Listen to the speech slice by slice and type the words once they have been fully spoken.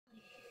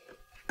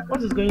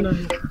What is going on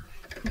here?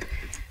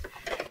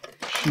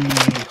 She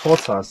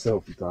hurts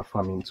herself with her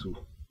farming too.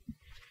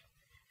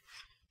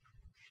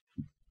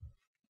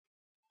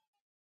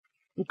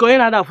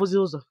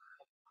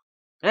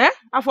 Eh?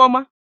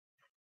 Afoma?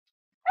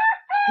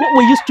 What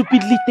were you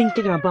stupidly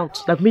thinking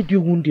about that made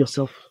you wound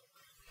yourself?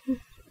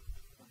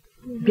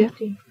 Yeah?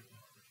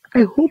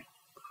 I hope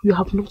you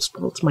have not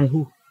spoilt my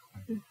hoe.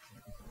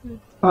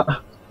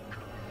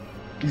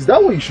 Is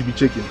that what you should be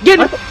checking?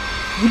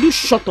 Will you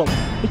shut up?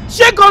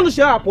 Check on the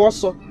share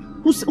also.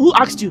 Who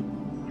asked you?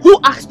 Who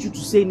asked you to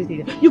say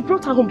anything? You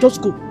brought her home,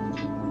 just go.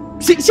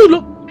 See,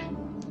 look.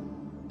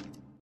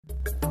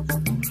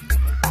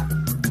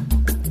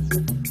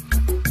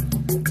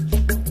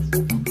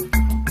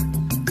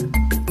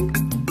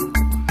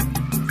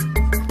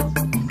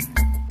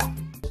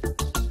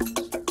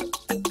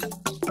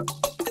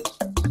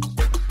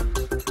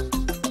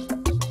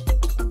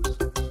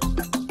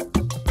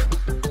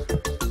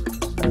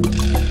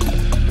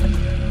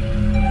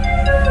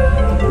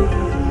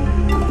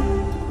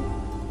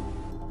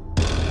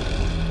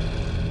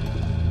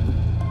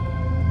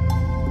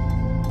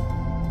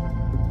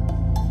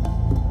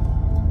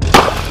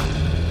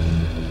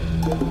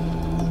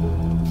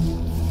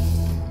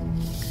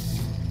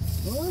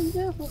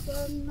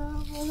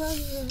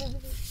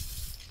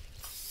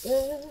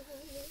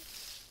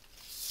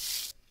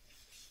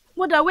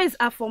 Mother, where's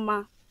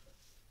Afoma?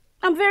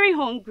 I'm very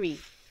hungry.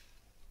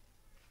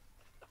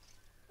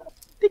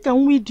 Think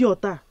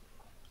Idiota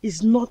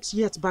is not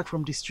yet back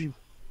from the stream.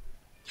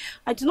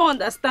 I do not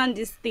understand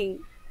this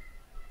thing.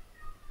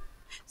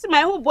 See,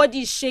 my whole body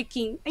is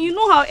shaking. And you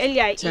know how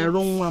early I eat. And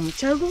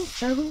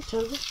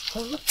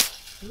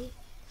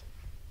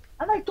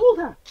I told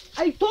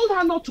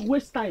her not to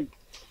waste time.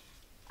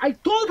 I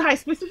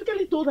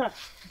specifically told her,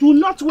 do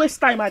not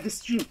waste time at the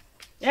stream.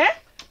 Eh?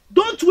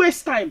 Don't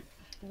waste time.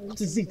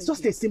 What is it? It's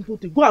just a simple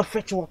thing. Go and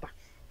fetch water.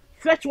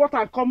 Fetch water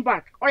and come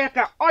back.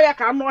 Oyaka,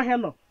 no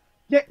heno.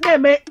 I'm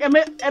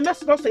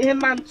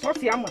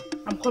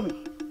coming.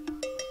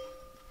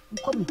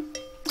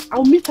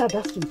 I'll meet her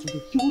that soon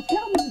today. She will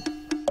tell me.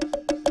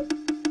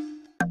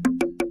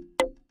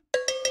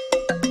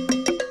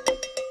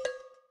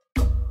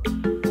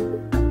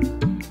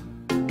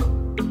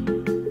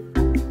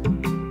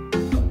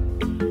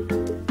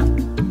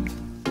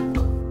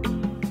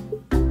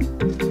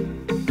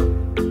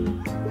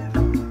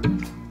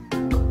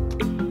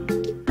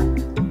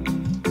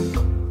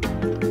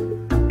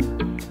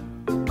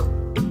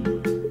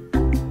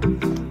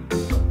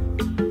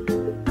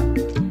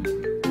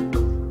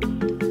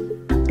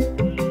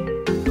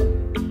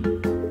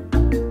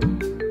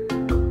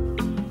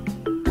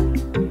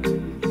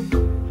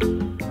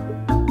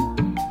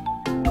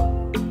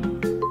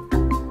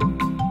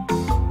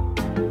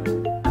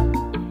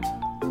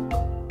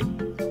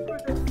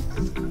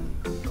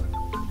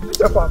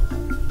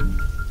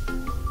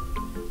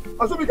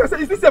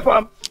 Is this a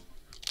farm?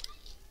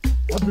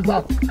 What is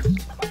that?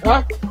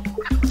 Huh?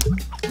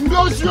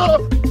 No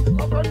sure.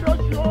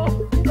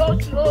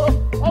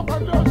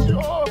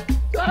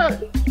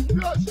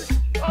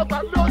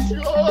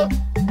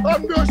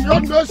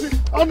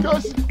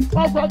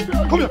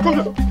 Come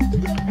here.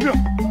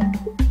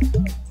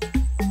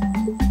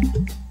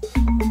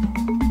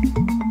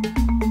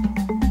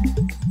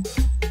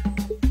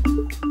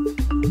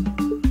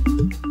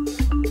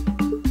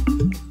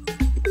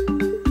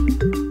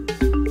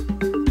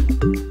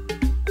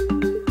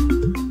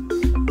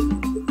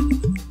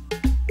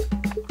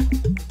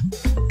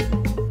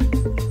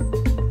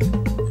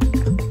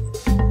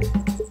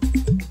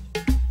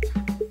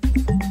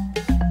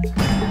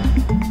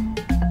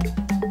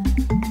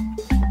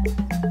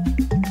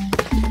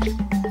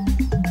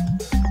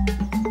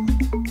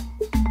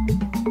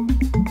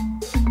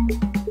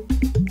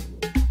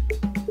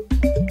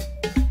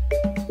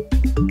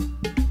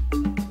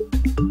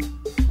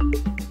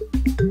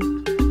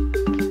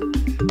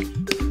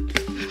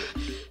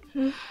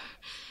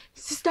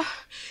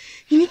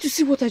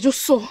 I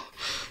just saw.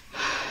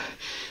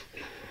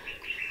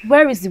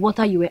 Where is the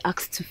water you were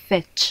asked to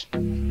fetch?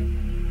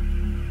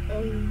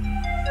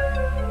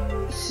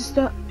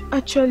 Sister,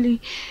 actually...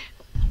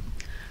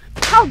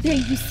 How dare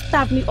you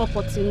stab me up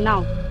until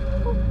now?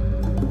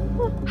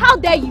 How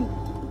dare you?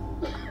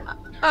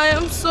 I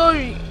am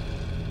sorry.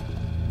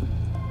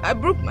 I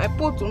broke my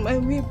pot on my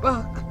way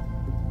back.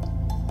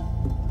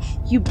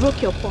 You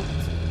broke your pot?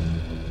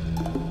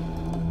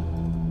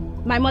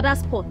 My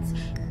mother's pot?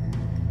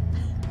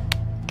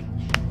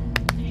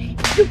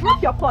 You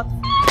broke your pot.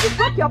 You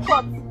broke your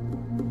pot.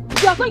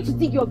 You are going to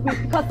dig your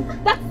grave because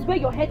that is where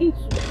you're heading to.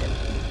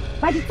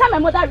 By the time my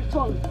mother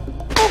returns.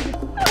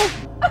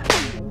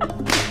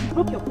 You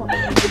broke your pot.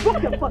 You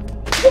broke your pot.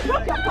 You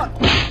broke your pot.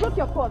 You broke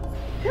your pot.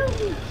 Tell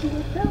me. She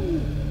will tell me.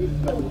 This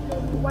girl will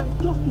tell me why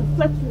just to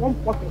fetch one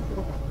pot of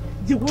water.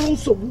 The wrong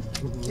soul.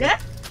 Yeah?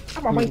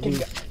 I'm a man.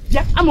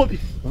 Yeah, I'm Obi.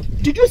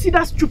 Did you see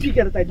that stupid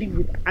girl that I live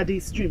with at the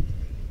stream?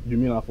 You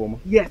mean her former?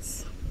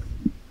 Yes.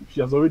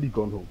 She has already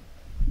gone home.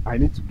 I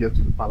need to get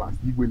to the palace.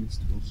 Igwe needs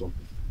to know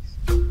something.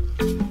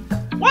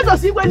 What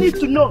does Igwe need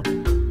to know?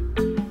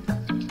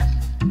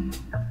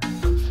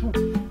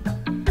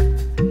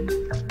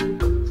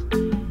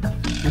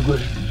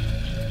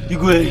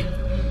 Igwe,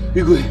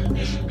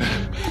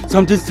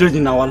 something's strange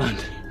in our land.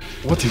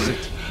 What is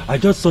it? I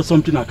just saw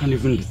something I can't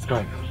even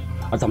describe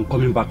as I'm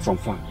coming back from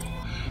farm.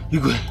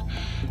 Igwe,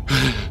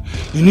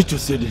 you need to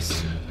see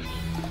this.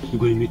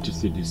 Igwe, you need to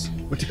see this.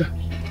 Otika,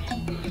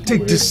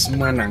 take this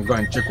man and go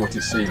and check what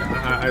he's saying.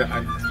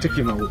 I take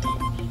him away.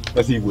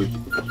 Let's see, Igwe.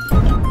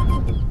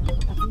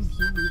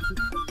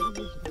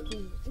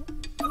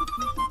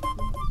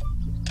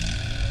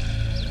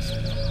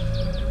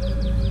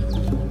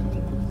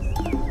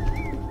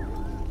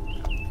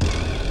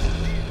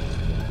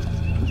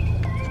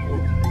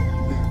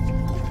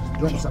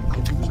 I'll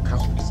give you the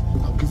cameras.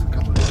 I'll give you the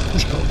cameras.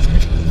 Push down.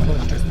 I'm not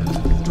interested.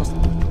 Just.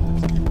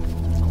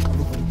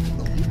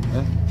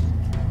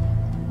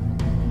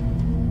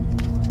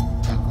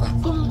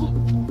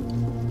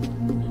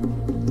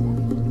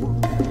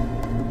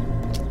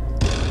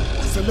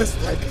 So let's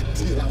like a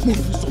deal.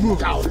 Move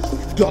down. Do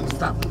you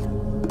understand?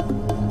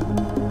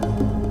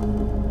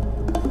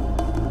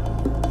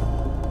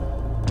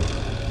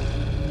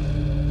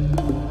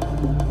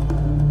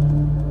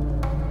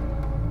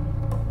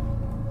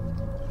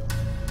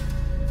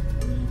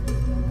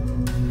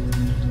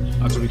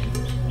 I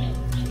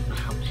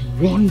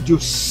warned you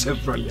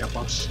severally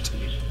about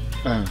stealing.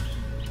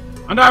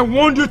 And I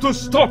warned you to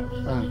stop.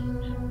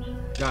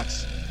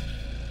 That's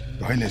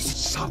Your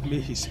Highness. serve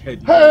me his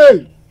head.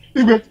 Hey!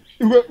 Igwe,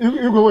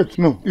 wait.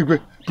 No,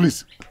 Igwe,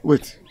 please,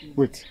 wait.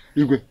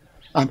 Igwe,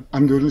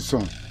 I'm the only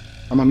son.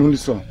 I'm an only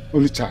son,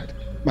 only child.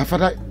 My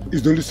father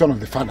is the only son of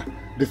the father.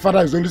 The father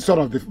is the only son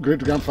of the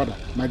great-grandfather,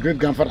 my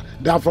great-grandfather.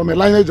 They are from a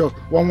lineage of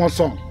one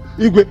son.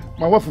 Igwe,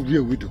 my wife will be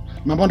a widow.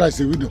 My mother is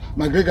a widow.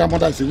 My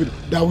great-grandmother is a widow.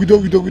 They are widow,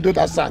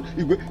 that's sad.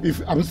 Igwe,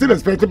 if I'm still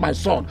expecting my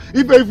son.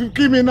 If you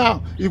kill me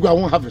now, Igwe, I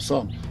won't have a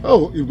son.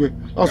 Oh, Igwe.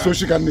 Also,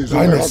 she can Your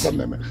Highness. So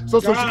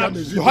she can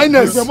Your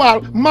Highness.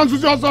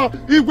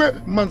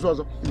 Igwe,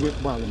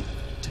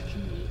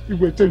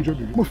 Igwe, change your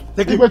big. Move.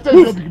 Take him. Igwe,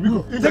 change your big.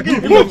 Take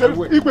him.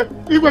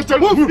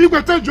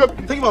 Igwe, change your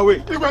big. Take him away.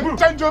 Igwe,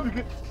 change your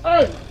big.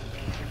 Hey.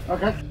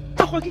 Okay.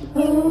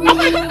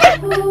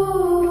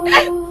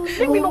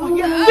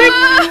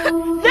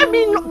 Let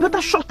me not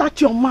better shut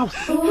out your mouth.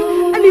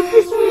 And if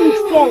this food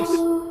falls,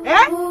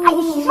 I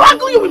will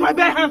strangle you with my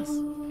bare hands.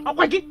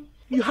 Akwagi,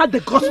 you had the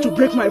guts to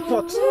break my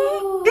pot.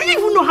 Do you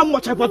even know how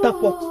much I bought that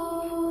pot?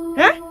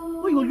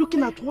 When you're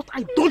looking at what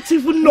I don't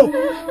even know.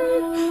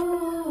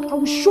 I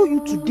will show you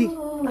today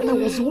that I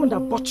was the one that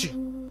bought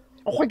you.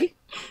 Akwagi,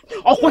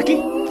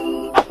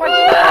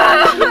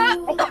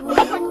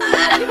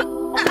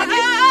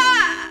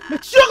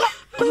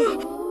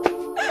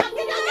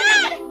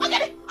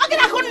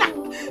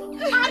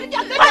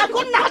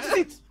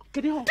 do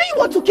you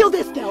want to kill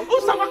this girl?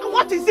 Usamaka,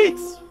 what is it?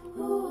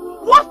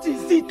 What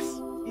is it?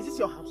 Is this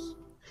your house?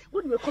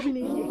 When you were coming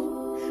in here,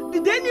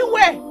 did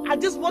anywhere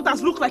at this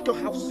waters look like your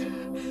house?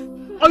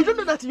 Or you don't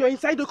know that you're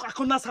inside the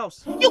Akona's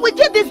house? You will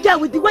kill this girl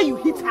with the way you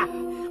hit her.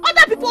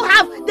 Other people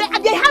have their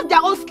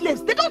own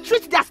slaves. They don't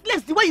treat their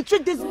slaves the way you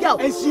treat this girl.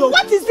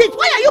 What is it?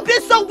 Why are you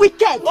being so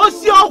wicked?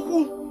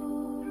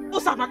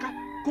 Usamaka,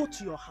 go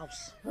to your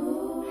house.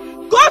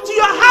 Go to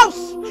your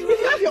house. If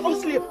you have your own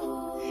slave,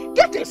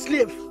 get a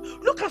slave.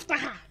 Look after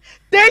her.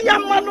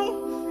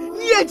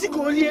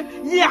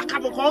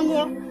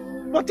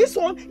 But this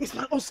one is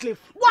my own slave.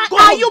 Why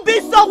are you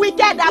being so wicked,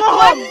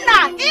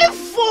 Akuna?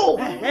 Evil!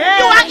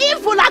 You are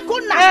evil,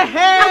 Akuna!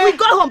 And we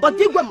go home, but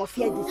Igwe must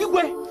hear this.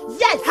 Igwe?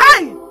 Yes!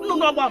 Hey! No,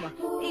 Mama.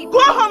 Go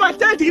home and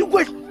tell the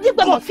Igwe.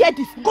 Igwe must hear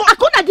this.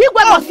 Akuna, the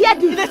Igwe must hear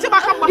this. The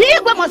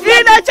Igwe must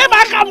hear this.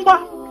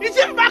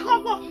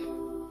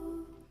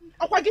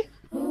 Akwagi?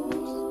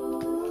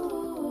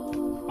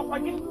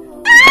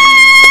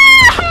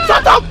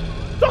 Shut up!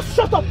 Just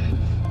shut up!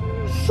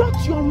 Shut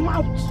your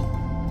mouth!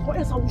 Or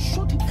else I will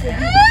shut it for you.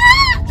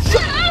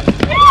 Shut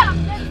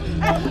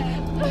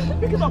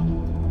Pick it up!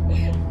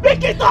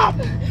 Pick it up!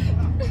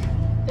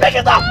 Pick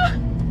it up!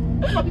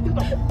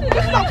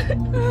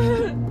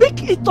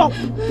 Pick it up!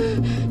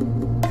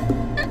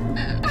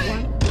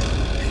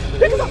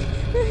 Pick it up!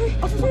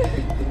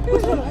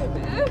 Which one?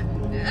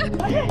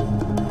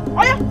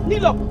 Oh yeah,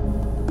 kneel up!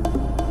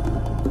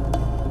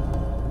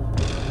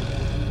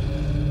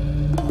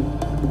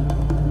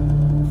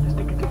 Let's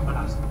take it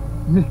fast.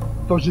 Me,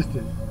 touch this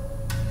thing.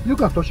 You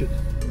can touch it.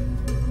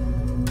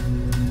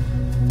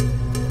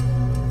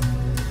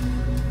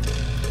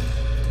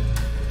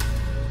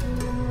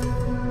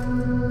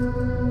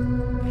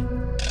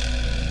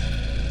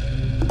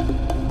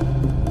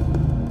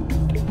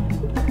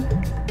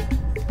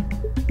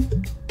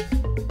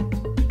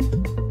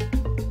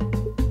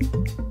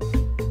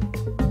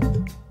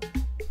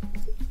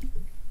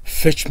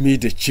 Fetch me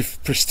the chief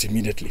priest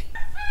immediately.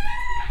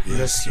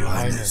 Yes, Your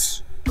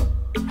Highness.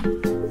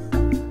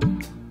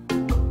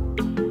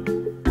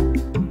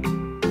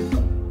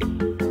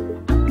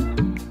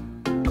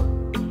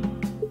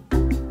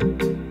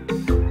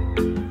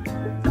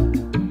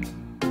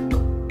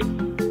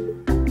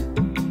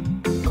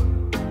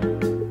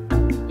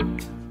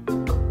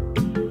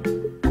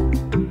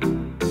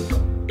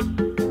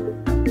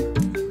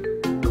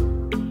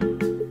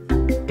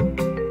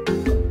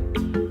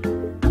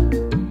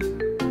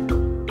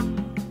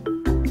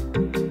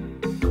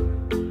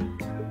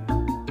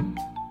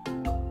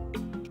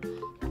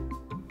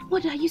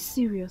 But are you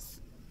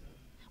serious?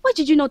 Why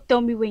did you not tell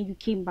me when you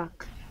came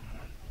back?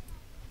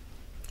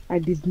 I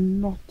did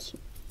not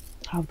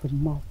have the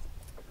mouth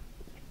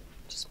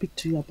to speak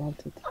to you about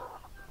it.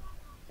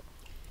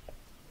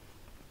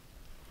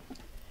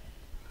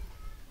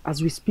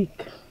 As we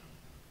speak,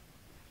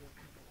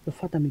 your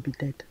father may be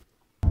dead.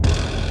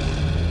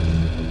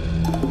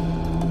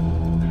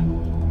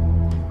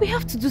 We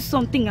have to do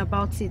something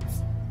about it.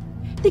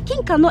 The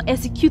king cannot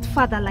execute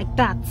father like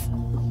that.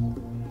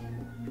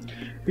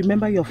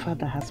 Remember, your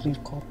father has been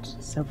caught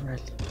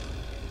severally.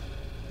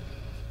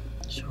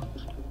 So,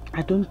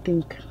 I don't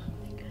think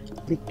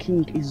the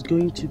king is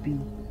going to be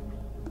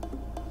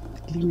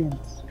lenient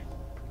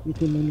with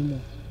him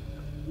anymore.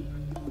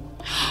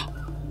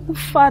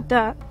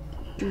 Father.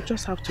 You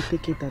just have to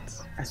take it that,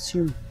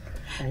 assume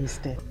that he's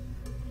dead.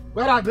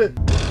 Where are they?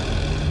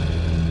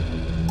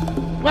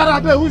 Where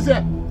are they? Who's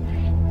there?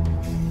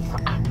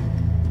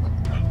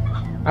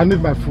 I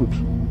need my food.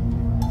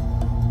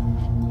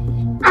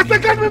 I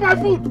said, get me my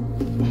food!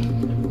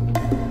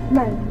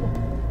 No.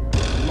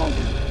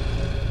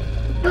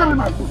 Get me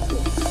my food.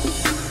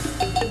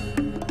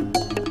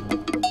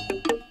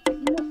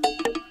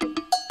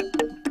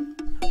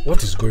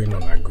 What is going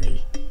on,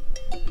 Igwe?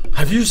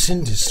 Have you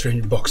seen this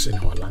strange box in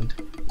our land?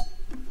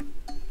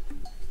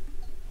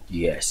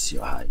 Yes,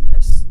 Your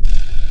Highness.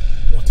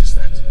 What is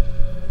that?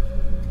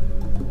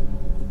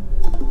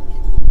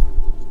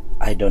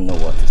 I don't know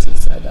what is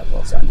inside that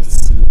box, and it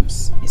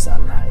seems it's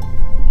alive.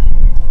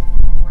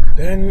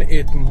 Then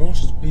it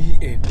must be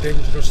a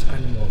dangerous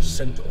animal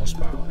sent to us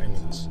by our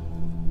enemies.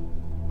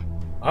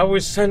 I will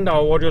send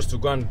our warriors to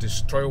go and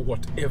destroy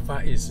whatever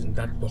is in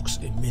that box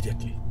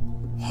immediately.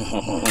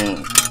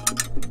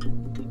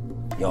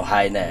 Your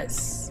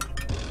Highness.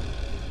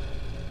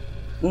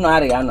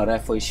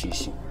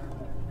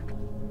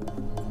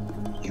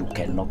 You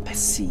cannot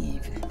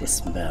perceive the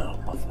smell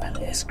of an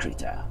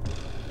excreta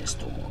in the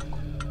stomach.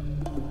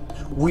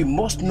 We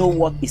must know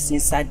what is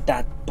inside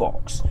that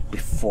box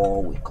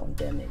before we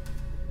condemn it.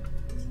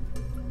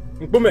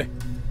 Mpume,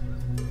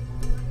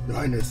 Your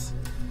Highness.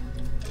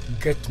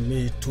 get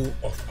me 2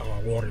 of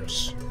our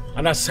warriors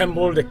and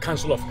assemble the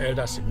Council of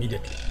Elders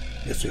immediately.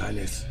 Yes, Your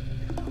Highness.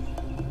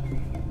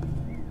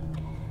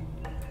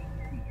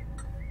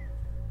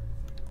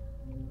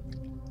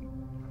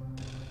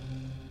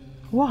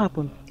 What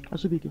happened,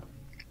 Azubike?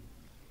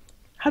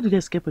 How did they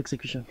escape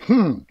execution?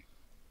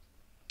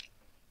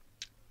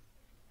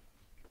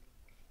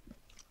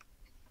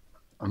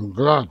 I'm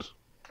glad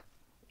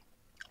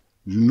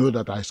you know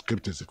that I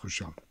escaped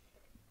execution.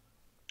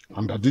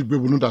 And that these people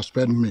would not have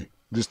spared me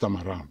this time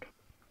around.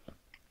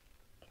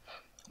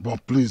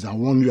 But please, I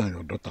warn you and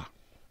your daughter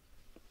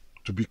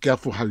to be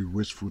careful how you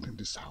waste food in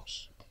this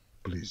house.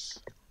 Please.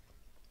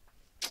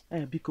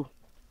 Biko,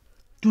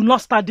 do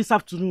not start this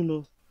afternoon,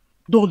 no.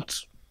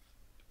 Don't.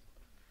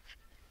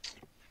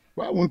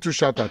 Why won't you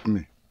shout at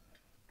me?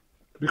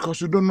 Because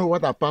you don't know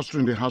what I passed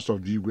through in the house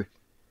of the Igwe.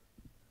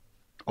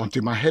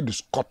 Until my head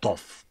is cut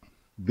off,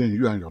 then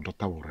you and your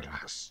daughter will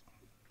relax.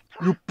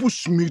 You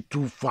push me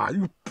too far.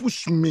 You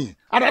push me.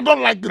 And I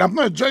don't like it. I'm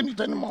not enjoying it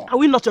anymore. Are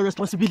we not your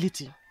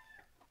responsibility?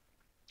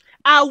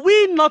 Are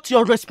we not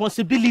your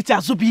responsibility,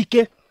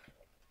 Azubike?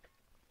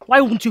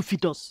 Why won't you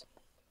feed us?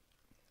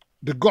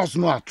 The gods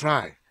know I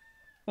try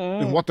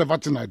in whatever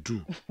thing I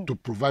do to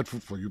provide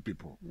food for you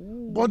people.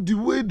 But the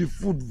way the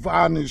food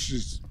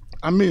vanishes,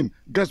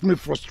 gets me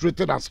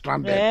frustrated and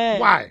stranded.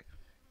 Why?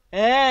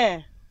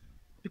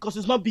 Because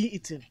it's not being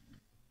eaten.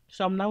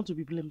 So I'm now to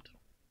be blamed.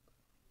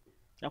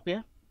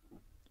 Okay?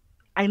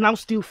 I now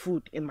steal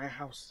food in my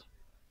house.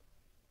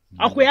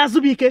 Okay,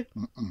 Azubike?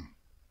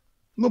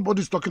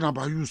 Nobody's talking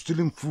about you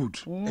stealing food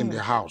in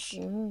the house.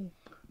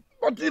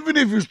 But even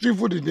if you steal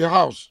food in the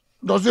house,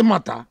 does it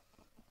matter?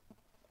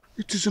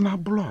 It is in our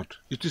blood.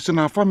 It is in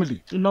our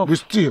family. Enough. We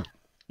steal.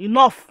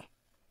 Enough.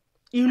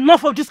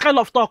 Enough of this kind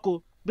of talk.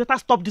 Oh. Better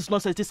stop this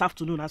nonsense this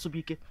afternoon,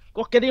 Azubike.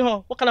 What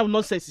kind of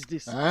nonsense is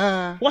this?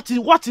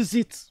 What is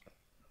it?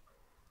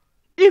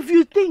 If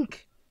you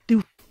think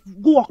the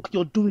work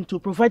you're doing to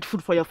provide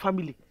food for your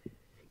family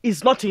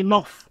is not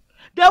enough,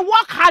 then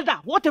work harder,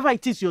 whatever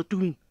it is you're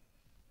doing.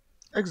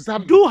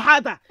 Exactly. Do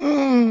harder.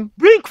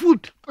 Bring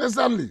food.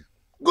 Exactly.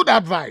 Good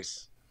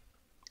advice.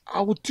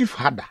 I will thief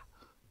harder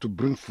to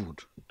bring food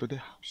to the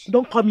house.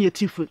 Don't call me a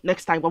thief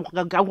next time. Do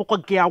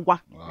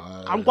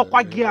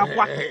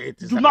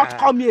not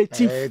call me a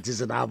thief. It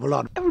is in our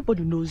blood.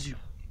 Everybody knows you.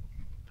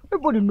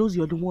 Everybody knows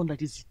you're the one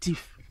that is the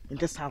thief in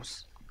this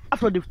house.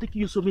 After they've taken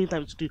you so many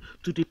times to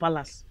the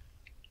palace.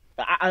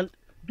 And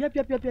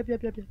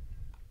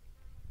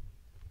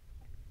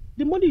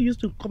the money you used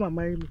to come and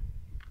marry me,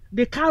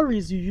 the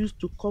calories you used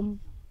to come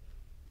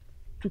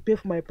to pay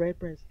for my bride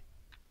price.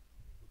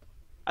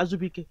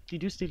 Azubike,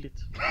 did you steal it?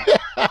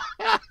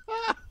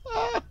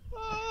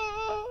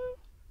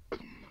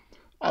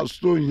 I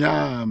stole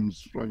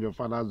yams from your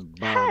father's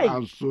barn.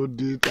 I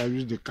sold it. I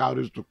used the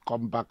calories to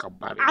come back and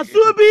marry you.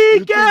 Azubike!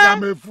 You think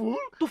I'm a fool?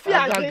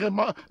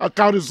 I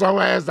carry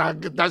somewhere else and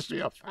get that to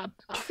your father.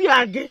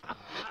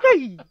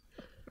 Hey!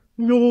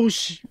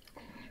 Yoshi.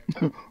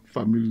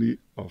 family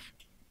of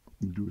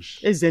Ndosh.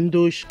 It's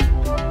Ndosh.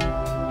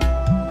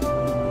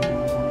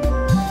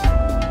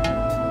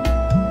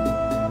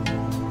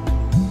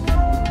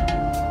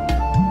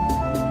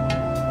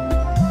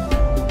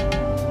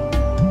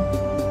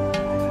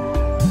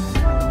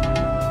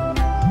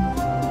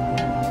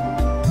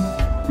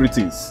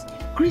 Greetings.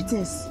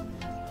 Greetings.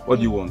 What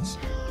do you want?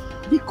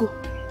 Biko,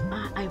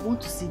 I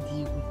want to see the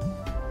Igwe.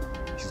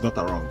 She's not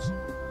around.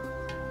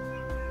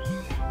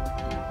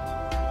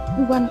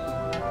 Uwan,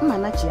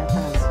 Manachi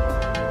Atazi.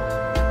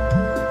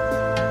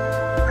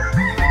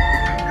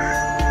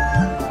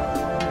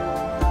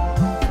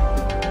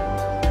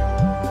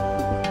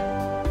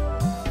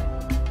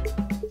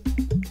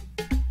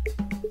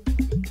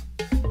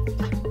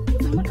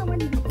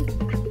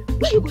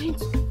 Where are you going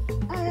to?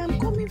 I am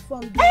coming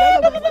from the... No.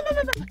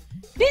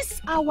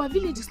 This our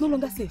village is no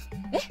longer safe.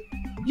 Eh?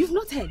 You've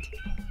not heard?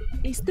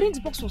 A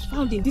strange box was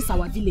found in this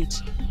our village.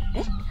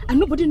 Eh? And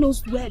nobody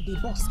knows where the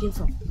box came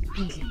from.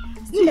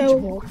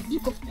 Strange box?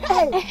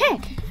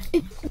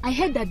 I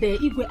heard that the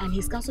Igwe and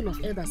his council of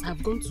elders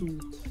have gone to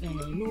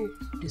know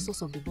the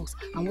source of the box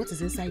and what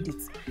is inside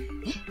it.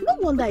 Eh? No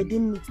wonder I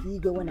didn't meet the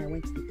Igwe when I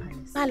went to the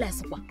palace.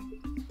 Palace?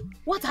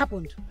 What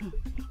happened?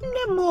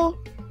 Nemo.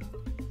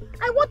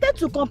 I wanted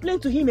to complain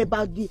to him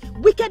about the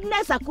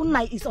wickedness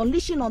Akunna is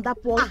unleashing on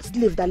that poor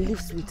slave that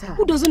lives with her.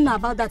 Who doesn't know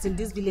about that in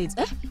this village?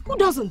 Eh? Who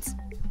doesn't?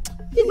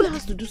 Igwe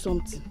has to do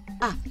something.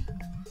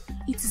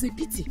 It is a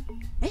pity.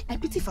 I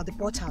pity for the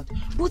poor child.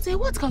 But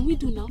what can we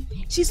do now?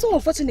 She's so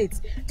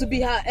unfortunate to be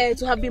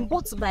to have been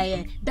bought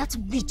by that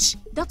witch,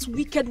 that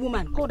wicked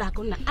woman called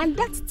Akunna, and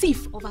that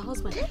thief of her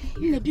husband.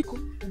 Nebiko,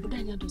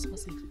 Budanya does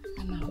possible.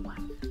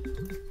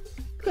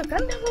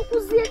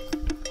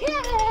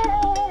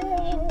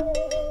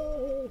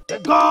 The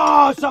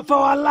gods of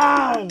our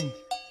land,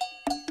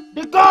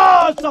 the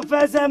gods of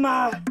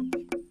Ezema,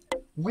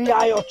 we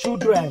are your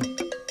children.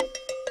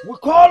 We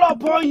call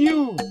upon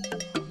you.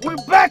 We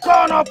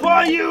beckon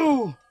upon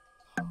you.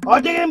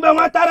 Odigimbe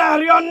matara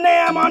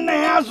rionne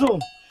amonne azu.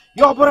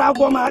 Yobura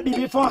goma di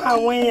before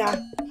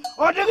hanwenya.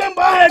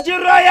 Odigimbe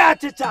hejiroya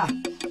chicha.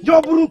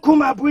 Yoburu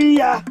kuma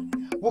buya.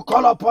 We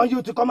call upon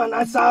you to come and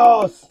answer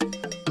us.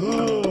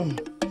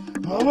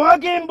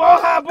 Mogimbo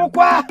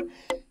habukwa.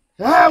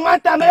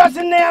 Wanta me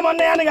yosinne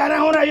amonne yanigana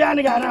hona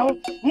yanigana hona.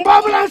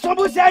 Mbabula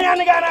nsobusi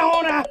yanigana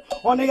hona.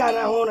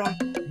 Onigana hona.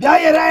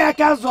 Biayera ya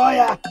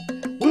kazoya.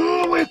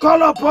 We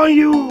call upon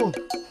you.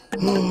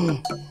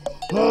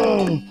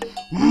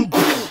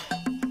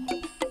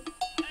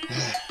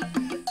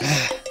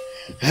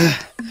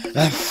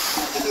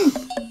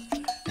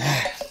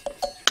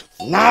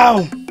 Now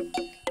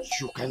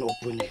you can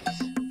open it.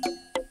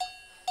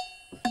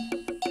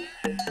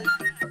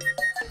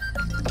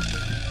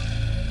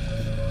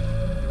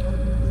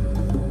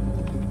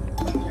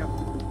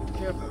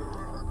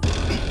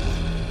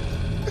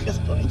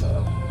 Just turn it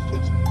around.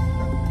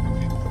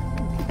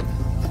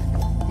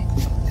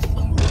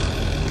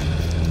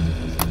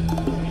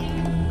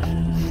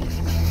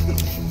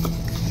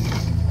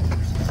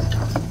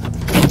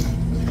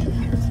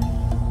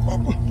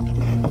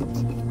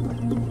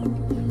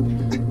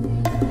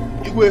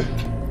 You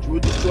will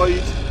destroy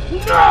it?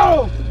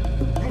 No!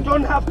 You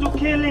don't have to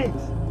kill it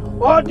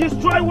or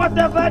destroy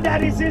whatever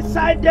that is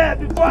inside there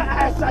before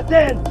I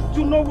ascertain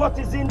to know what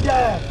is in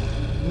there.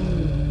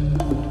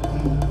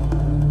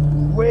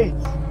 Wait.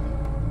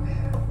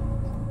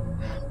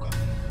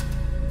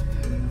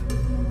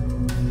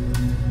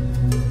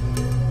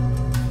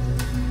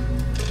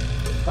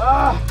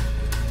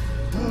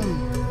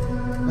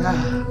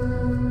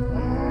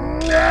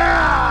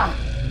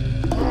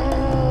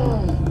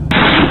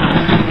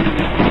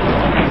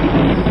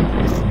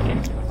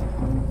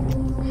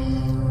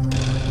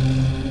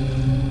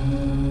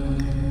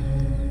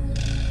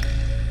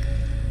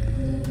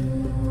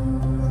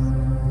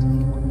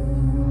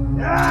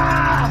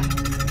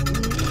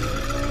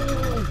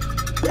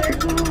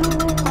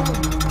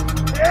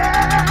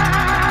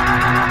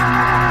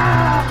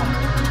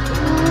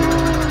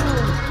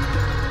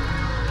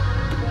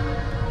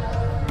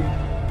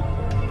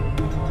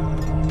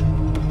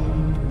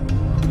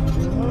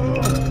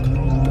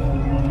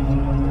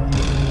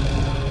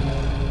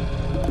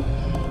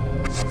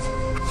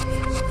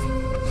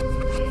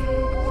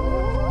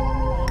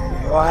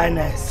 Your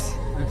Highness,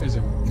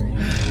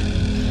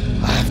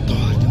 I've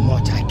done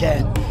what I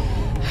can,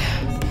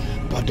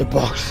 but the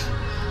box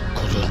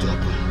couldn't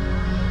open.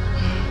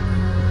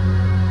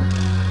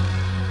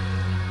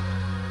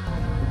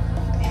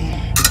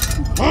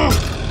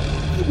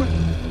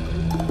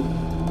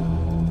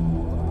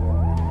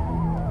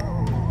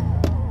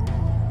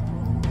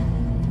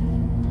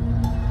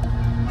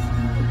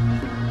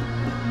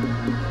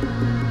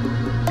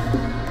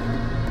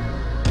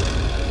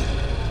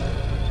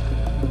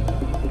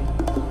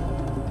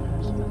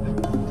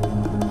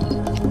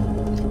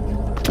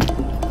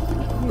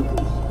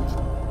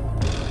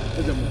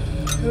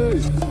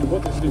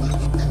 What is this?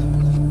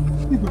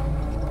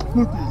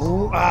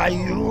 Who are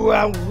you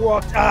and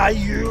what are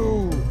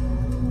you?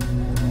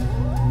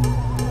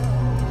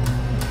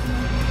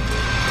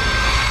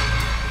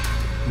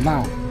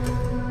 Now,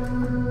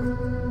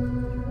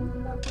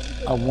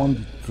 I want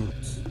the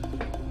truth.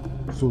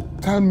 So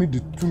tell me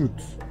the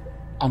truth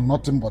and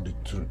nothing but the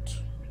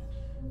truth.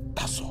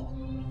 That's all.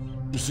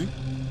 You see,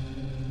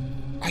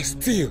 I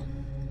steal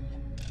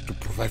to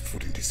provide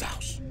food in this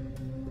house.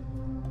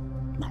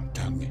 Now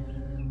tell me,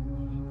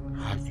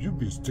 have you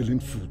been stealing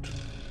food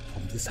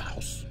from this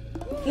house?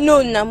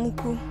 No,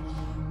 Namuku.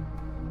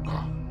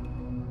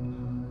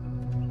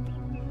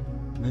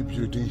 Maybe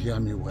you didn't hear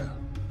me well.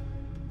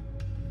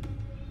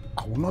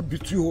 I will not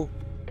beat you.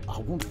 I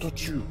won't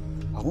touch you.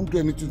 I won't do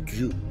anything to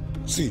you.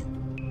 See,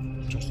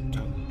 just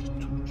tell me the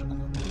truth.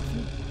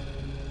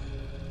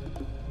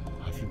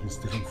 Have you been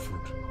stealing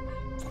food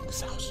from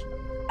this house?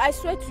 I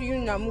swear to you,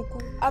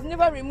 Namuku, I've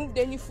never removed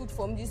any food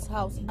from this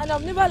house. And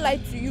I've never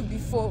lied to you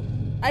before.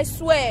 I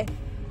swear.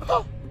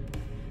 Huh?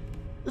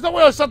 Is that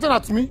why you're shouting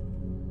at me?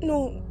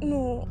 No,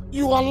 no.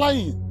 You are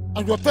lying.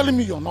 And you're telling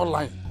me you're not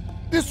lying.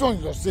 This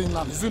one you're saying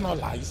now, is it not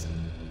lies?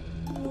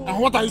 No. And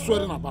what are you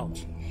swearing about?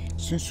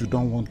 Since you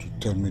don't want to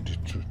tell me the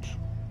truth,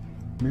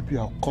 maybe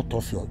I'll cut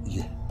off your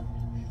ear.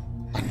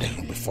 And then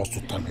you'll be forced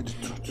to tell me the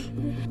truth.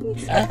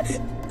 Yeah?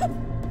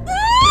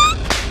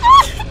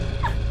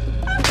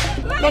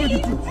 Tell me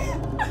the truth.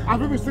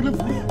 Have you been stealing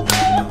food?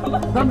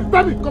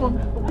 Tell me, come on.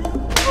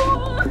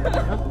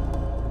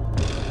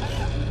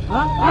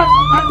 Huh?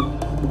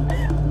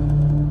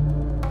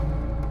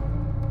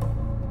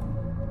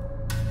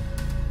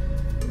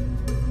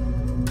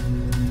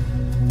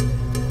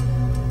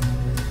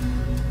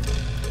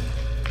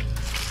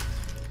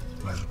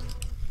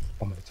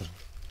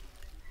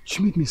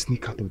 She made me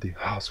sneak out of the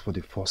house for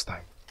the first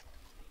time.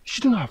 You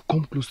shouldn't have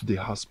come close to the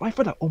house. My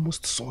father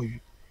almost saw you.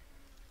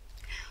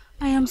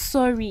 I am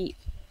sorry.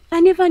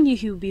 I never knew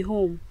he would be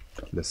home.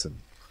 Listen,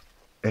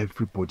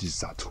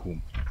 everybody's at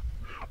home.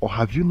 Or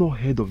have you not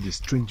heard of the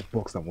strange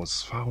box that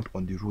was found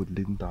on the road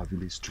leading to our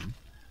village stream?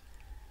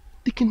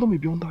 The kingdom may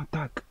be under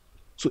attack,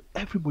 so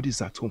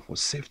everybody's at home for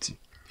safety.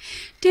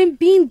 Then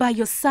being by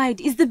your side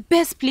is the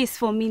best place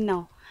for me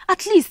now.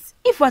 At least,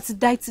 if we're to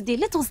die today,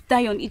 let us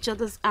die on each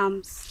other's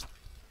arms.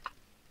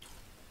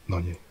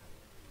 Nonye,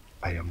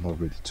 I am not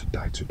ready to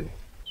die today.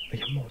 I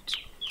am not.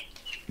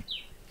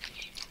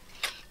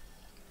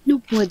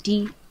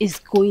 Nobody is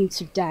going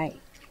to die.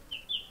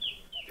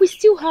 We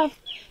still have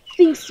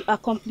things to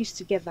accomplish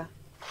together.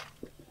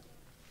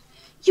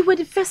 You were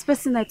the first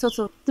person I thought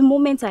of the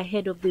moment I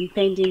heard of the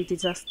impending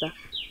disaster.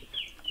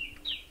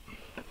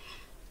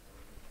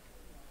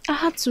 I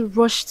had to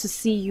rush to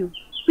see you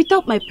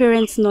without my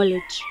parents'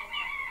 knowledge.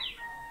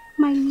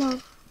 My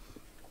love.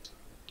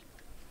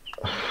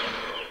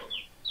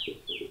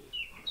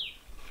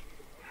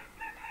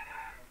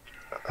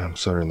 I'm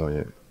sorry,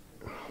 Nonye.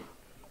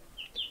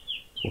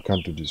 We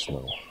can't do this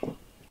now.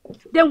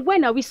 Then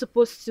when are we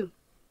supposed to?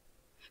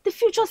 The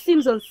future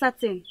seems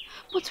uncertain,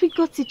 but we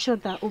got each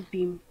other,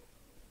 Obim.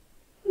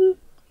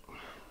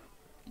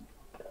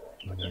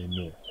 Nonye, I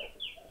know.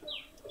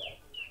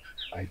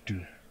 I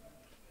do.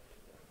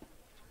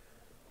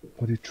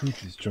 But the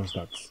truth is just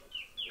that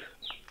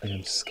I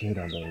am scared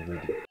and I'm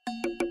ready.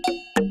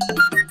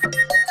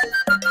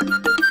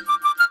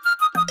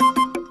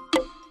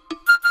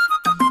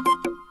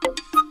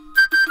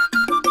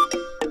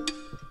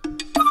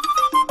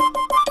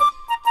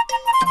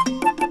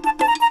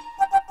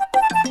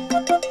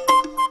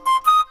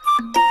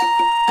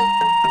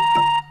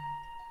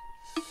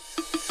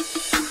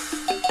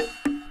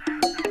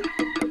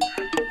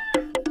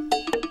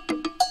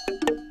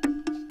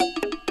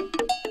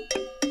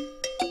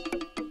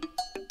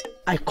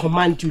 I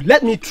command you,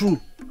 let me through.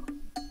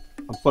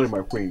 I'm sorry,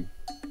 my queen.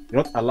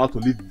 You're not allowed to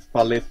leave this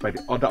palace by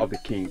the order of the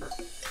king.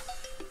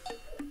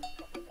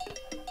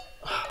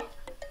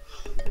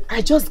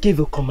 I just gave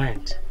a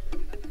command.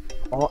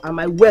 Or am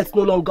I worth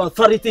no longer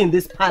authority in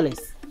this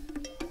palace?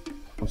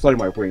 I'm sorry,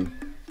 my queen.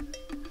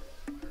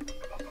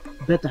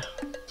 Better.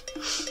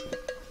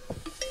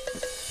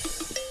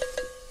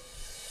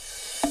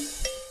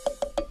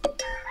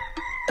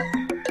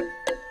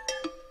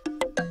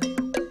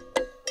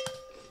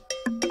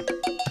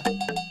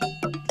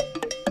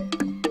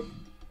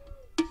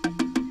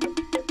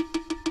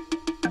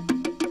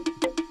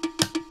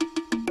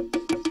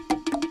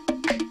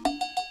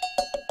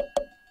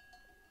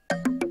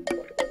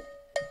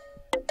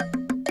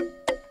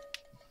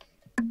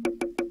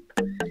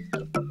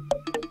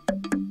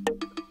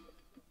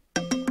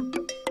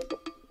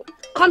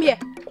 Come here,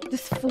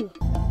 this fool.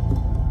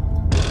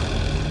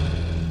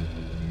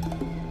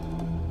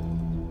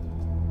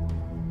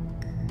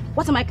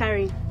 What am I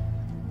carrying?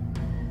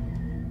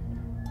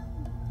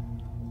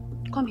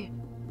 Come here.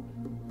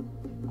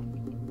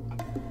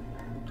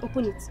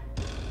 Open it.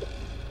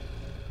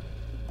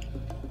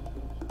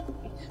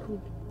 It's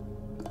food.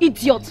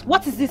 Idiot!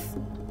 What is this?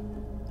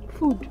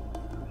 Food.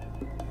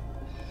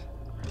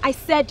 I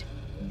said,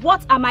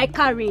 what am I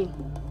carrying?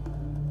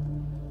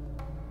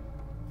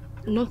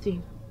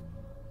 Nothing.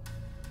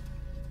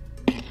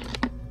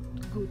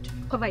 Good.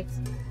 Cover it.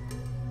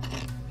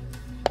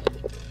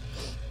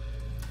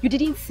 You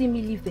didn't see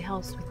me leave the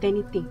house with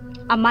anything.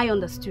 Am I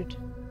understood?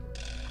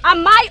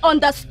 Am I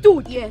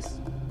understood? Yes.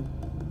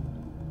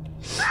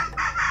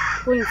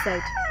 Go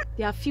inside.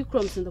 There are a few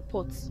crumbs in the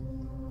pot.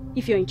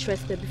 If you're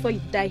interested, before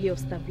you die here of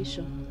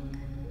starvation.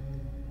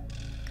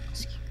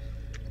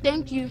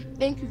 Thank you.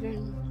 Thank you very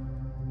much.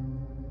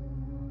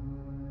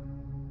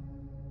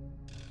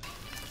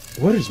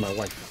 Where is my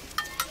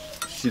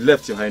wife? She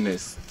left, Your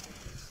Highness.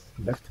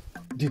 Left?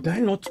 Did I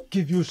not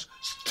give you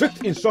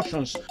strict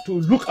instructions to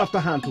look after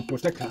her and to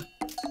protect her?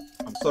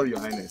 I'm sorry, Your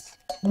Highness.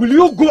 Will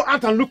you go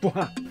out and look for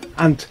her?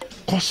 And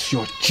cross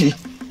your chi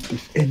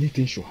if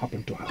anything should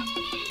happen to her.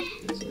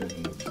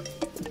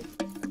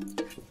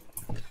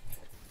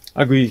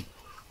 Agui,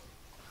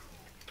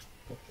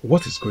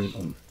 what is going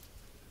on?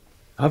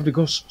 Have the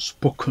gods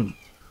spoken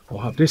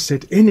or have they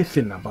said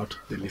anything about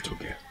the little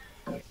girl?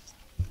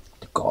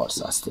 The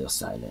gods are still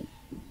silent,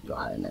 Your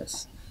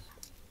Highness.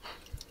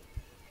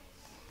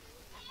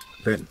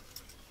 Then,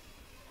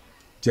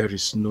 there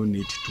is no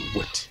need to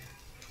wait.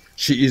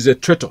 She is a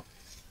traitor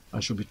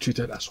and should be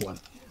treated as one.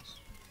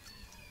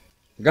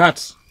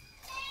 Guards,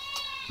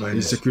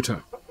 execute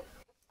her.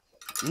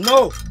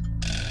 No!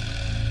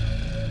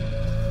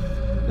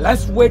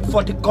 Let's wait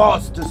for the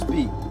gods to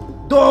speak.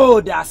 Though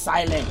they are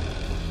silent.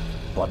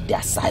 But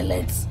their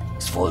silence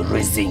is for a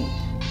reason.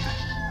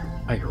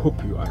 I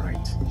hope you are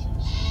right.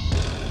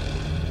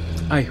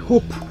 I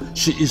hope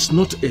she is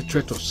not a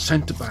traitor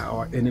sent by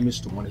our enemies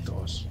to monitor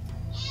us.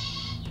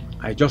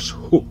 I just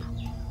hope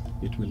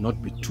it will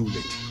not be too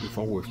late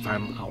before we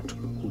find out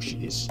who she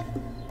is.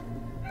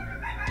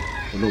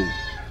 Hello,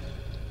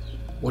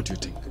 what do you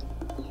think?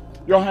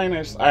 Your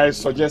Highness, I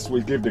suggest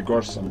we give the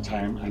gods some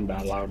time and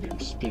allow them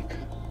to speak.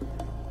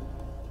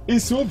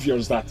 It's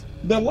obvious that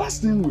the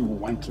last thing we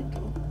want to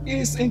do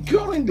is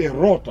incurring the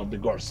wrath of the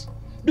gods,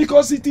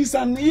 because it is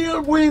an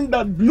ill wind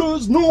that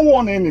blows no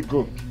one any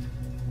good.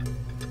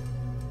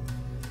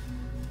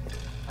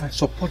 I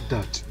support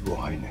that, Your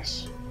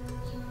Highness.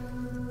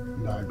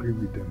 And I agree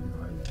with them, Your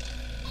Highness.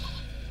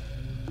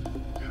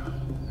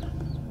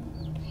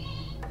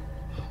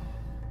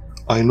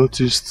 I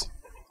noticed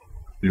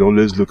you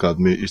always look at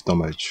me each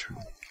time I chew.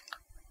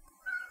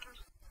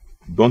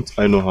 Don't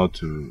I know how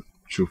to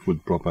chew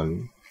food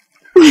properly?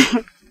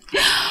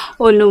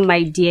 Oh no,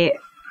 my dear.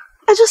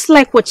 I just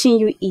like watching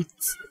you eat.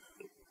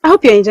 I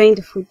hope you're enjoying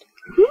the food.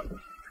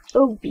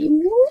 Oh,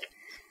 Bimo.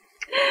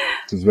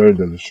 It is very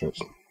delicious.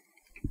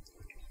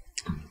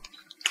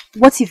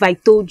 What if I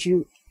told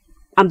you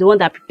I'm the one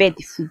that prepared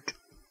the food?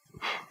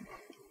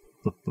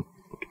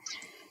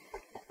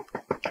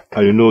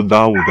 And you know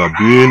that would have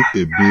been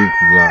a big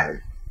lie.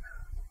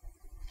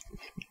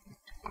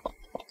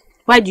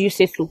 Why do you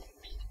say so?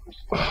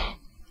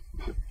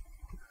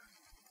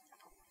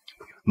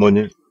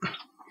 Nonye,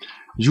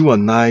 you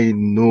and I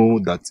know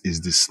that it's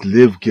the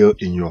slave girl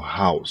in your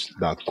house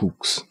that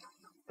cooks.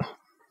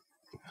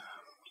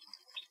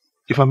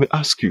 If I may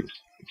ask you,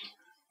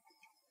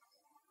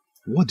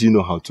 what do you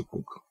know how to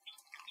cook?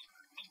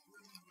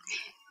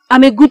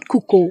 I'm a good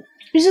cook.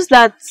 It's just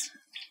that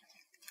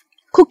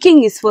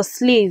cooking is for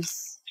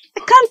slaves.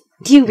 I can't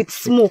deal with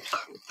smoke.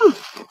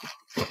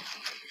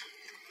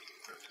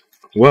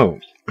 Well,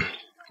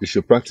 you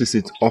should practice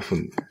it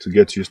often to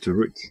get used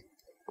to it.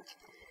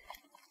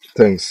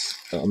 Thanks.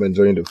 I'm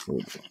enjoying the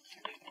food.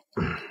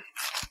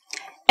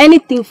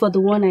 Anything for the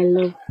one I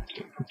love.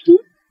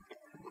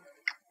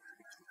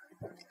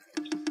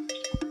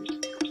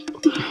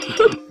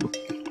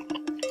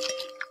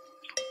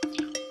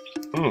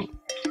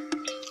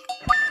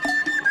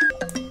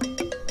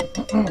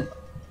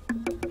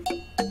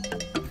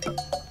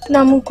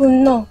 Namuku,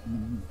 no.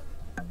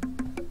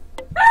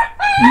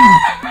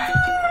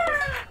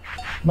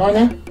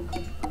 Nanya?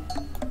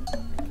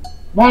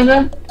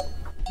 Nanya?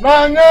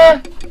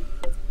 Nanya?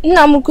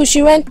 Namuku,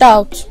 she went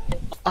out.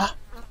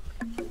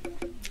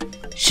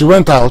 She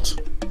went out?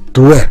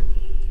 To where?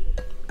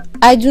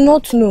 I do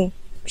not know.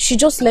 She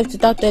just left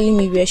without telling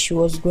me where she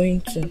was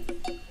going to.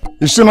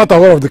 Is she not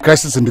aware of the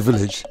crisis in the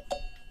village?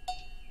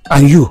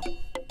 And you?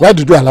 Why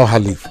did you allow her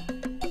leave?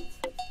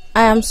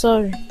 I am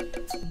sorry.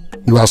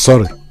 You are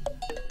sorry?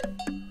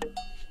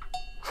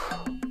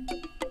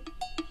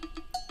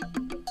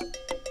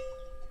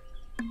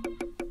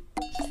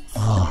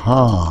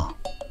 Aha.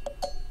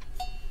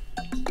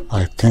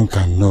 I think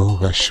I know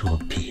where she will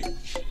be.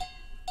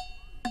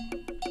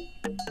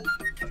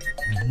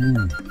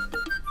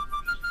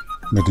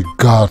 May the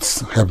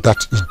gods help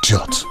that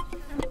idiot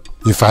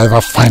if I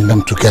ever find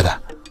them together.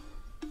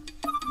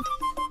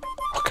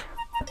 Okay.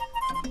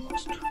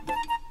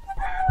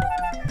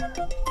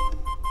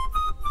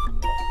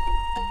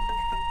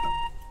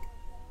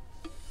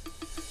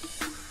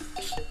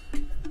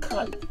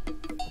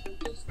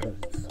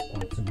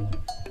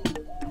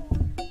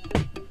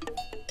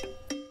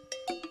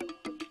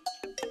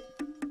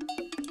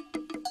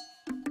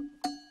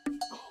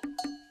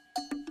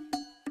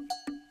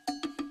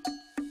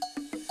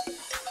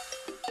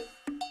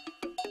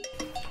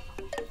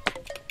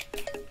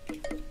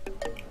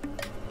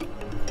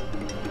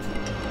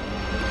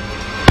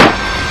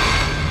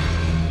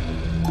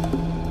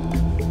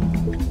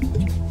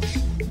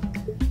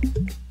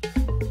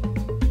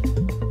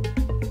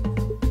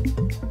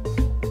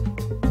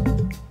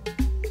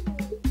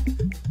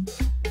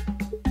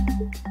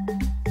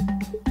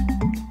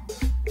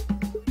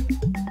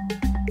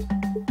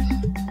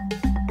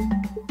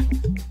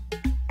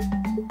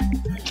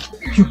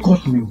 You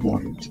got me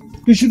worried.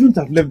 You shouldn't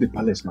have left the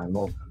palace, my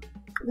love.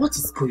 What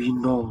is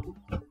going on?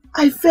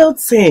 I felt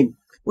same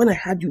when I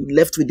heard you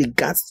left with the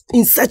guards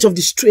in search of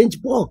the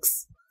strange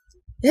box.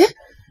 Eh?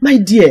 My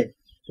dear,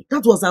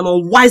 that was an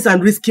unwise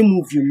and risky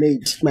move you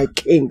made, my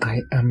king.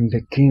 I am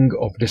the king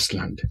of this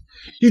land.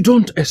 You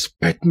don't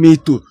expect me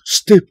to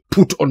stay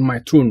put on my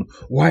throne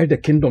while the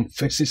kingdom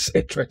faces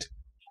a threat.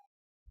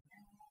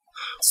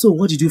 So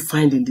what did you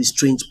find in this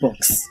strange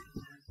box?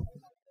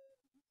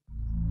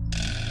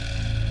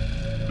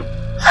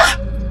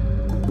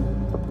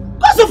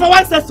 Curse of our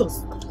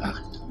ancestors!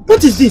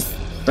 What is this?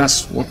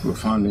 That's what we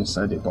found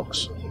inside the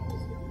box.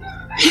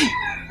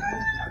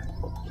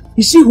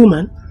 Is she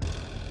human?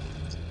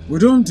 We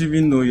don't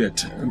even know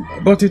yet,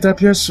 but it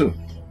appears so.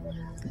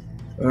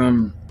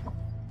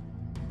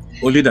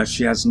 Only that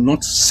she has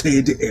not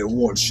said a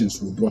word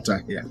since we brought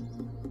her here.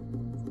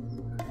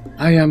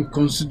 I am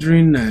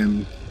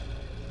considering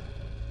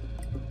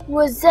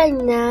Was I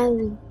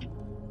now?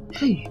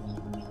 Hey.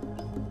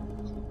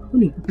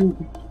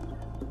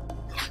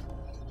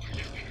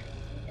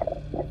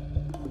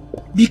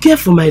 Be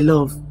careful, my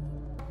love.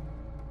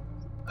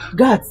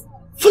 Guards,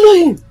 follow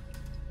him.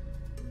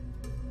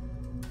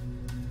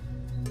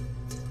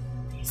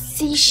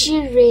 See, she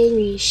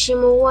rainy,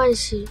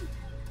 Shim-Mugalla.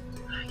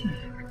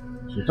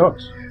 She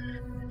talks.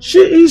 She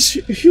is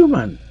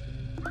human.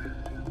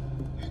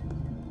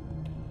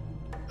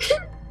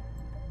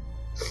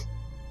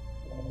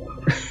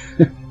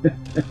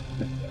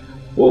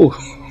 Oh,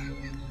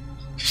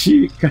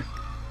 she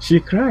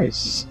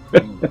cries.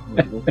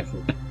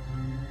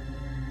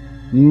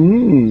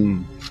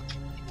 Who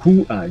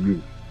are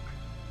you?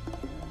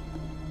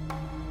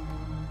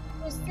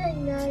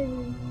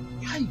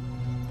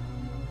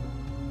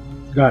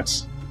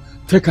 Guards,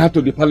 take her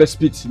to the palace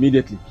pit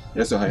immediately.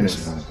 Yes, Your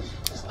Highness.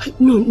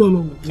 No,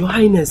 Your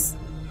Highness.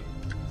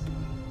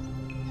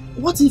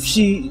 What if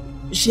she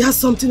has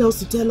something else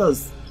to tell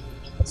us?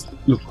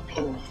 Look.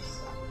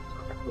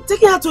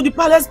 Taking her to the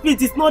palace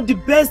pit is not the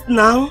best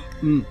now.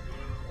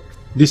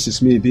 This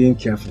is me being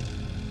careful.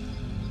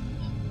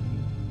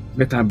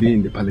 Let her be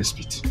in the palace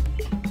pit.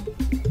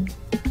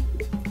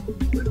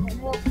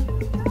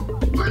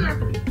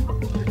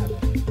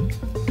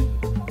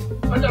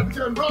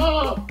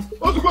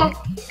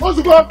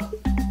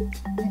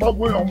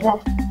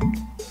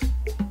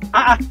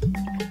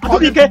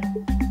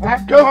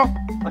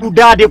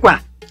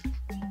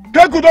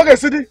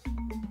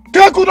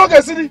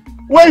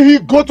 When he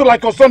go to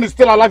like your son is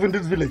still alive in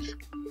this village.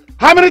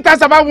 How many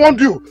times have I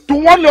warned you to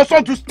warn your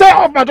son to stay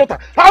off my daughter?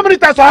 How many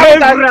times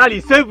have I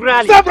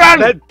Severally.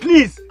 But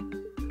please,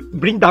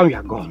 bring down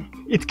your gun.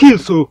 It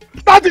kills so.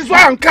 That is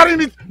why I'm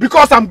carrying it,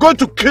 because I'm going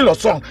to kill your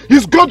son.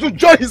 He's going to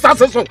join his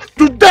ancestors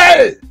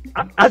today.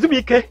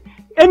 Azubike,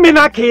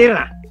 Emena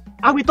Kera.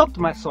 I will talk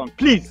to my son,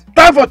 please.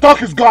 Time for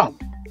talk is gone.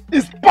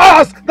 It's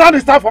past. Now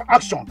it's time for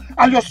action.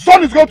 And your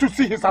son is going to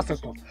see his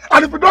ancestors.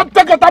 And if you don't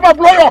take your time, I'll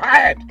blow your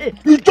head.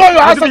 You join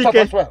your ancestors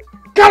as well.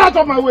 Get out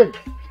of my way.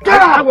 Get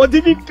out. I was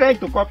even trying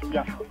to come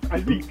here.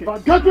 But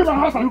get to my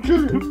house and I'll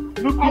kill you.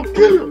 I'll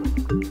kill you.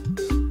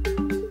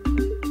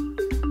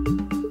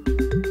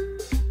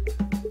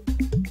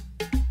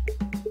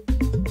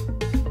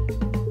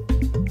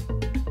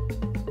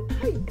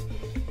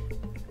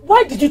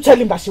 Why did you tell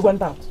him that she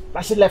went out?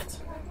 That she left?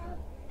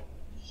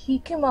 He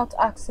came out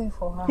asking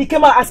for her. He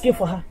came out asking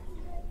for her.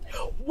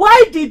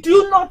 Why did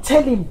you not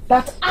tell him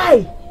that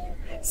I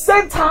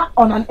sent her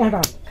on an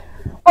errand?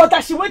 Or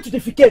that she went to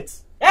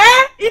defecate?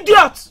 Eh?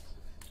 Idiot!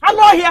 I'm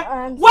not here.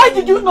 Why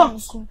did you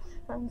not?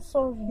 I'm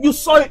sorry. You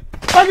sorry.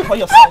 Sorry for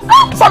yourself.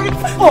 Sorry.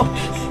 Oh.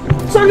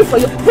 Sorry for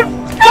your.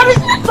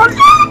 Sorry.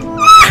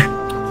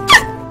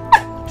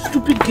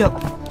 Stupid girl.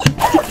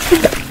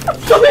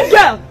 Stupid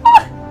girl.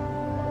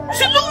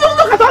 See,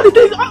 look at all the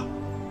things. Oh.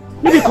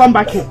 Let me come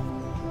back here.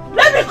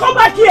 Let me come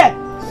back here.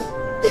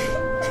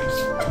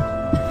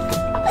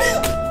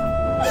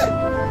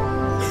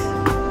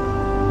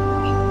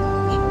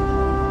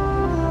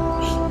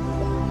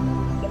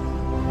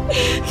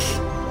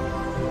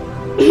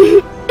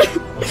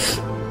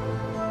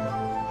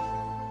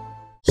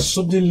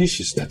 Suddenly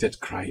she started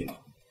crying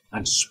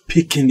and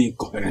speaking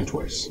incoherent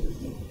words.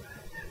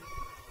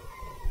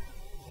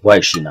 Where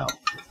is she now?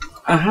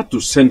 I had to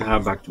send her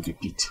back to the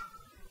pit.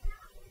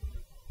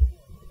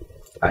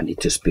 I need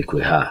to speak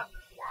with her.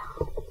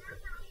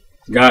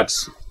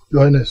 Guards,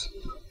 Your Highness.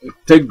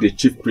 Take the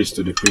chief priest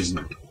to the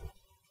prison.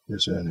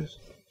 Yes, Your Highness.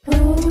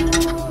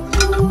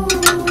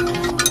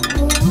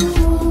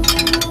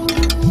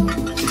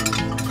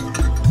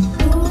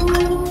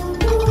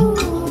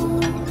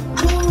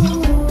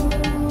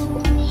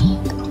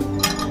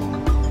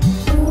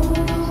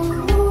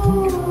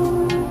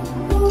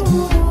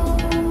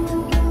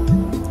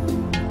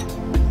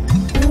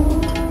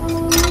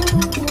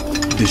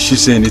 Did she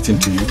say anything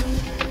to you?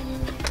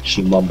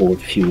 She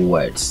mumbled few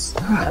words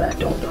that I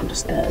don't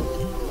understand.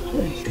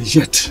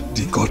 Yet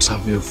the gods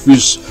have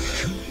refused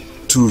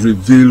to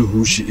reveal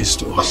who she is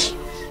to us.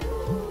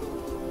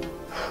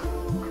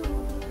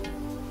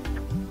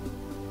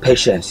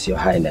 Patience, Your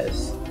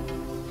Highness.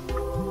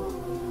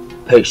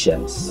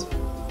 Patience.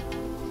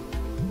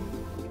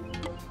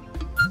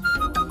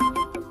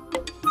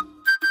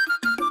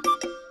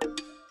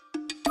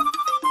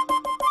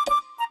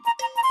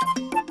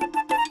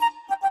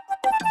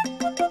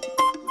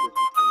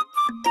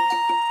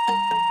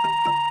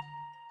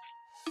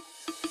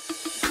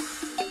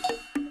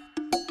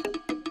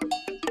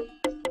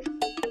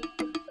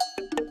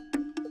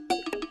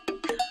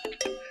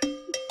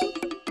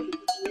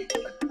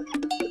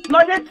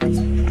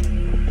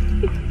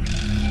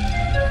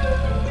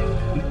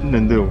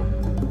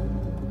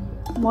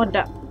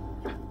 Mother.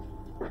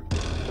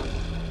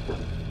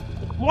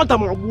 Mother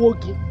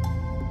Mwabuogi.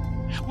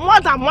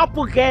 Mother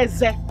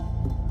Mwapugeze.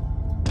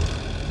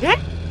 Eh?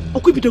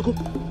 Okwibidogo.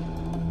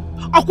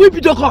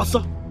 Okwibidogo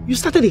also. You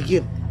started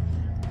again.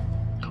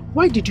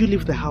 Why did you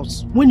leave the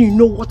house when you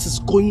know what is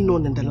going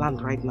on in the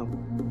land right now?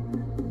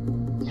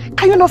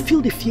 Can you not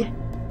feel the fear?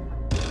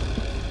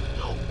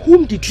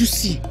 Whom did you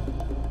see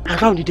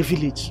around in the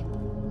village?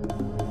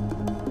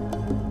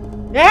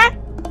 Eh?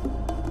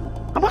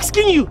 I'm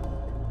asking you.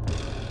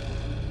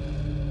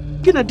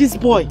 Looking at this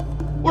boy.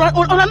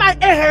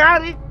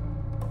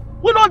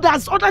 When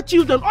others, other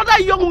children, other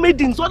young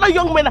maidens, other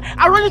young men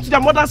are running to their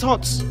mother's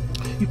huts.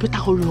 You better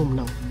hurry home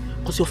now.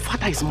 Because your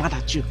father is mad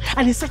at you.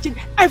 And he's searching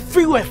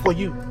everywhere for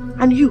you.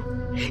 And you,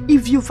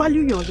 if you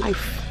value your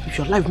life, if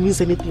your life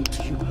means anything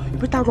to you, you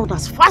better run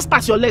as fast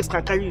as your legs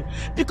can carry you.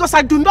 Because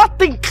I do not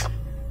think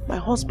my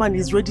husband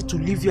is ready to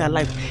leave you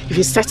alive if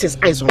he sets his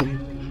eyes on you.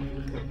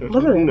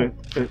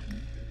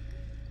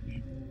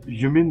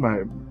 You mean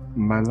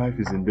my life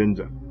is in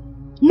danger?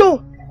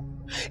 No,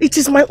 it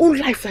is my own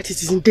life that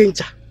is in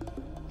danger.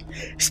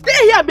 Stay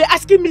here and be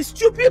asking me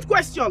stupid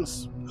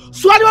questions.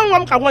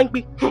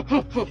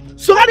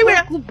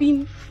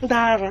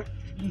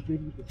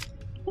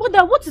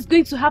 Mother, what is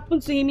going to happen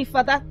to him if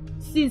father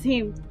sees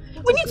him?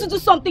 We need to do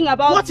something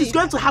about it. What is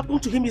going to happen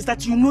to him is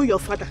that you know your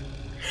father.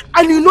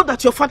 And you know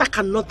that your father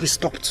cannot be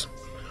stopped.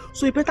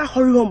 So you better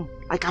hurry home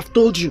like I've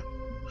told you.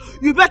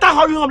 You better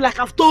hurry home like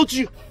I've told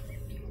you.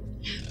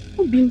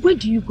 Obin, where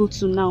do you go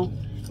to now?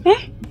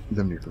 Eh?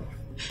 Let me go.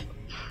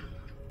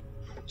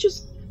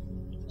 Just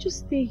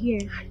stay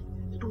here.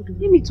 Let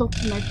me talk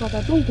to my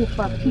father. Don't go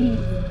far, please.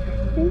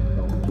 Okay?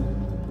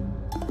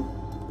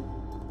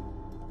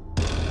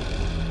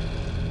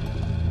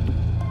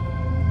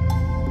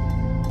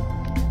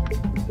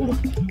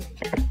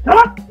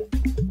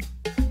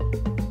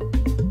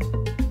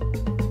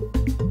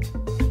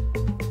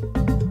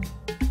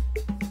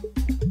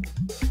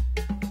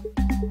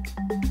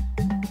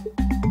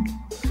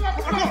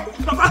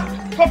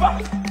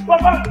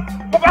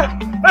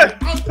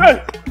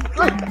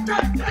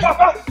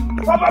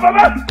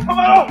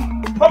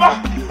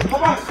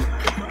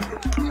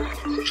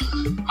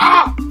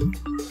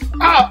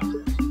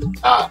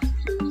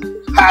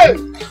 Hey!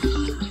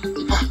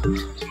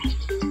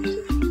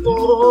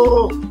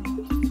 Oh!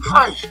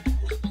 Hi!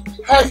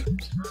 Hey!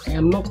 I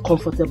am not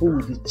comfortable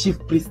with the chief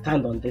priest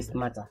stand on this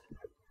matter.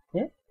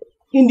 Yeah?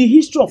 In the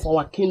history of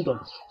our kingdom,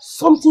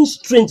 something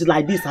strange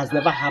like this has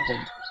never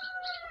happened.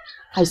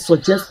 I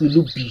suggest we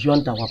look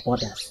beyond our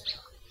borders.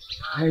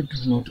 I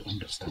do not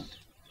understand.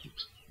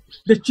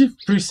 The chief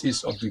priest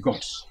is of the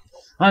gods.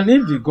 And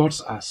if the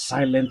gods are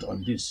silent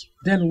on this,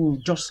 then we'll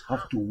just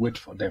have to wait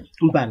for them.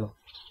 Mbano,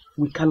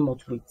 we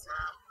cannot wait.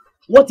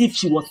 What if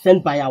she was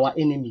sent by our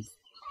enemies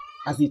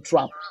as a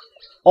trap?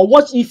 Or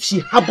what if she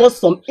harbors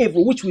some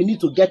evil which we need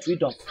to get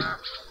rid of?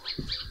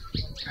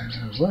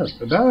 Well,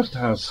 that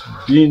has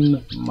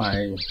been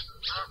my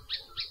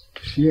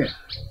fear.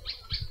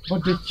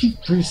 But the chief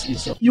priest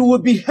is of... You will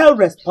be held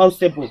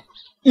responsible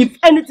if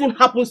anything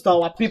happens to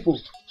our people.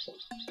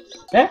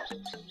 Eh?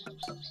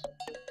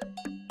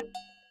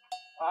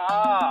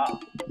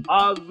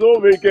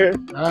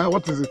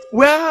 What is it?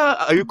 Where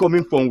are you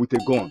coming from with a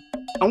gun?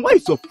 And why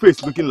is your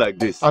face looking like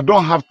this? I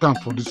don't have time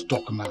for this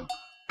talk now.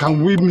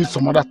 Can we meet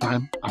some other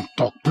time and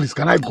talk? Please,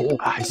 can I go?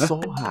 I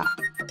saw her.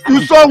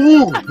 You saw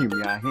who?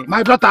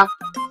 My daughter.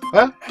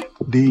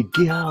 The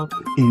girl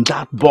in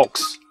that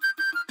box.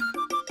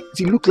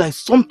 She looked like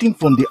something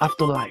from the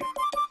afterlife.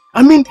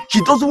 I mean,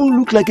 she doesn't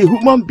look like a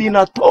human being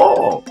at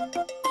all.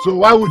 So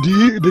why would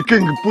the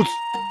king put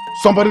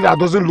somebody that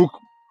doesn't look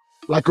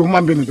like a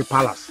human being in the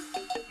palace?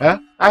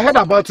 I heard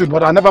about it,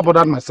 but I never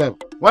bothered myself.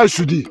 Why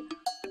should he?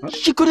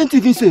 She couldn't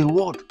even say a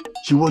word.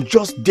 She was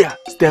just there,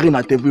 staring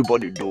at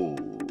everybody though.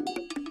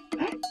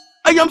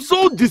 I am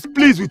so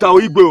displeased with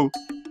our Igwe.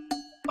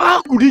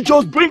 How could he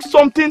just bring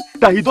something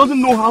that he doesn't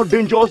know how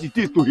dangerous it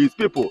is to his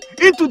people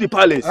into the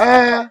palace?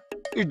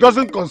 It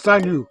doesn't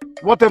concern you.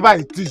 Whatever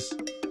it is,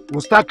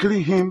 we'll start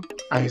killing him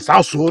and his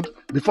household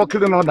before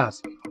killing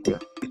others.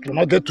 It will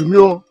not get to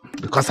me,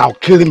 because I'll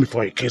kill him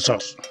before he kills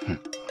us.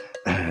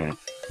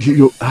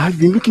 I've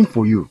been looking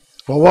for you.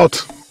 For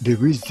what? The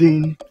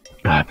reason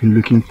I've been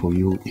looking for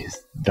you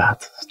is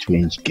that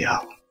strange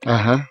girl.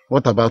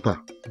 What about her?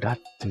 That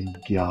strange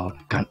girl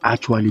can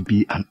actually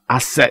be an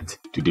asset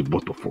to the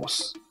both of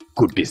us.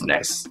 Good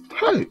business.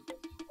 Hey.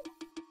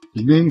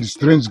 You mean the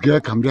strange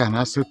girl can be an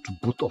asset to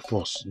both of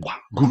us?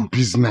 Good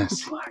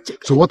business.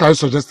 So what are you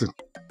suggesting?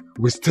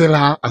 We steal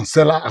her and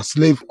sell her as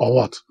slave or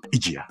what?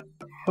 Ijia.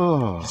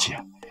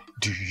 Ijia,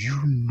 do you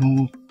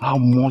know how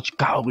much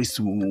cowries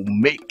we will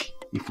make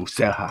if we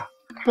sell her?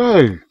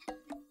 Hey.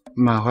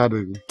 Now,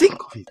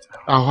 think of it.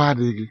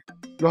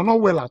 You are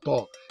not well at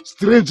all.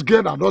 Strange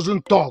girl that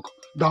doesn't talk,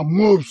 that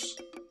moves,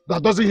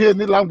 that doesn't hear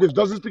any language,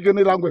 doesn't speak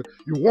any language.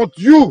 You want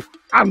you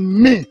and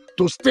me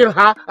to steal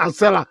her and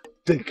sell her.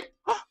 Take.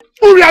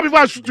 Hurry up before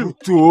I shoot you.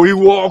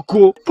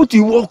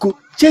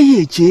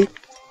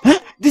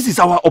 This is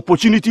our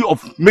opportunity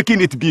of making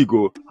it big,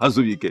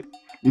 Hazubike.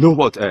 You know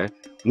what?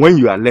 When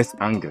you are less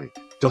angry,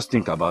 just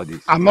think about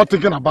this. I'm not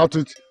thinking about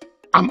it.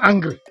 I'm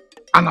angry.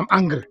 And I'm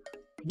angry.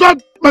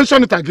 Don't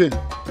mention it again.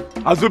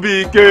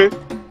 Hazubike.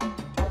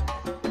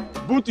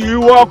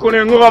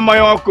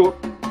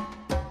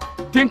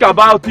 Think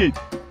about it.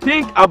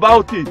 Think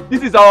about it.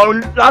 This is our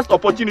last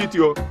opportunity.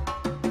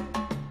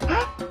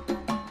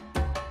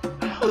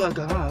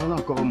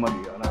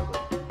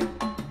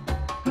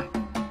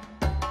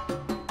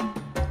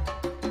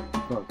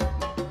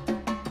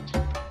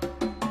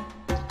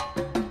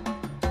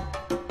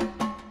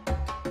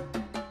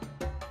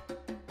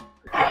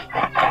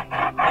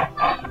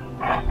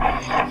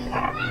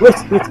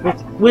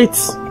 Wait.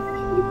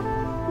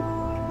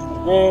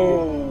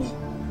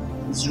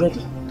 It's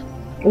ready.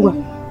 Over.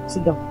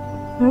 Sit down.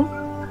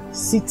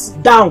 Sit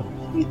down.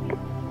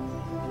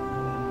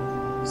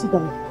 Sit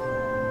down.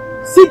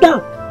 Sit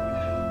down.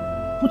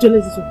 Put your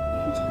legs this way.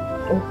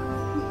 Oh.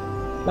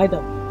 Lie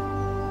down.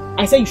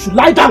 I say you should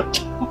lie down.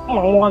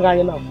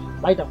 Lie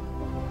down. Lie down.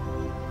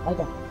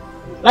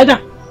 Lie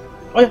down.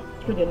 Oh yeah,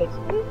 spread your legs.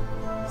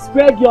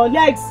 Spread your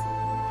legs.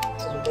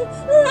 No,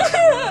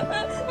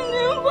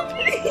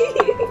 please.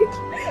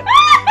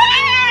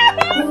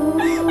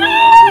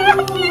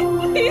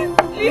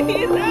 Please.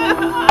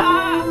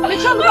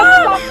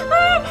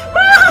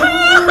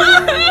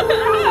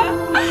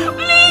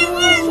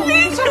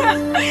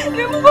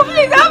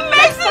 Please, have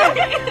mercy.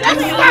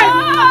 Next time.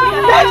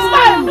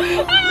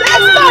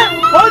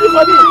 Hold it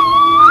for me.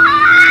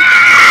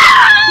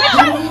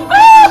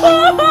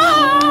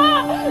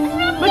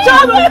 Please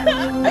have mercy.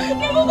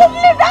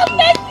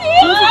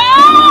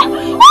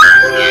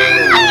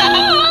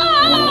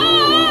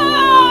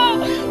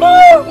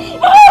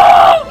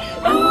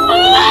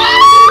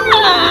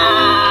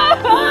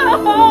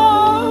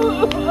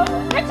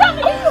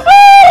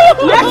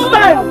 Next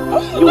time,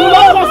 you will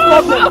not cause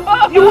problem.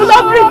 You will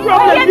not bring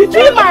problem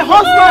between my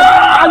husband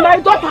and my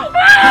daughter.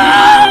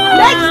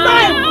 Next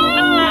time,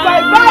 if I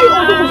buy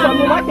Odubu from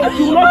the market,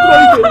 you will not throw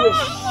it away.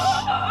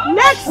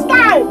 Next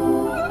time,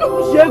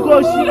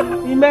 Shegoshi,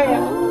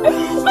 Imeya,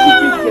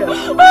 stupid girl.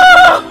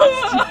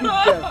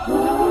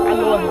 I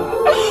know him.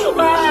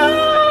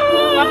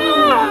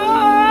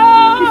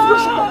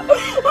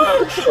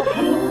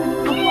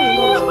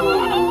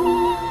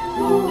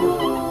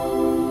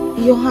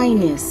 Your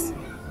Highness,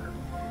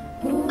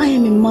 I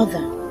am a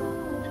mother,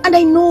 and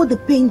I know the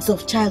pains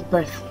of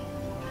childbirth,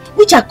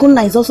 which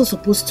Akunna is also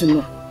supposed to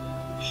know.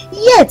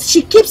 Yet,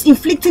 she keeps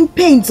inflicting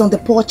pains on the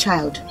poor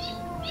child.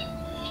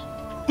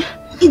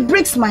 It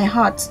breaks my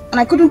heart, and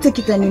I couldn't take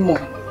it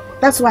anymore.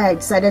 That's why I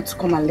decided to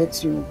come and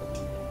let you know.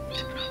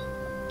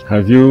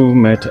 Have you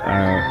met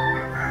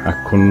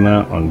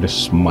Akunna on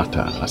this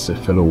matter as a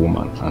fellow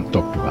woman and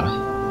talked to her?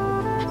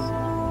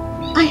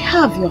 I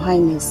have, Your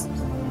Highness.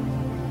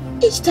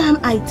 Each time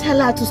I tell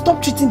her to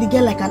stop treating the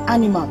girl like an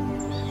animal,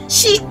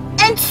 she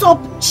ends up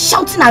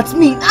shouting at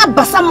me,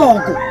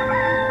 Abasamongo.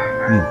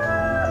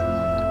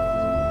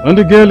 And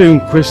the girl in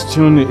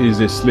question is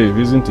a slave,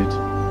 isn't it?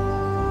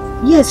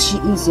 Yes, she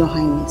is, Your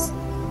Highness.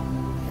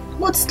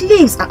 But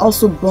slaves are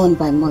also born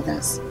by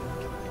mothers.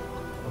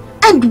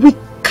 And we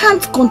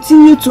can't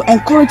continue to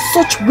encourage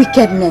such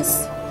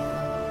wickedness.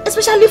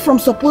 Especially from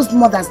supposed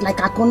mothers like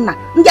Akunna.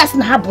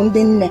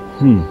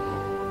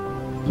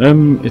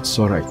 It's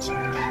alright.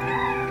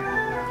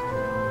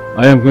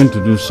 I am going to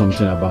do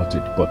something about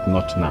it, but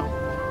not now.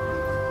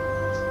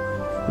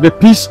 The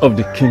peace of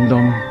the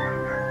kingdom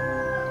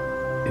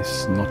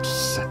is not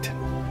certain.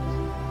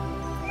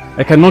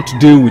 I cannot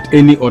deal with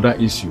any other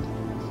issue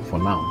for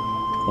now,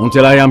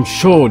 until I am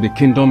sure the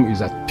kingdom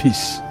is at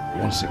peace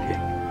once again.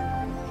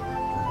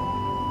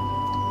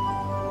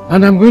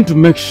 And I'm going to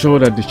make sure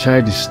that the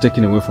child is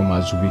taken away from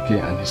Azubike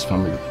and his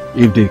family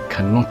if they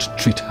cannot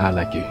treat her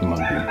like a human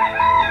being.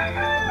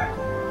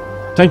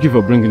 Thank you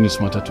for bringing this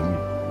matter to me.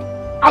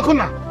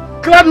 Akunna,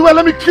 clear the way,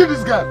 let me kill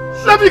this girl.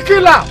 Let me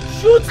kill her.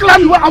 Shoot clear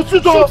the way, I'll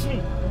shoot her. Shoot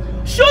me.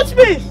 Shoot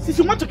me. Since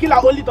you want to kill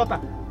our only daughter.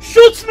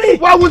 Shoot me.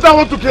 Why would I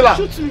want to kill her?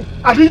 Shoot me.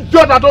 An idiot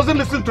that doesn't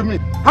listen to me.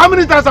 How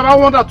many times have I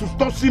wanted her to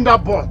stop seeing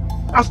that boy?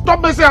 And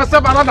stop messing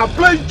herself around and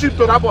playing cheap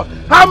to that boy?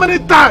 How many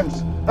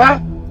times?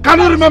 Can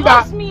you remember? He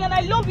loves me and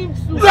I love him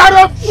too. You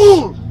are a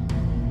fool.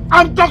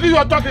 I'm talking, you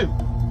are talking.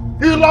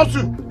 He loves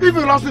you. If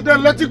he loves you,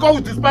 then let him go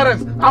with his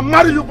parents and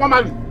marry you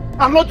formally.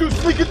 And not you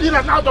sneaking in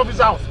and out of his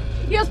house.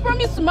 He has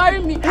promised to marry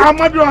me.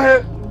 Amadi on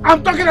her.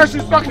 I'm talking and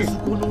she's talking.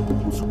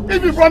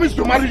 If he promised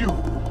to marry you,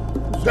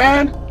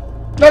 then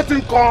Let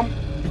him come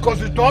because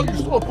the door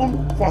is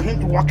open for him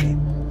to walk in.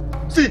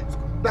 See,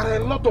 there are a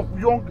lot of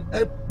young,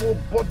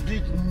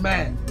 able-bodied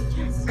men,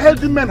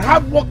 healthy men,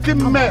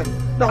 hard-working men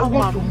that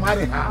want to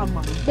marry her.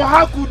 But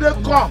how could they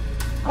come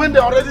when they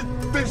already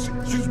think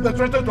she's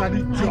betrothed to an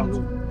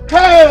idiot?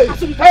 Hey!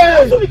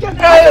 Hey!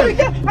 Hey!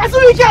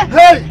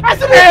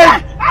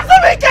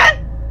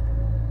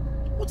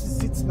 What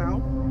is it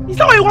now? Is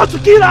that why you want to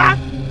kill her?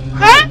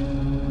 Eh?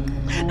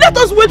 Let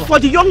us wait for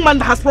the young man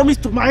that has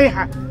promised to marry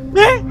her.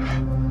 Eh?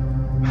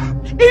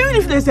 Even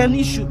if there's an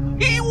issue,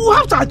 you will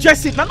have to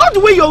address it. Now, not the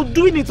way you're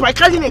doing it by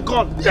carrying a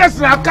gun.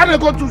 Yes, I'm carrying a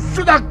gun to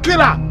shoot and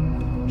kill her.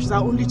 She's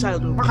our only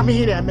child.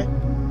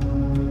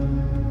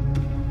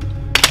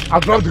 I'll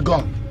drop the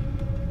gun.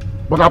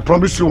 But I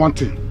promise you one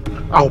thing.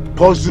 I'll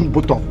poison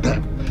both of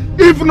them.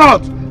 If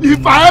not,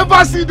 if I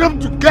ever see them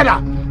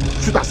together,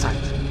 shoot aside.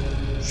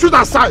 Shoot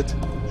aside.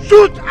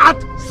 Shoot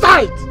at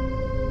sight.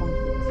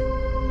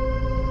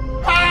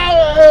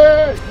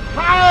 Hey!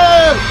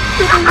 Hey!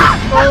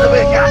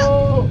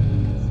 Oh!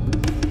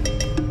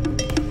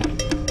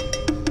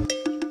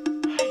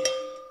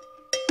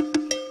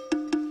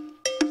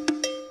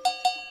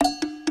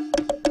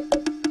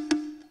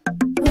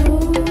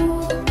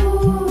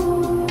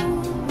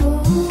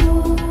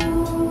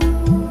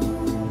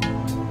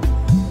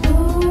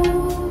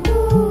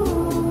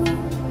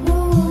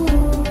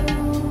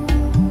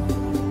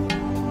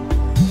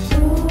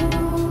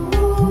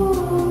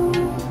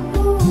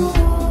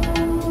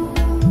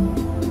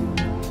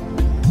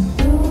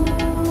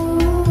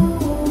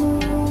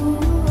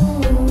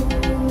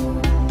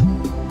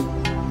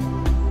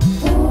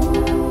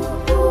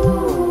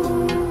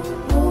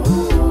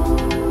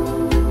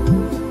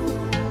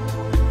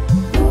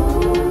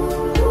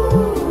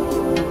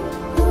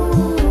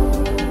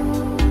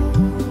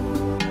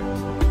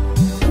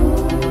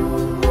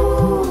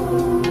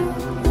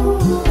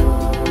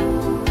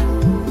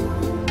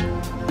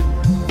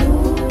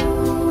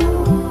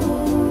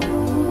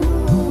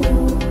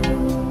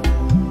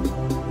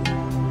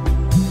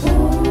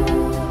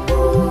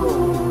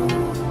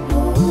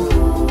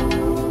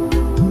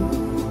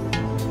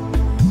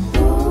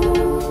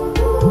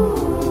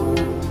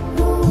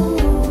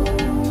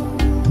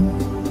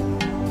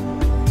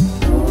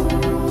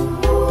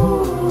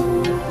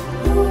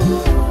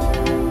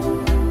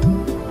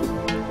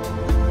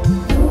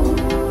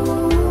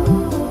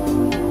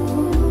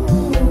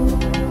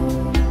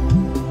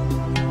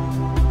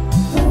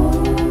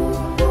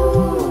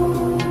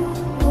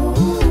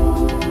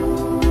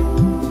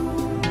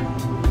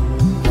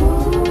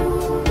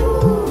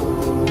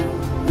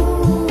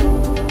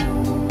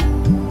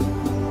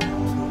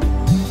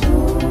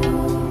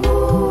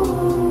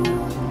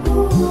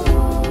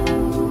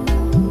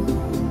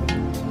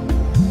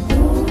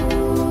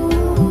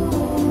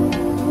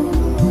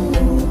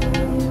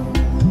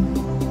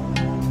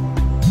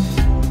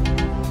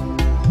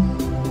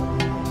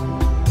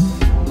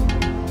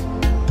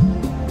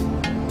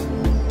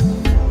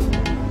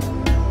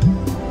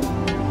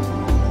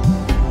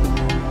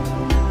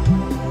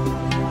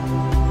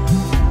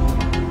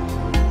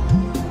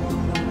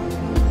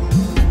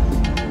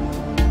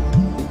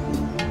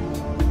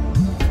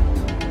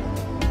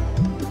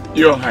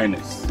 Your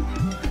Highness,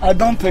 I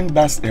don't think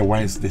that's a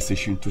wise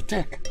decision to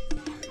take.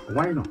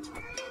 Why not?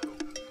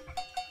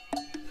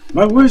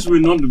 My words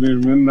will not be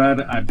remembered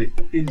at the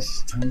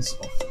instance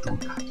of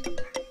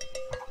drunkard.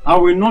 I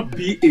will not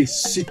be a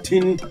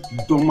sitting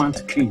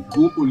dormant king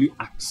who only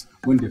acts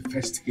when they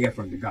first hear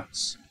from the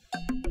gods.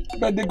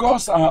 But the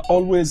gods are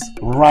always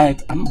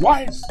right and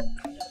wise.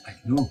 I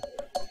know.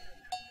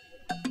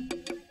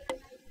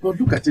 But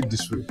look at it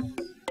this way.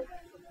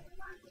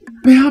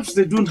 Perhaps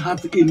they don't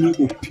have any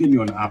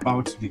opinion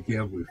about the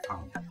girl we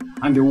found,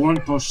 and they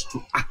want us to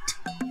act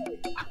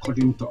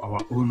according to our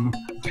own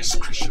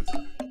discretion.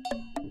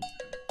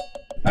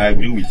 I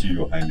agree with you,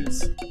 Your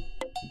Highness.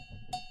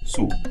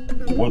 So,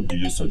 what do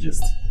you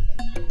suggest?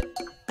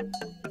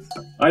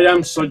 I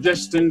am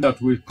suggesting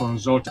that we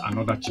consult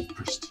another chief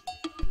priest.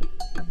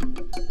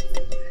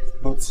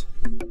 But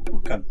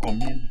who can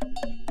commune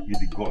with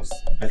the gods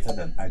better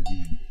than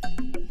Agi?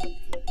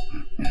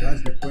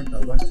 That's the point I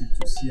want you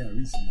to see and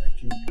reason, my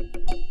king.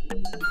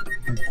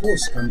 The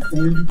gods can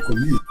only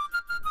commune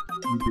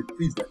with the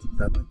priest that is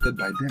anointed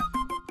by them.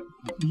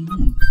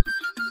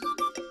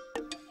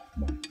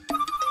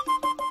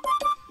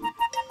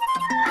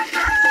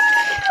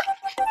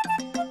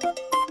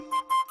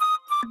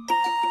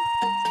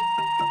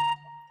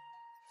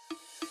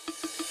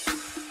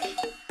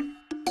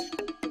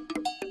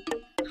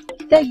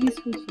 Take this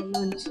food for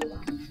lunch.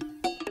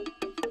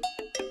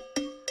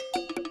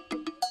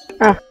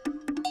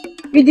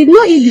 You did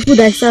not eat the food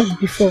I served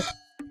before.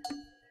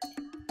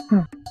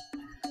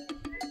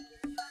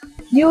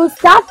 You will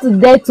starve to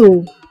death,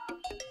 oh.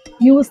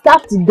 You will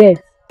starve to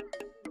death.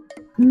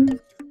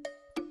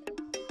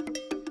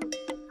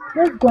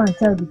 Let's go and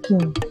tell the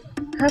king.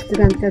 I have to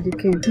go and tell the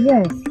king.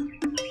 Yes.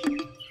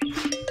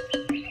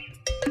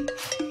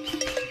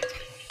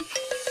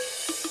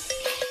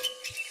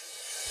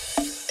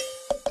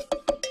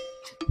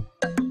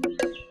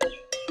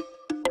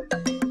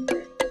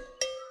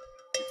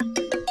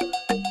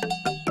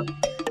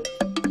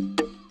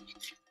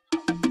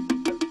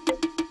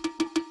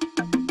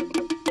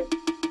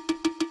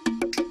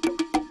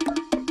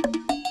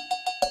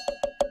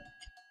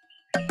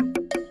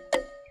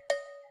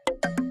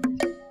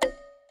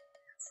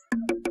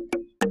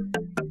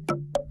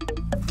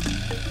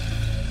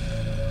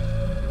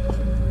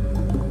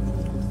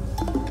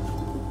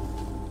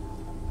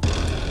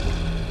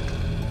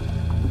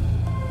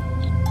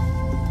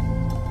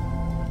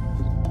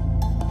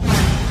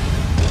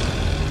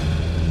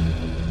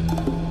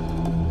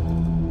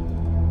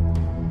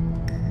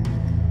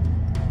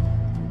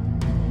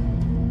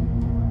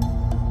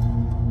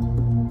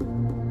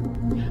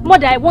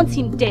 Mother, I want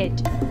him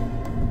dead.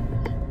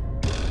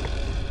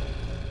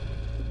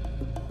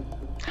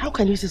 How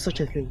can you say such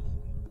a thing?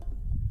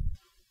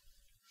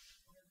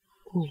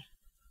 Oh,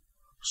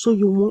 so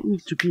you want me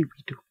to be a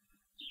widow?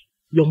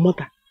 Your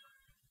mother?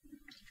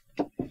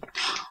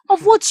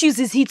 Of what use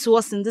is he to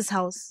us in this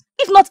house?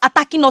 If not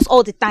attacking us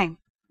all the time.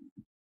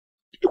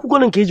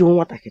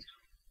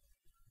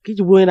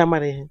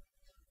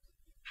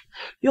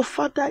 Your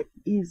father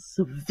is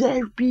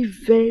very,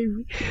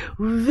 very,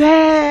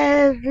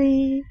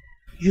 very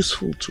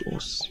useful to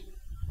us.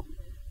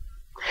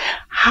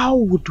 How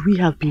would we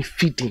have been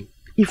feeding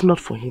if not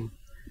for him?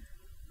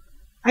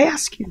 I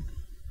ask you.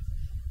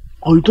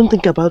 Or you don't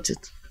think about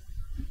it?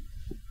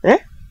 Eh?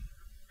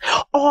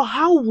 Or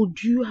how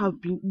would you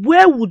have been,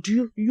 where would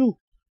you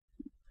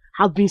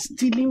have been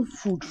stealing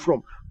food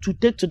from to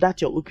take to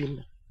that your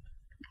opener?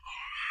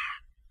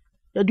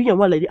 You're doing your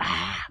one like this.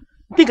 I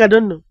think I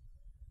don't know.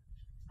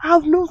 I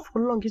have known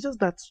for long. It's just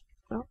that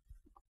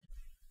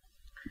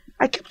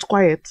I kept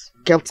quiet,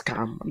 kept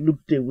calm,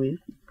 looked away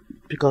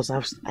because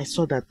I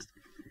saw that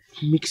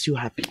it makes you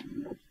happy.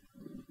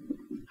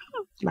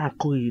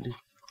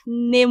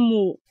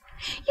 Nemo,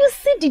 you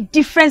see the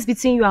difference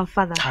between you and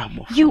father.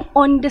 You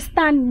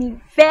understand me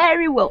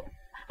very well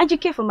and you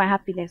care for my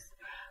happiness.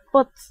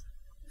 But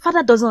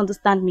father doesn't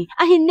understand me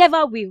and he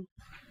never will.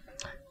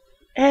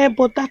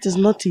 But that is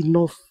not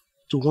enough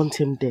to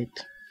want him dead.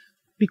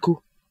 Because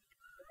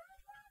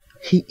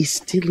he is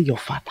still your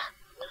father,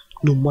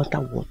 no matter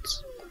what.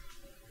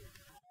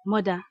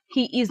 Mother,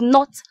 he is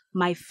not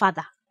my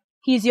father.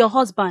 He is your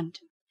husband.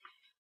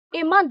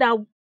 A man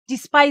that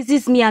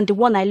despises me and the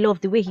one I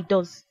love the way he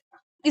does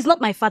is not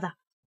my father.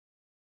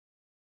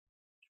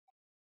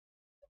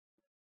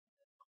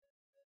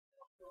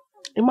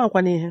 Do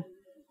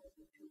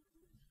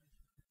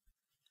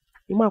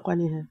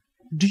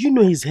you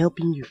know he's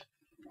helping you?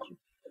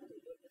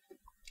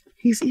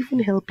 He's even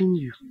helping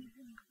you.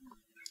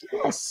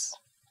 Yes.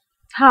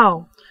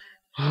 How?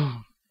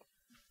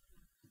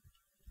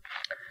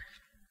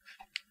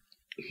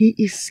 He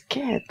is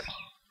scared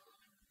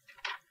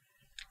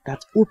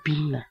that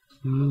Obinna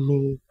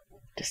may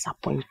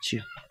disappoint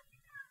you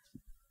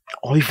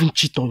or even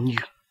cheat on you.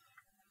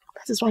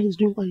 That is why he's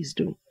doing what he's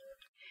doing.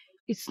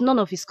 It's none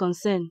of his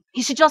concern.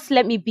 He should just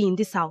let me be in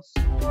this house.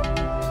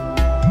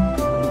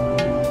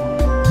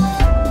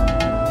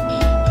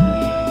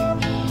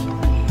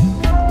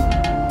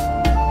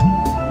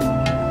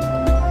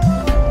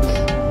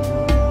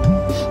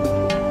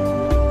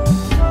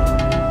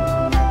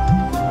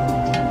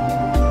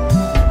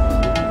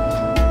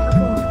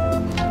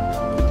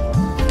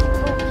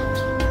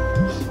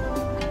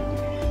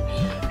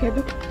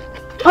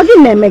 Ọ dị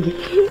na-eme gị?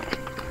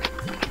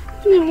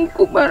 Nne m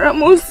kụbara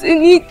m ose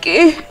n'ike.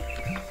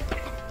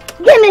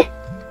 Gịnị?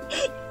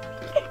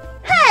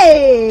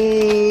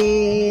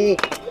 Hey!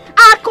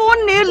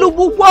 Akụnna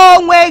ịlụgbukwa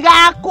onwe gị,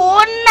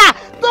 Akụnna!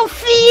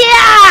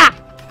 Sophia!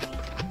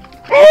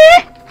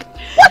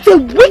 What a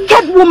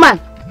wicked woman!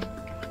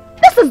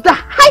 This is the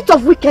height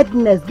of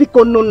wickedness,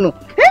 biko no.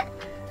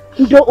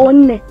 Ndo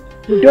onne.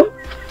 Ndo.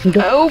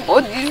 My whole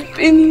body is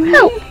paining me.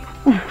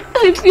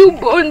 I feel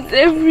burns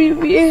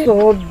everywhere.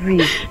 Sorry.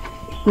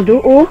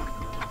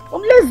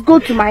 Let's go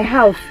to my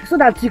house so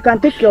that you can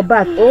take your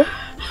bath. So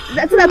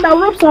that I'll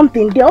rub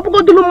something there.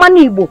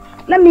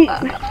 Let me.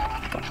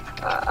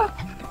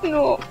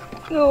 No.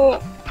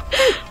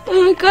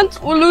 I can't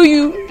follow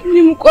you.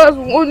 Nimko has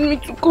warned me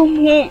to come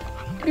home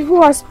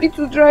before her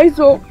spittle dries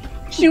up.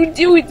 She'll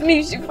deal with me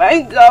if she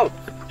finds out.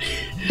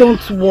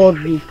 Don't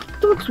worry.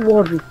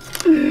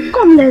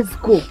 Come, let's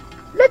go.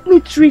 Let me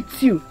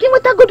treat you. Can we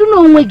go to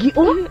no wegi?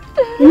 Oh,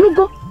 you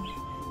go.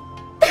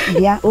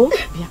 Yeah. Oh.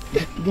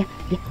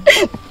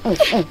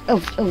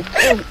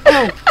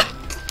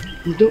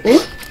 Do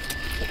oh.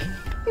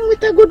 Can we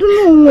go to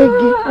no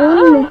wegi?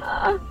 Oh.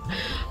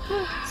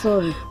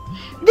 Sorry.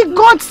 The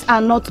gods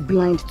are not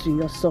blind to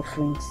your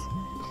sufferings,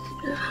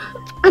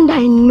 and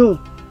I know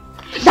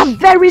that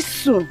very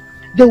soon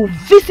they will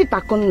visit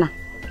Akonna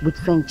with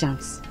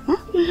vengeance.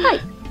 Hi.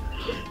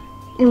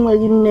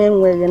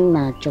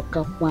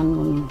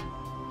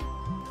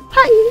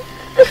 Hi.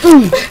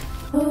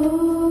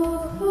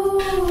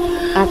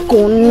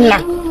 Akonna.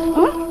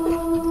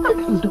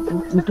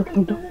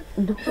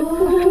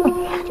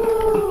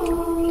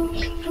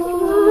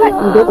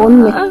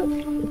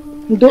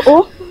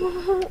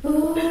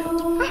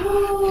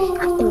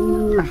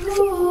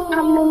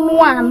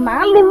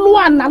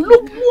 Aluluana,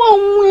 look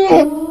one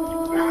way.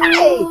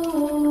 Hey.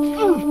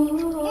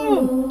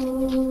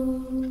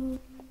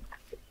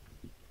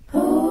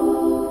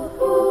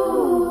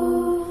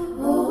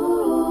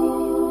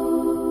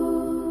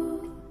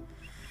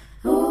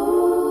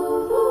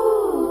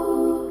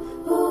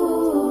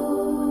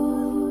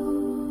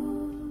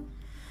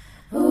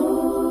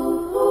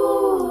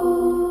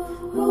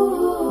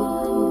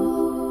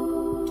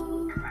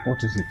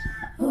 What is it?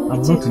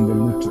 I'm not in the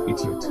mood to eat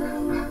yet.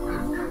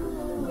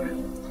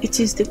 It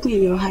is the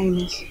Queen, Your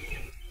Highness.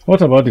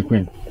 What about the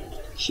Queen?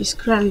 She's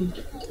crying.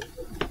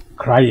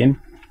 Crying?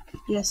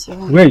 Yes, Your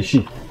Highness. Where is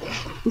she?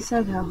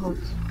 Inside her hut.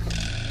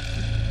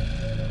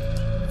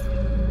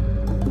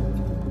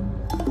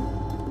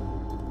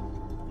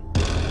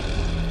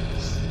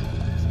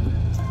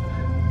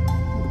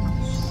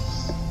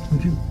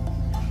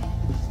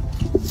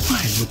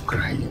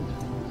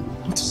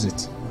 is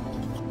it?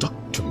 Talk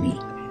to me.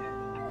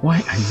 Why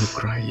are you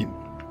crying?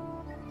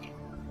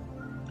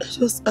 I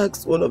just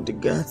asked one of the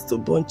guards to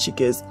burn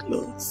Chike's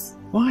clothes.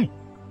 Why?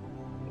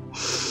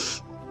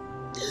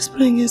 It's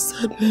bringing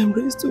sad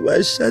memories to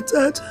my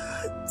shattered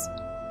heart.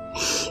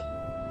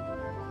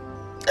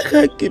 I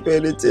can't keep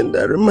anything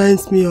that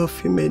reminds me of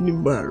him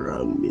anymore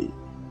around me.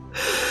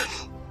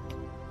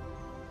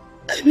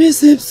 I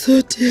miss him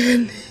so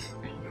dearly.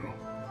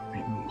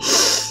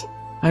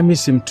 I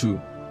miss him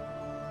too.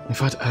 In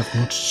fact, I have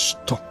not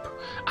stopped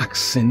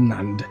asking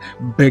and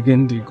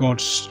begging the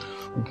gods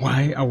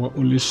why our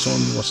only son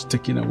was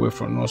taken away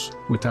from us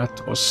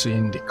without us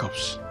seeing the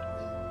corpse.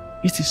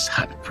 It is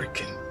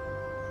heartbreaking.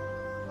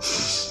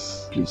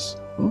 Please, please.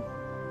 Hmm?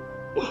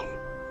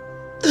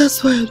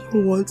 That's why I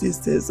don't want these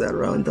things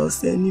around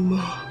us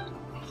anymore.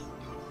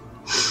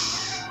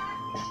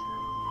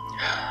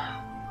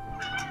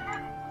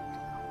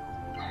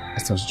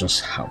 Let us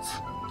just have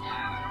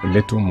a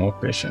little more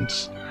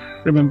patience.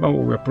 Remember,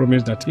 we were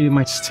promised that he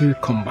might still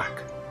come back.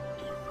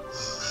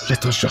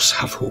 Let us just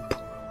have hope.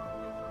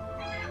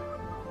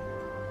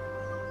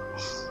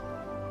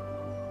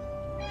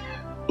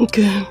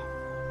 Okay.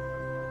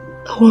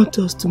 I want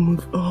us to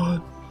move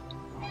on.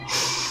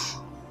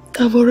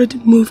 I've already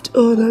moved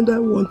on and I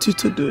want you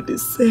to do the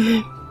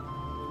same.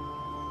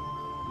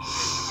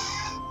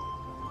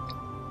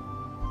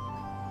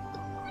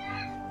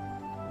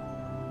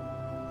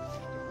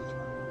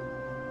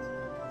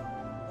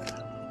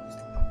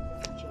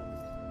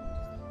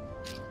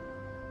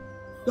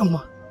 Young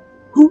man,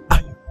 who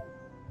are you?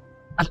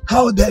 And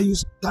how dare you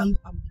stand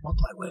and block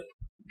my way?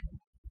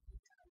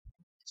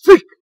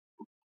 Speak!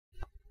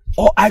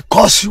 Or I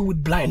curse you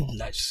with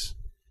blindness.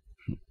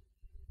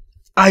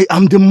 I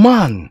am the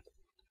man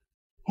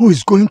who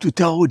is going to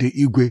tell the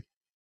Igwe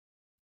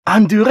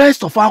and the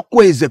rest of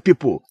Akwaeze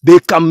people the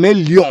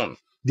chameleon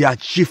their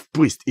chief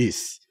priest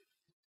is.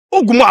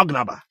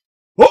 Ogumwagnaba,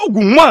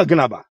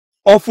 Ogumwagnaba,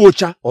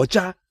 Ofocha,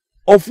 Ocha,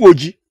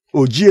 Ofoji,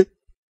 Ojie.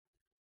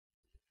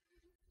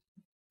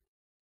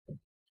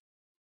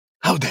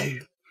 How dare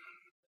you?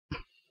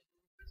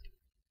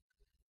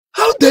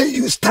 How dare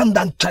you stand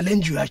and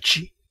challenge your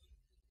chi?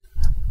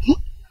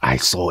 I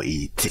saw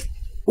it.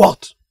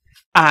 What?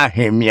 I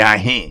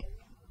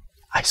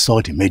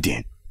saw the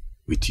maiden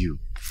with you.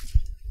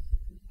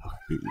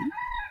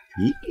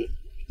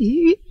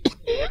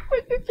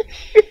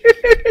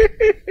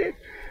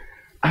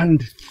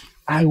 And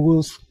I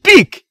will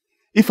speak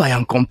if I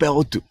am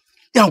compelled to.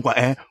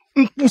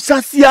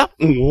 Mpusasia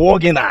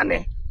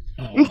nwogenane.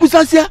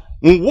 Mpusasia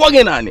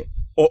nwogenane.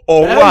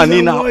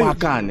 Owani na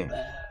pakane.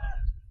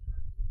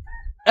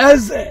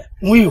 Eze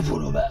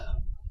Mwivuruba.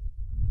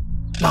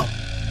 Now,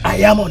 I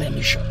am on a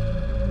mission.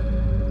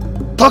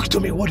 Talk to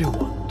me, what do you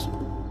want?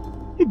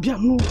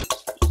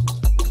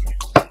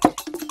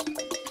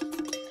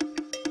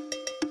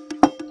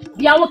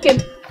 Biawokem,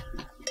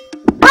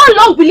 how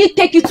long will it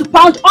take you to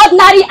pound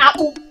ordinary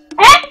apple?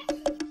 Eh?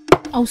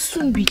 I'll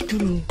soon be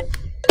through.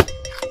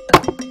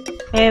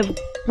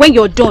 When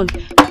you're done,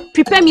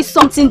 prepare me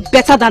something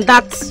better than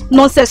that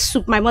nonsense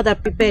soup my mother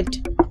prepared.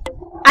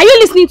 Are you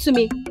listening to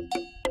me?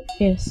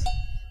 Yes.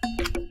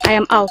 I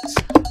am out.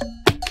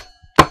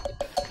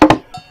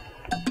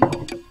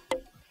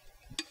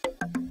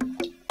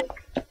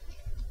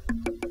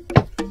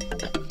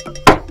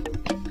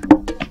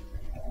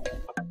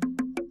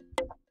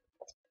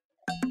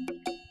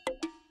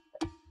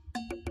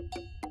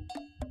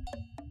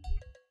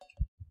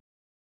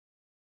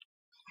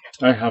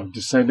 I have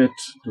decided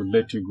to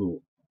let you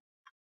go.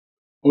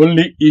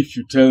 Only if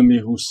you tell me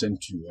who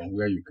sent you and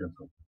where you came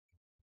from.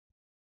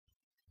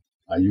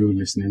 Are you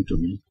listening to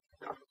me?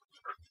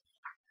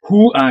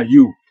 Who are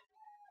you?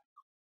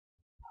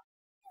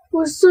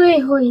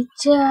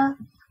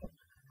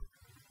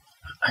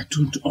 I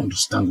don't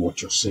understand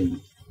what you're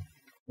saying.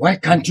 Why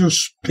can't you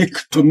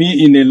speak to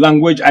me in a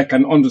language I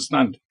can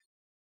understand?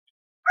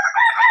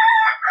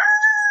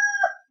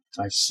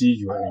 I see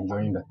you are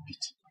enjoying that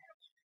bit.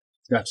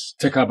 Guys,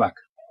 take her back.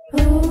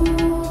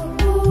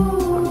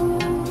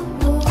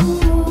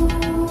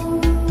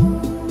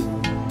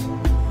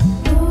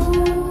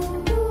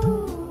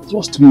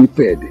 Trust me,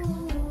 Fede.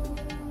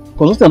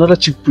 Consulting another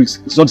chief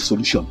priest is not the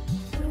solution.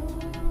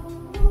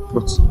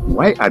 But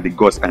why are the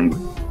gods angry?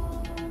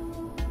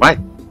 Why?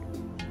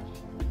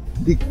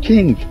 The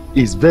king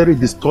is very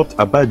disturbed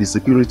about the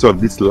security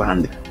of this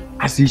land,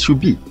 as he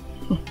should be.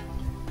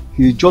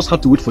 He just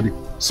had to wait for the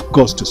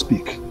gods to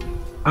speak.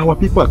 Our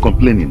people are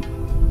complaining.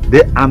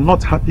 They are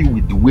not happy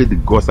with the way the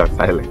gods are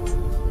silent.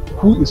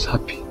 Who is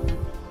happy?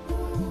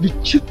 The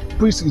chief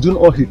priest is doing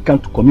all he can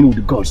to commune with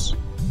the gods,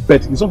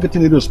 but he's not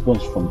getting any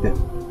response from them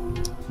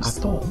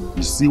at all.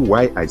 You see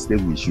why I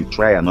said we should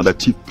try another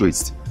chief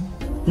priest?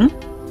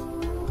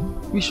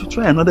 We should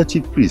try another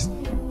chief priest.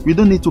 We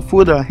don't need to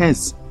fold our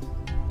hands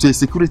to a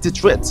security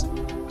threat.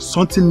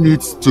 Something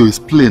needs to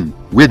explain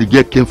where the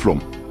girl came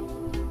from.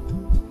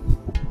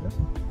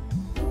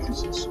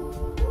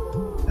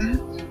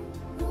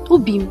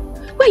 Obim,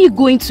 where are you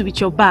going to with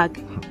your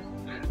bag?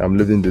 I'm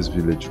leaving this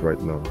village right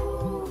now.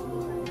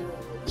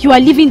 You are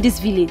leaving this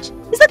village?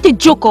 Is that a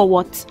joke or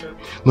what?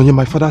 Nonye,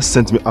 my father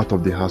sent me out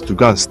of the house to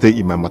go and stay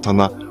in my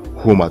maternal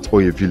home at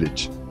Oye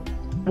village.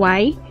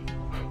 Why?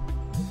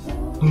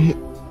 Nonye,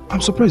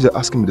 I'm surprised you're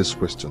asking me this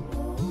question.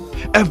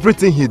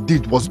 Everything he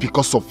did was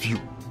because of you.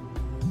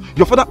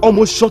 Your father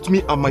almost shot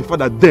me and my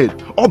father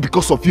dead, all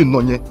because of you,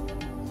 Nonye.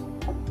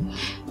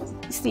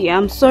 See,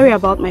 I'm sorry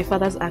about my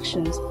father's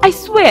actions. I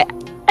swear,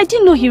 I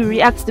didn't know he would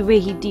react the way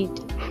he did.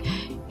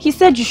 He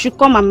said you should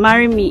come and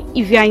marry me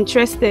if you are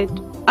interested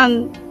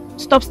and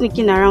stop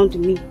sneaking around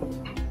me.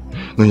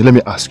 Nonye, let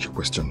me ask you a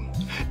question.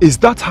 Is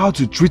that how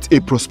to treat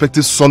a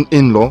prospective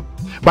son-in-law?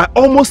 By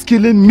almost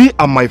killing me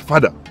and my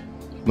father?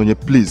 Nonye,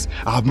 please,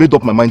 I have made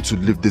up my mind to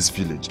leave this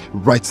village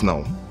right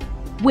now.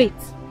 Wait,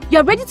 you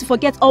are ready to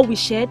forget all we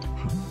shared?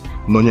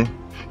 Nonye,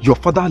 your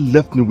father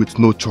left me with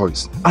no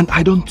choice and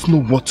I don't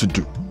know what to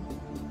do.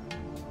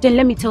 Then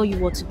let me tell you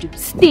what to do.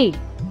 Stay.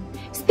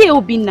 Stay,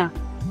 Obinna.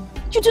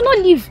 You do not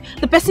leave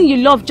the person you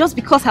love just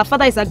because her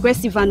father is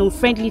aggressive and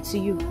unfriendly to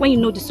you when you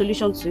know the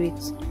solution to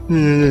it.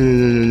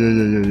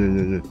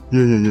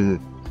 Yeah.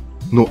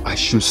 No, I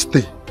should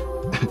stay.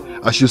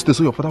 I should stay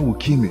so your father will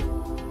kill me.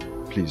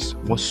 Please,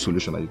 what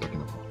solution are you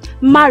talking about?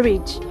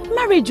 Marriage.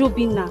 Marriage,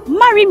 Obinna.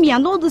 Marry me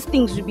and all these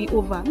things will be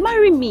over.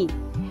 Marry me.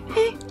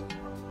 Hey.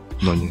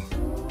 Nonye,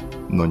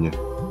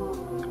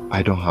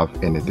 I don't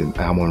have anything.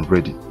 I am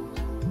unready.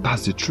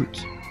 That's the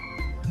truth.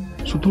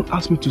 So don't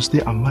ask me to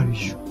stay and marry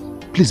you.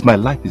 Please, my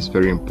life is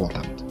very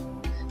important.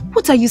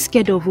 What are you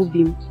scared of,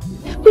 Obim?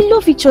 We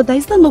love each other.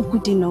 Is that not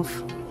good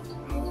enough?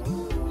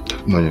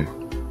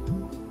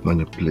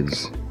 Nonye,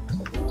 please.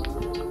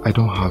 I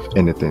don't have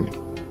anything.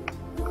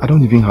 I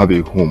don't even have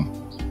a home.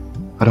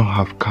 I don't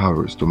have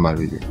cows to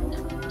marry you.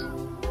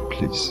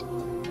 Please,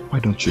 why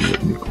don't you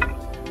let me go?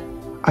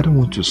 I don't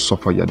want to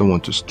suffer you. I don't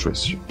want to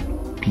stress you.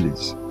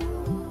 Please,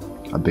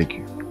 I beg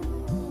you.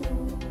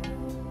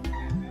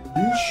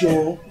 Are you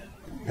sure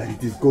that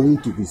it is going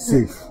to be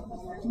safe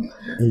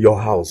in your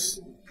house?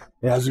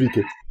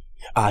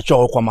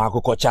 Acho,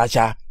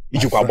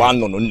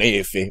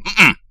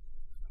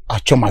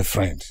 my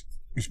friend,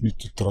 you need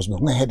to trust me.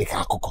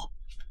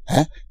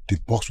 The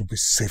box will be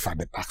safe at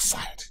the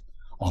backside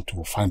until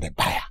we find a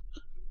buyer.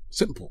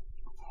 Simple.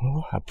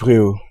 Oh, I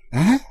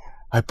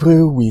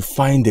pray we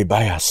find a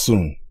buyer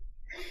soon.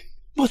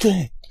 But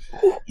who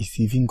is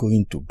even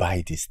going to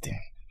buy this thing?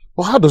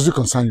 Well, how does it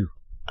concern you?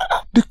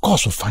 The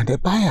gods will find a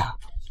buyer.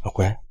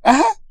 Okay.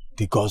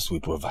 The gods will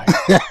provide.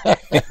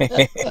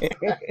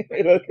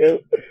 Okay.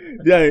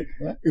 Yeah, it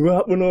will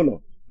happen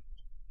no.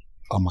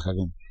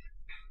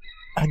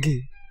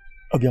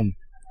 Again.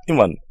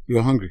 Iman.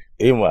 You're hungry?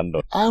 Iman.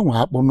 I won't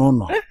happen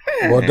no.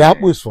 But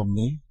that was for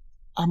me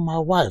and my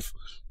wife.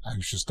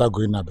 You should start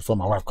going now before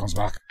my wife comes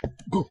back.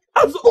 Go.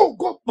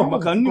 Go.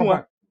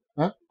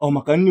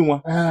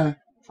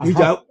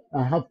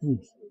 I have food,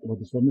 but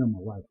it's for me and my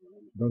wife.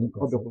 Doesn't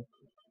cost.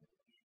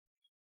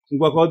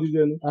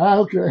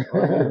 Okay.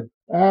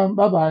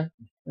 Bye-bye.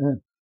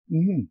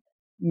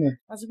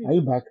 Are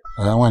you back?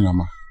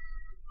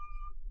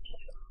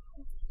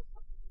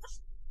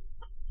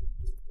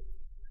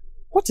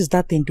 What is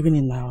that thing doing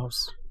in my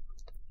house?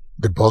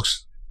 The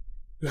box?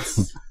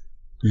 Yes.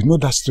 You know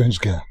that strange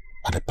girl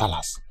at the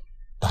palace?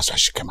 That's where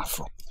she came out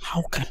from.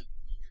 How come?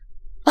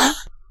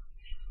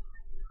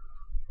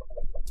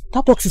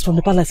 That box is from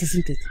the palace,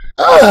 isn't it?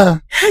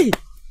 Hey!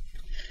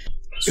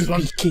 See,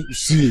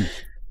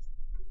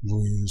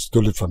 we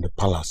stole it from the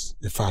palace.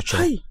 If I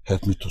try,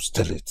 help me to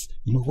steal it.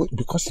 You know what?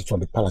 Because it's from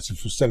the palace,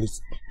 if you sell it,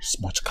 it's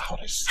much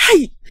cowries.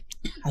 Hey!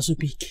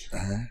 Azubike,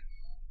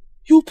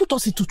 you put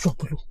us into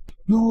trouble.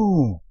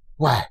 No.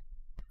 Why?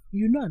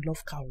 You know I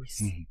love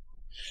cowries.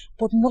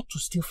 But not to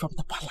steal from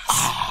the palace.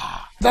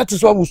 That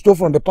is why we stole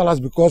from the palace,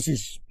 because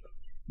it's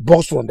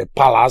bought from the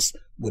palace.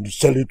 When you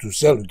sell, you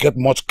get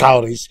much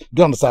cowries.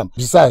 Do you understand?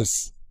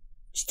 Besides,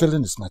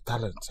 stealing is my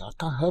talent. I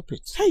can't help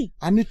it. Hey!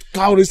 I need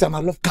cowries and I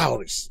love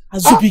cowries.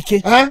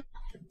 Azubike,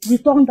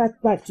 return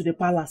that bag to the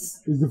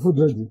palace. Is the food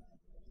ready?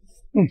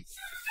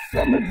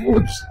 Tell me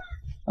food.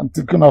 I'm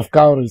thinking of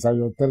cowries and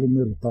you're telling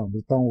me return.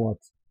 Return what?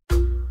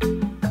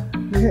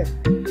 Hey,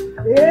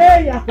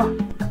 Yapa!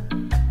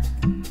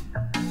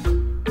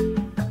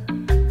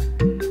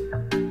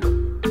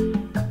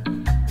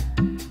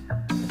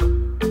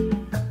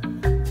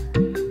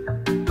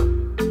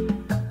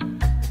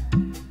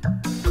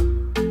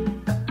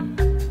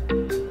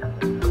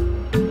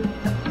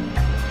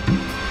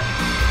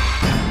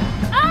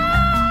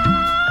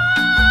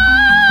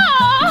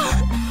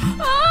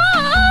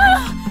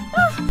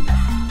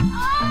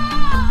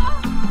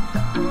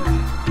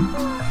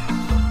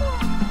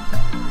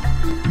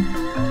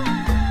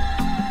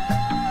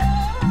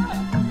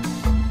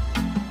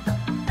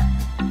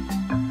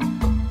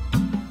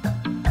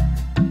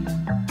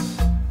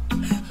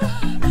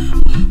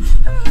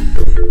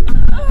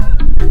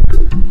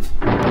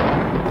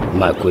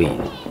 My queen,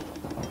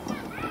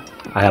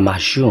 I am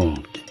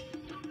assumed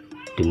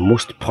the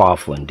most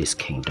powerful in this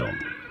kingdom.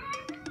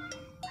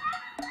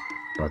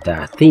 But there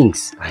are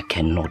things I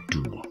cannot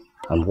do,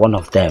 and one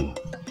of them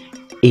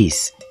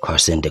is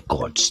causing the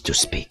gods to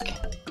speak.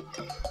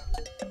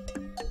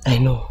 I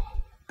know.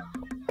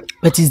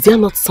 But is there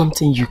not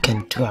something you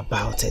can do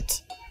about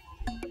it?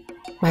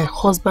 My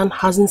husband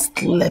hasn't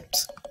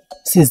slept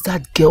since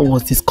that girl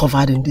was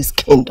discovered in this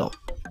kingdom.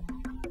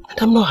 And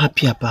I'm not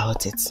happy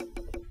about it.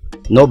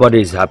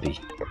 Nobody is happy.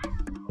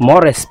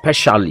 More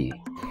especially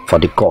for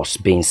the gods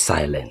being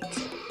silent.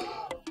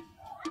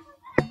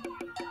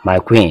 My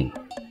queen,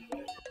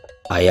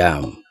 I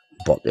am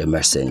but a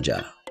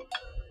messenger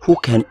who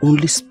can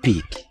only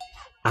speak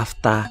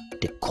after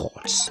the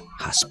gods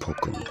has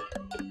spoken.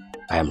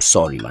 I am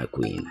sorry, my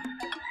queen.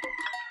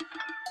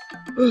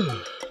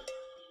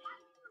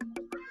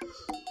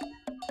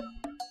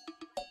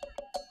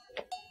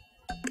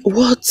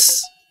 What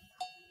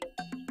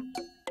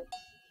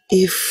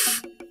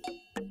if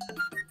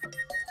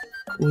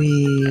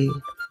we...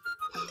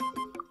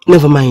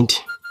 Never mind.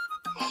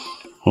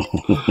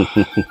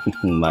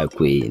 My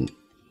queen,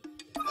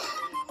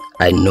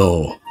 I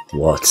know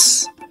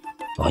what's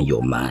on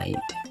your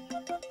mind,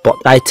 but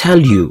I tell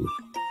you,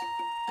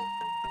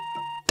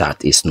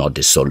 that is not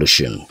the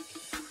solution.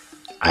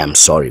 I am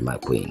sorry, my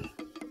queen.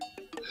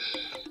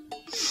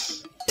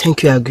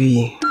 Thank you,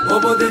 Agui.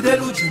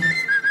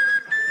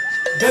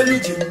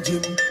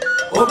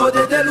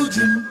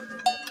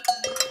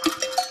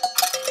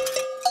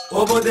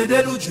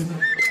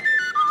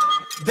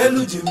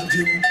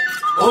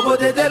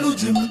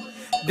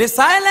 The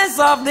silence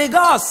of the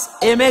gods,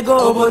 emego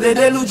obo de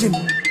delujim,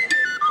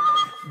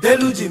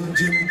 delujim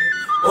jim,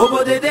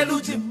 obo de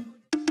delujim.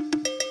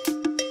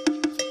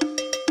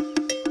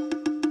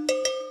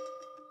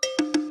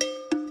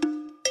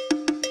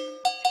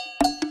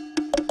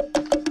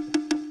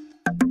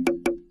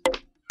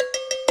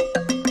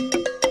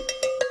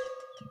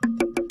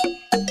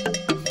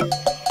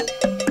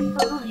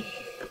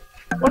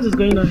 What is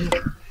going on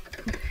here?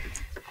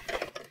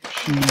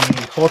 She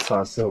hurt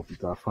herself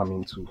with her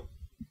farming too.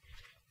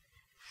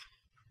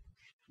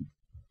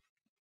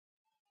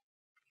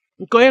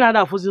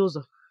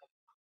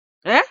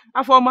 Eh?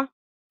 Afoma?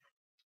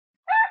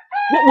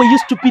 What were you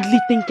stupidly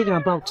thinking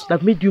about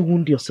that made you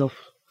wound yourself?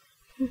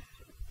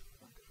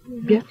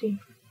 Yeah?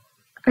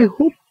 I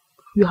hope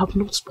you have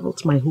not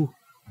spoilt my hoe.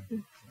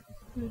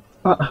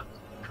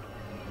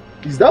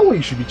 Is that what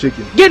you should be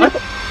checking?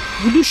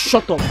 Will you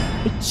shut up?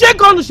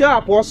 Check on the share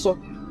up also.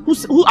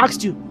 Who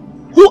asked you?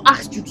 Who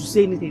asked you to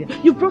say anything?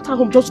 You brought her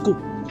home, just go.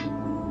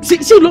 See,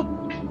 look.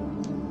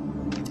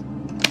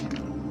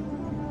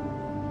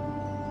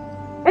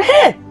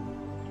 Hey!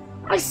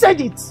 I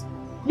said it.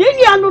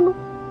 No.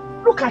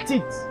 Look at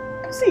it.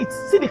 See it.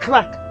 See the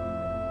crack.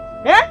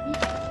 Eh?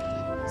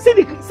 See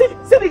the crack.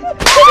 See the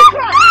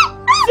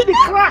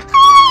crack.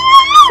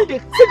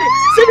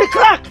 See the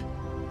crack.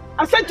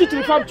 I sent you to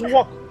the farm to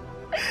work.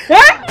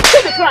 Eh?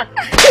 See the crack.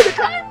 See the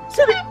crack.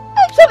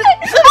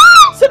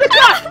 See the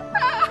crack.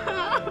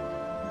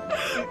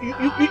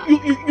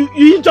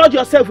 You injured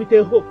yourself with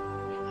a hoe.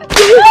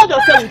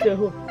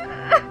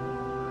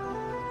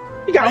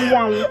 You got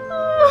one.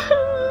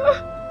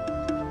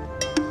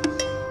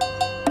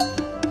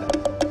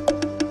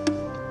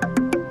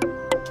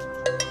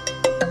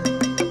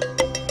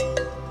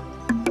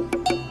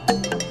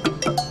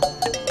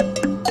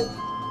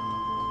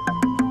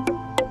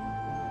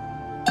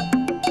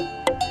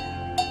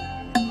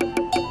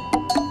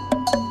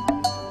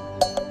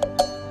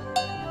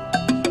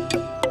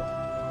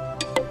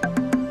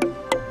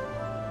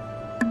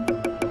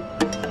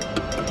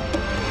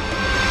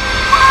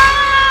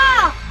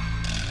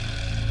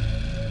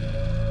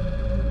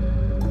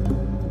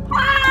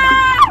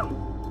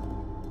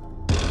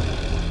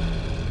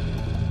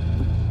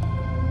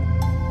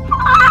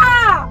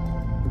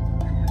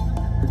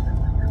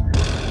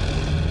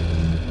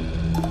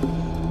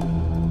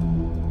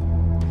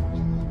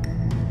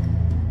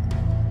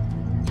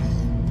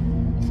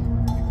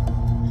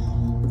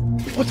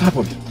 What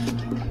happened?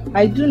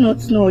 I do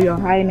not know, Your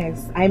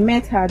Highness. I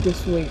met her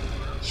this way.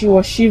 She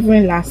was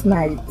shivering last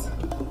night.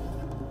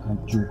 And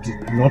you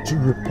did not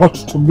report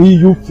to me,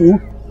 you fool?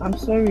 I'm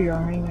sorry, Your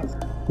Highness.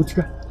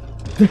 Kuchika,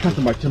 take her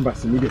to my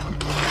chambers immediately.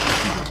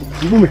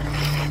 Woman,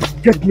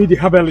 get me the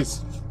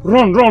herbalist.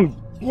 Run.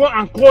 Go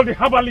and call the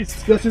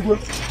herbalist. Yes, it will.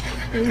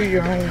 Sorry,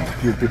 Your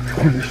Highness. You'll be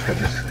punished for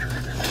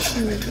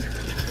this.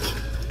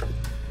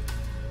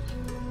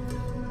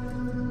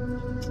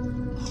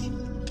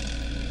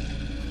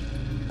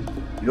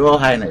 Your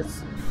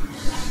Highness,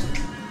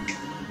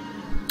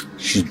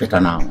 she's better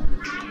now.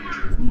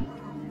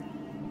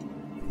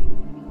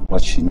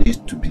 But she needs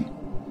to be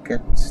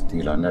kept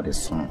still under the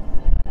sun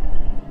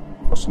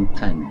for some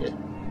time there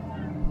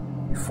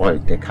before I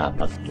take her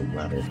back to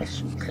wherever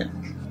she can.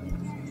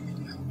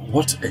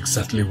 What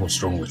exactly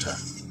was wrong with her?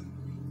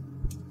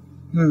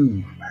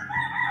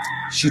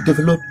 She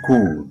developed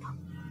cold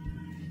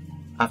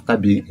after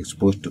being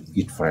exposed to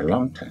it for a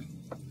long time.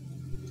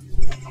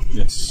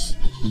 Yes,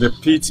 the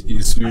pit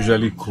is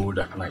usually cold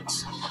at night.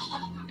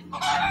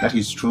 That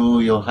is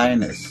true, Your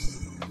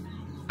Highness.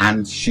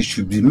 And she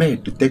should be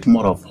made to take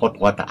more of hot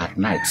water at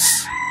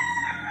nights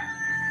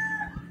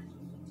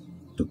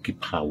to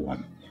keep her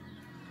warm.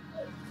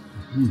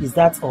 Is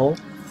that all?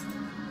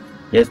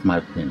 Yes, my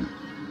queen.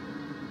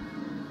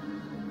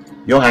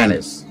 Your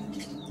Highness.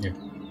 Yeah.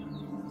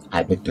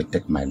 I beg to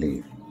take my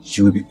leave.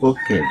 She will be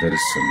okay very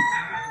soon.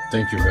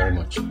 Thank you very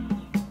much.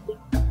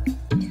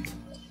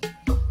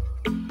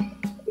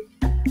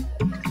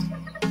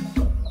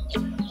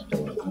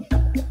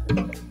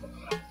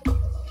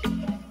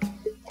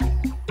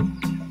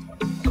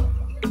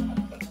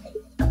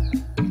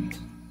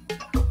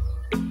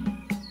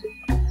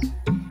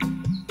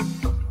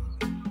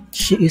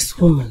 She is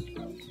human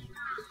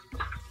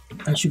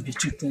and should be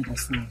treated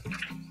as one.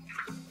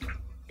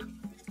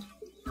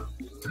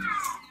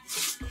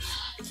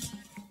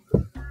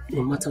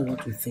 No matter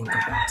what we think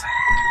about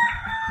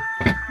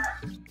her.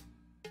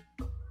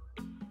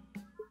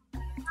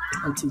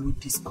 Until we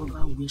discover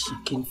where she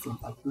came from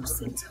and who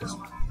sent her.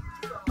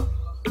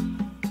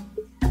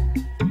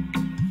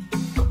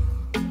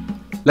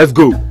 Let's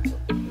go.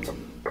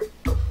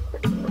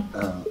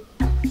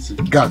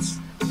 Guards,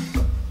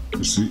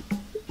 you see,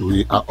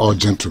 we are all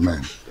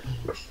gentlemen.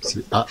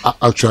 See,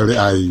 actually,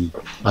 I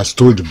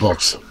stole the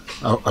box.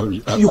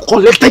 You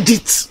collected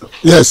it?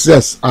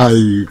 Yes,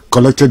 I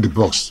collected the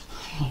box.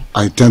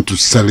 I intend to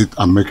sell it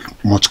and make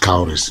much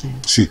cowries.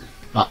 See,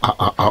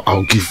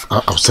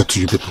 I'll say to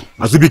you people.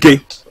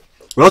 Azubike,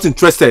 we're not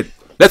interested.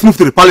 Let's move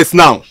to the palace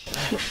now.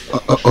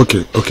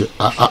 Okay.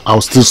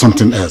 I'll steal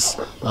something else.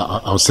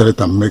 I'll sell it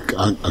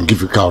and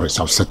give you cowries.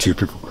 I'll say to you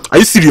people. Are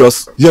you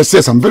serious?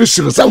 Yes, I'm very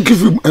serious. I'll give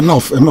you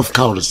enough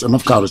cowries.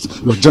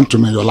 You're a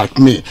gentleman, you're like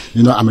me.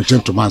 You know, I'm a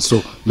gentleman,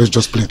 so let's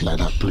just play it like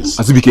that, please.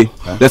 Azubike,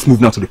 let's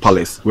move now to the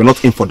palace. We're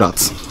not in for that.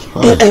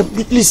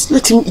 Please,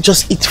 let him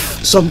just eat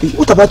something.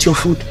 What about your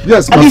food?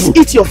 Yes, at my least food.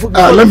 Eat your food.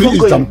 Let me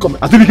eat, I'm coming.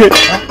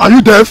 Azubike, are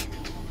you deaf?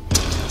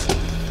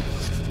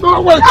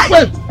 No, wait.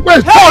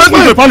 Let's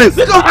move to the palace.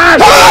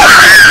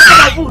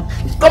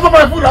 Cover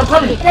my food, I'm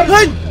coming.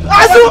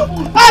 Azu!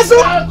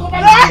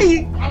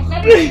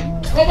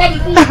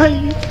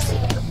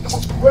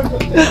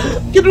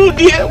 Get out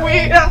here,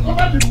 wait.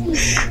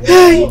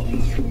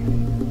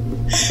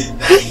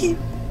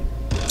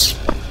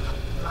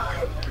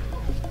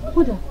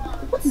 Mother,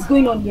 what is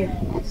going on here?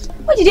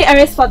 Why did they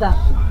arrest father?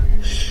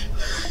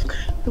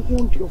 I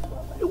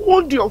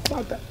warned your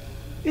father.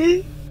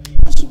 Eh?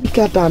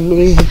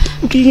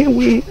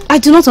 I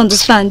do not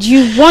understand.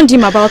 You warned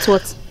him about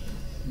what?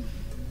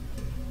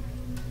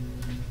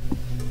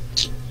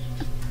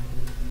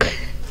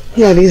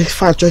 He and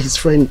his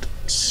friend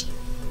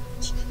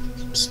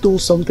stole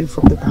something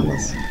from the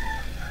palace.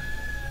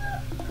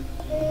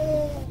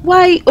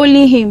 Why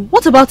only him?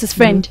 What about his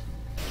friend?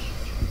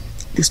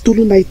 The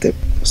stolen item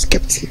was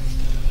kept here.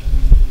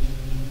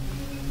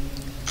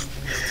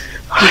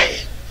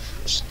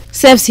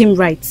 Serves him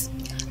right.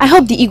 I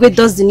hope the Igwe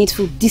does the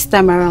needful this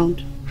time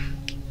around.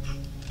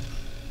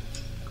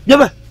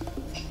 Yaba!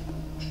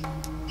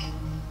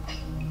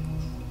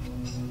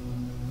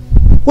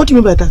 What do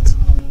you mean by that?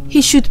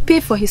 He should pay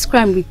for his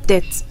crime with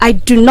death. I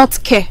do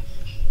not care.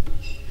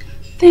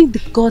 Thank the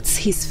gods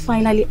he's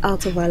finally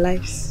out of our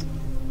lives.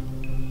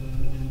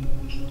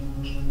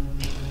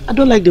 I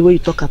don't like the way you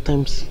talk at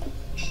times.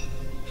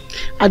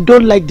 I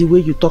don't like the way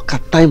you talk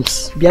at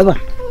times. Biaba.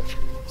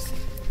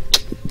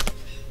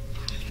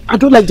 I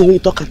don't like the way you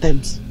talk at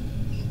times.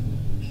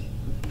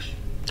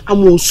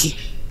 I'm also.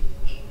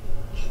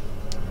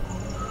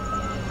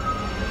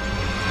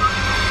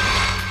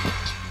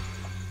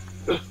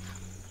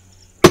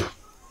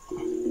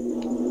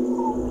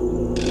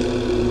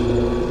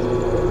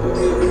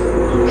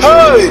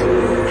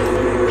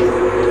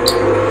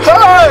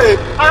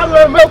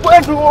 I'm a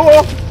friend.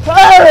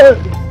 Hey!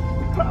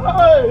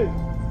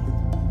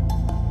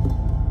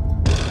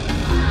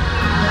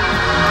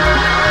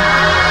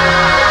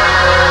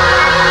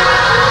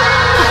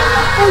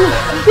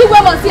 Igwe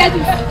must hear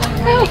this.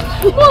 Move.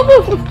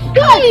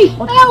 Hey!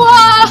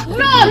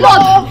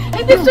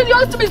 Lord! This studio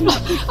has to be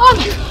blocked.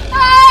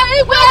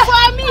 Wait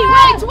for me!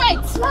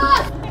 Wait!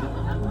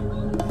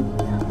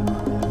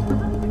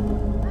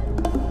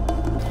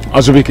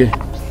 Azubike,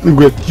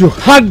 Igwe, you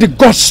had the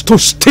guts to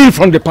steal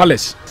from the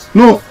palace.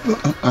 No,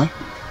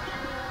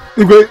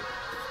 Igwe,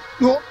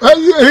 no,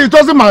 it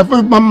wasn't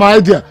my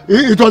idea.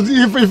 It was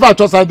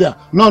Ifacho's idea.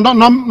 No, not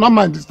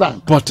mine this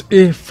time. But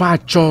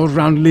Ifacho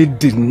roundly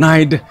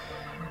denied,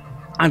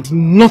 and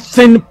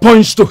nothing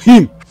points to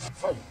him.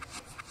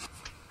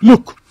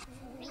 Look,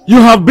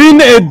 you have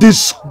been a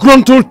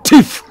disgruntled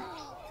thief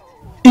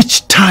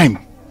each time,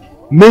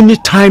 many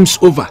times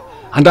over,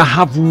 and I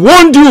have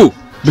warned you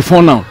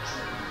before now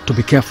to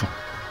be careful.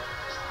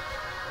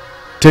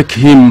 Take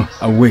him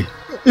away.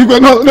 Igwe,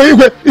 no,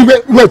 Igwe,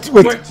 wait.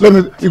 Let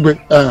me,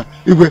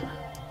 Igwe.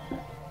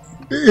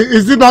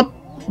 Is it not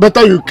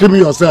better you kill me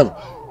yourself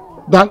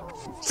than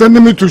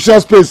sending me to share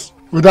space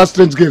with that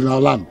strange girl in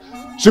our land?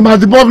 She might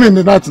devour me in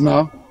the night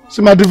now.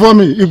 She might devour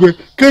me. Igwe,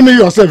 kill me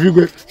yourself,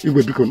 Igwe,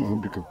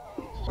 Biko.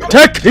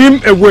 Take him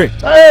away.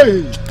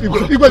 Hey,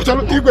 Igwe,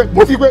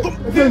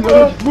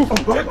 move.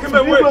 Take him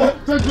away.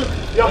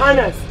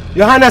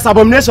 Your Highness,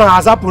 abomination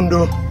has happened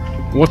though.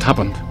 What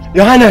happened?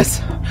 Your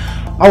Highness,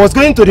 I was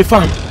going to the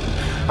farm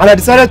and I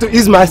decided to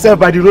ease myself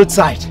by the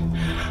roadside.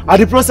 At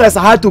the process,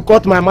 I had to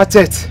cut my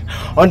machete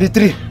on the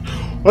tree,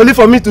 only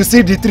for me to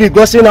see the tree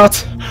gushing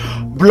out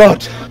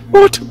blood.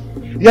 What?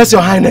 Yes,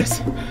 Your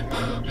Highness.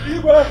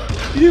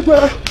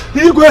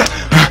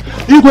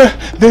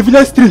 Igwe, the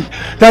village stream.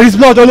 There is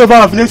blood all over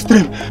our village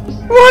stream.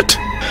 What?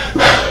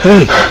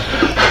 Hey,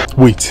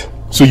 wait.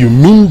 So you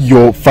mean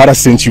your father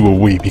sent you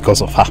away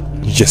because of her?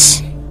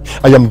 Yes.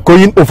 I am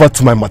going over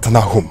to my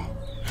maternal home.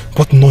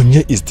 But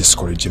Nonye is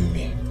discouraging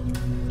me.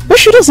 But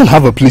she doesn't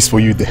have a place for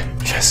you there.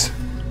 Yes.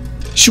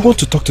 She wants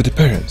to talk to the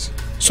parents,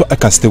 so I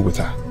can stay with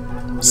her.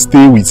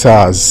 Stay with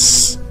her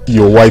as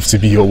your wife to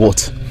be your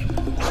what?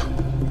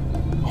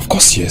 Of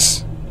course,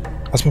 yes.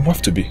 As my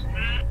wife to be.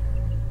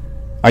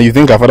 And you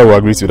think her father will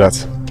agree to that?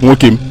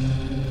 Nwokim,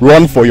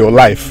 run for your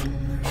life.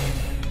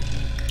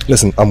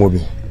 Listen,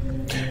 Amobi.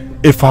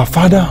 If her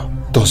father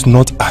does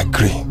not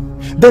agree,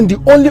 then the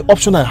only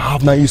option I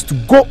have now is to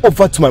go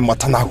over to my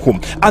maternal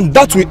home, and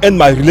that will end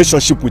my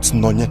relationship with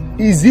Nonye.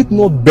 Is it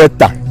not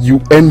better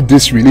you end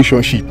this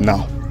relationship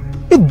now?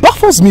 It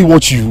baffles me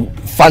what you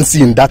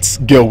fancy in that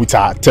girl with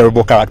her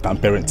terrible character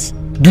and parents.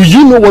 Do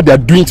you know what they are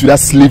doing to that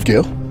slave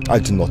girl? I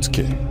do not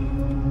care.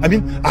 I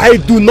mean, I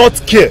do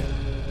not care.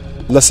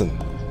 Listen,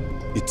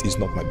 it is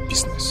not my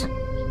business.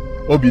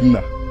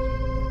 Obinna,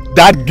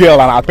 that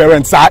girl and her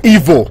parents are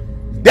evil.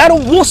 They are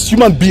the worst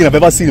human being I've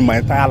ever seen in my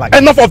entire life.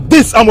 Enough of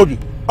this, Amobi.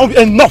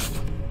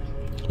 Enough.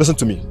 Listen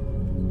to me.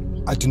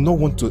 I do not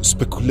want to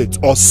speculate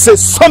or say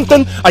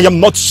something I am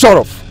not sure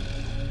of.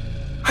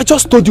 I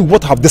just told you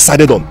what I have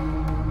decided on.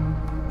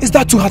 Is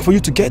that too hard for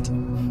you to get?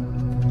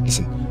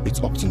 Listen,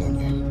 it's up to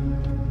Nonye.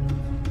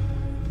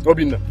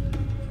 Obinna,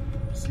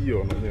 see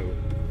you on Nonye.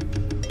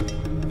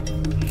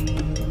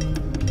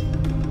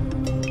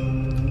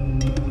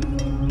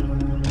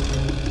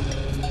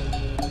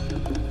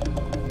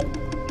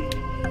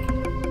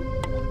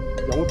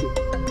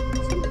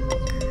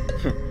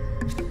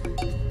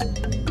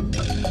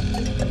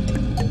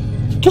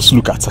 Just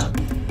look at her.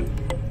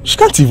 She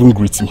can't even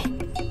greet me.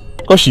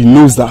 Because she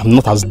knows that I'm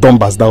not as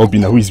dumb as that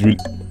Obinna who is really...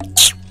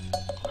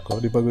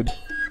 God,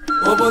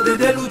 Obode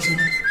delujim.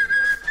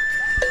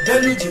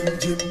 Delujim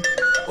jim.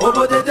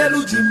 Obode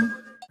delujim.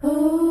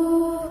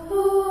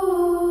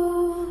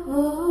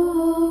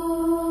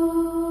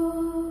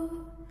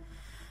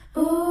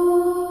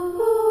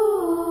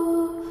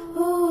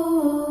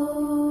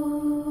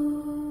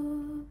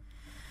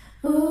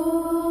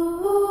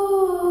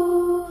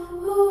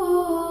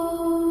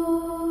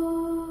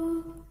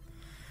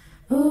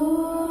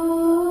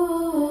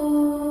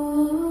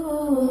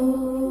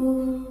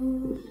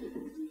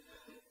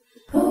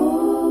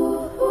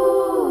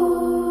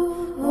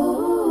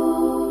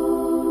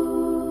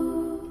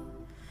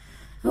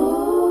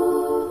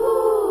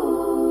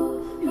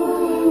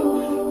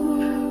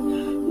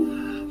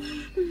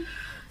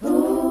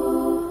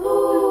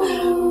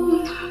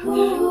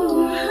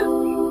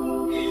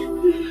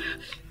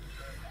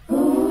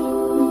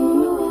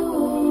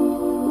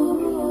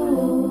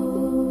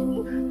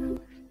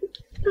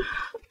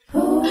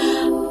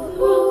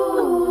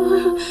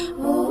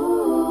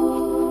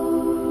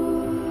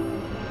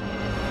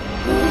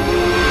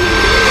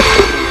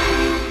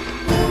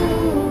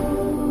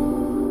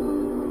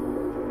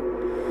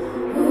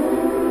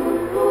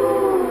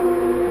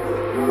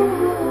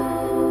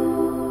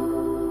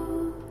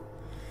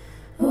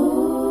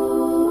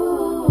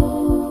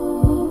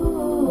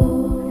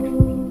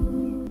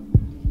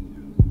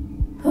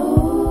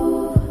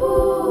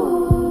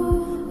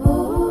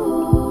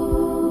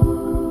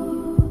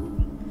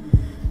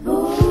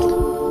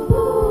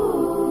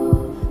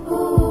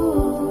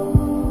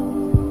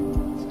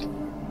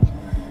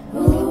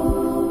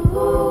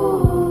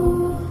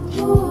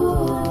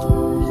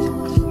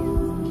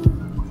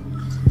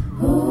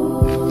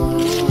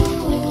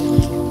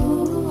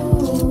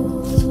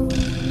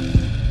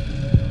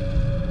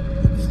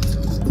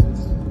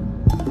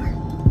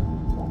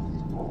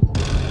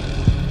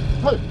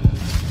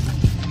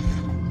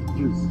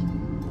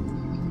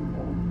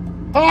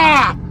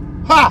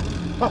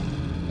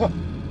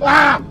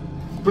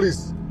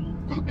 Please,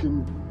 don't kill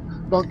me.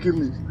 Don't kill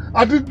me.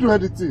 I didn't do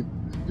anything.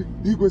 The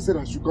Igwe said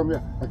I should come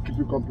here and keep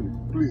you company.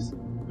 Please.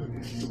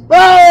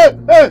 Hey!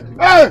 Hey!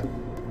 Hey!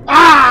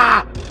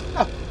 Ah!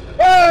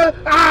 Hey!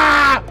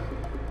 Ah!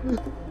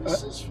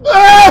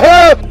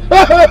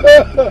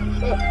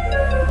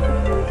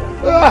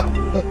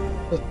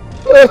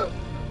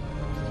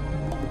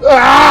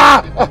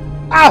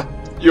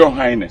 Your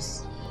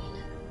Highness,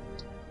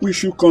 we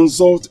should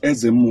consult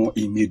Ezemo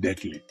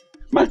immediately.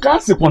 I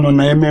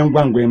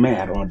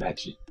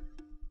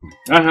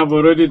have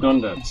already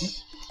done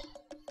that.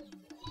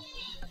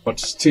 But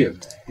still,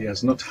 he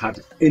has not had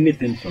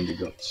anything from the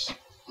gods.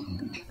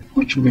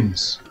 Which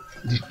means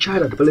the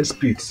child at the palace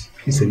pit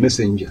is a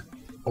messenger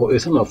or a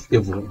son of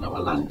evil in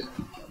our land.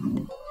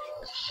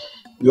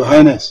 Your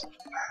Highness,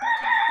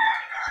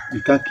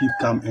 we can't keep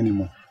calm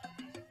anymore.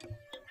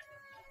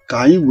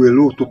 Can you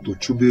will talk to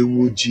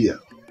Chube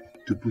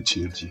to put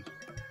Chilji?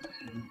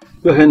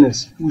 Your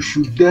Highness, we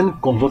should then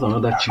consult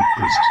another chief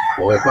priest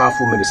or a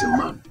powerful medicine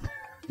man.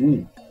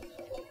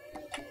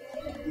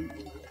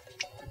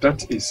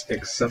 That is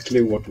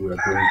exactly what we are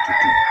going to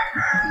do.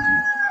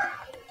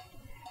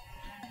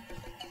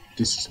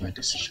 This is my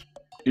decision.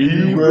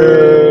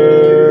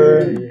 Igwe!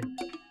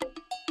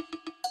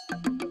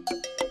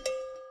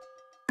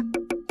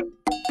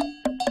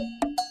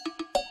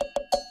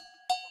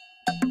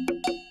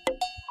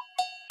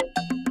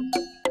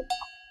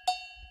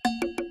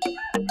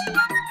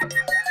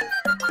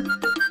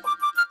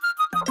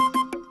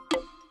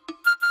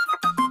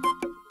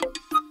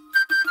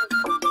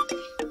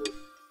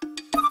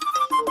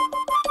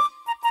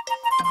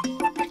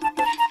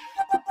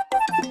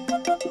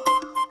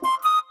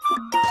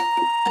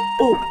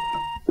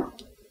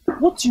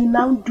 What you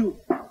now do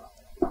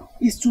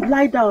is to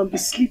lie down and be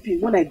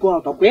sleeping when I go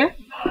out, okay?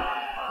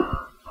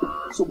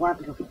 So what?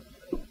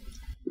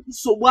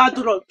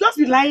 Just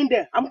be lying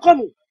there. I'm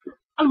coming.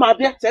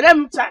 Amadi, tell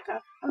them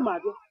Chaka.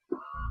 Amadi.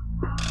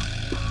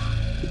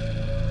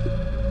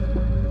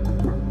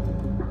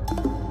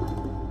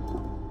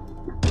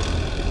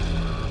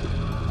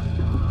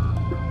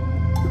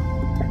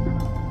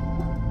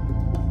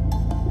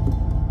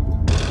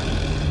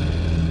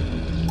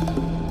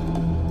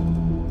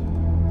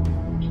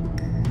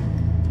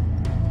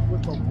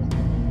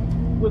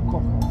 Wake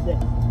up from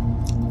there.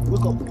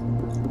 Wake up.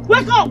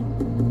 Wake up!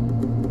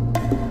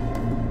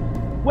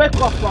 Wake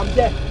up from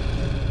there.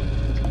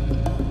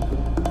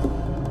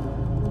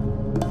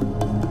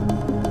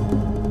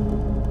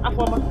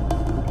 Afoma.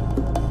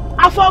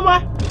 Afoma!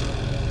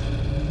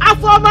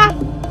 Afoma!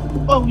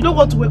 Oh, you don't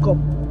want to wake up.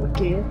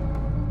 Okay.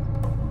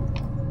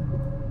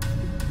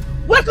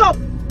 Wake up!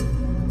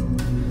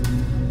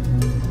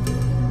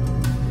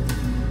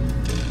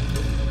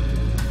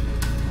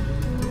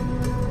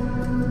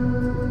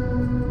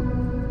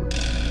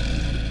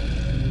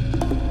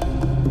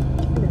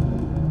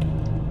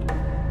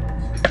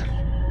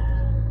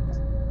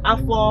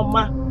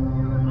 Afoma.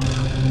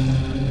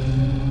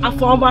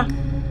 Afoma.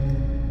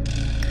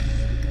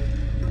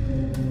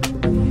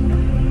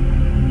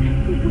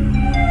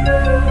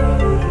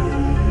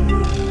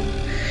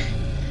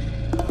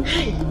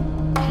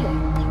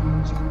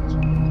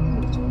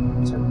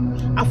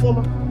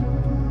 Afoma.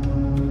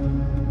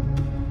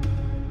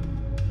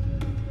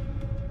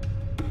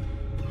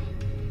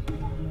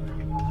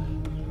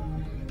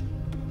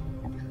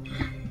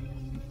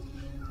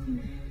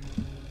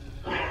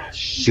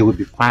 She will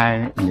be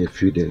fine in a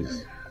few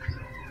days.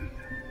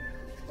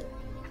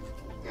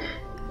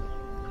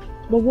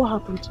 But what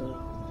happened to her?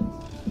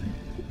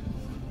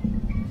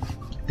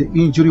 The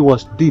injury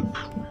was deep.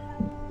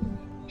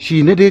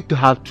 She needed to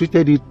have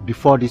treated it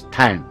before this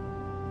time.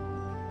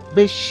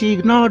 But she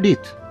ignored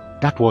it.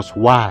 That was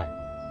why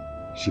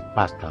she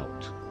passed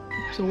out.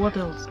 So what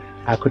else?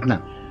 I could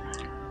not.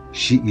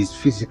 She is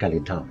physically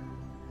down.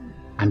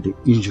 And the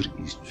injury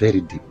is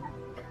very deep.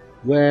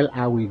 Well,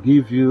 I will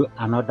give you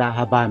another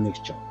herbal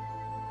mixture,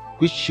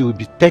 which she will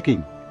be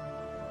taking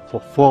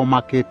for 4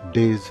 market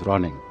days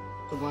running.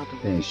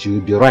 Then she will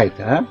be right,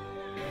 huh?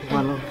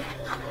 Well,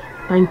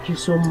 thank you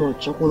so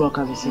much,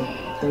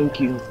 Thank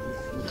you.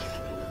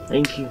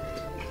 Thank you.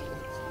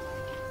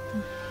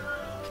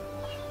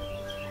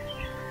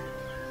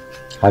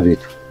 Have it.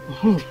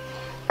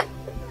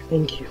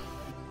 Thank you.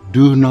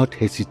 Do not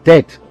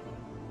hesitate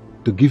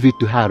to give it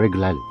to her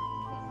regularly,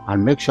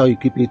 and make sure you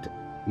keep it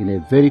in a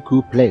very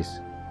cool place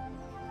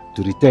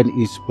to retain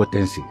its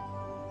potency.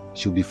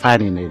 She'll be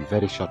fine in a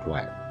very short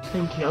while.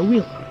 Thank you. I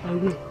will.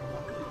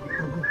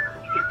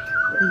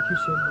 Thank you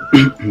so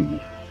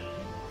much.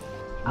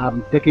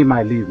 I'm taking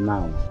my leave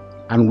now,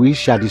 and we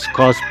shall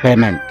discuss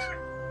payment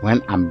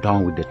when I'm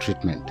done with the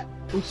treatment.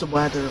 Okay.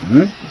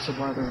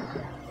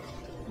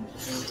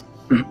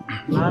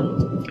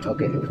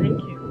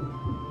 Thank you.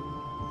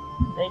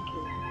 Thank you.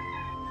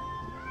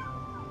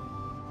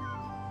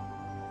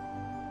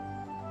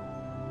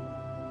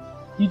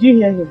 Did you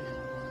hear him?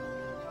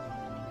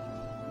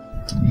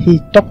 He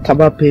talked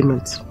about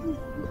payment.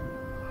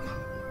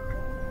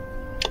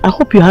 I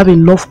hope you have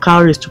enough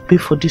calories to pay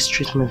for this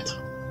treatment.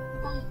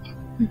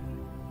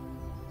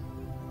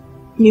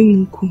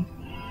 Nyemunku,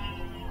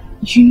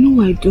 you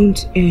know I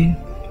don't earn.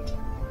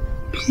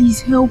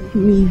 Please help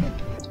me.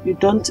 You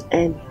don't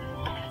earn.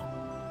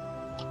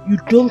 You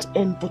don't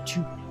earn, but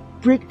you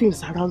break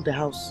things around the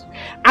house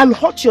and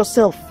hurt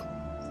yourself,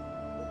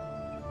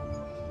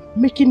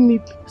 making me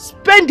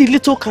spend the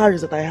little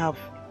calories that I have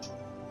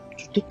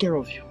to take care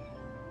of you.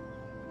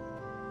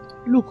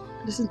 Look,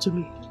 listen to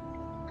me.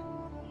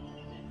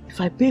 If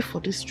I pay for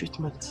this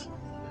treatment,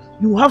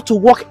 you have to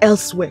work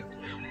elsewhere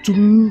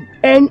to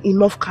earn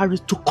enough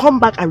calories to come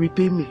back and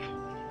repay me.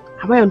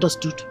 Have I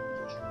understood?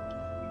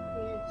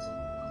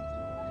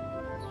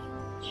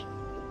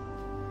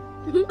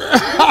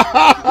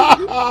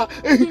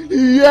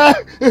 Yeah.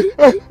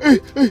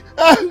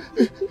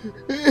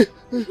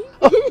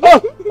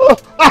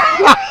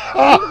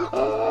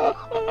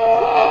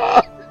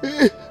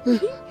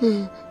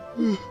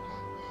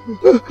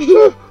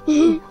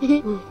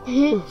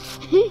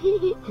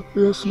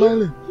 You're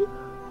smiling.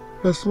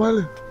 You're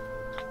smiling.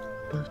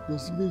 That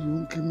doesn't mean you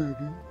won't kill me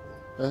again.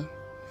 Huh?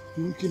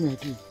 You won't kill me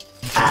again.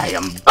 I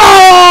am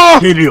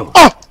kill you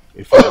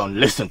if you don't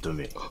listen to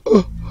me.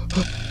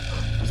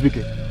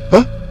 Speaking.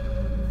 Huh?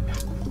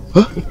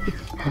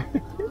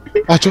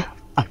 Acho?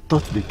 I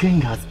thought the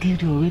king has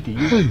killed you already.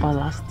 You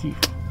palace thief.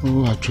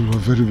 Oh, Acho, you are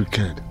very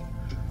wicked.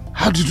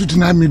 How did you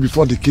deny me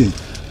before the king?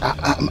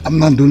 I'm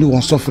not the only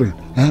one suffering.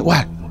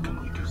 Why? Okay,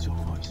 reduce your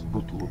voice.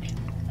 Go to Obi.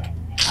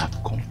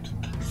 I've come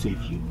to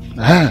save you.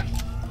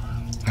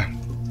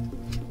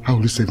 How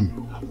will you save me?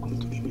 I've come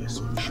to give you a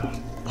solution.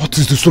 What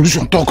is the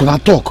solution? Talk, now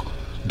talk.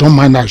 Don't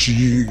mind her.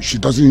 She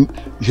doesn't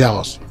hear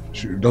us.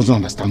 She doesn't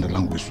understand the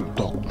language. So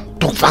talk.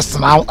 Talk fast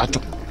now,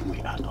 Acho.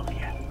 We out of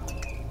here.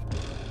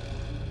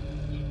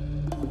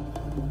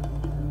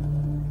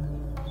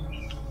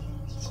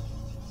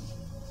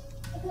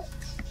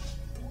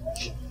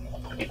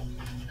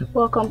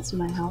 Welcome to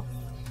my house.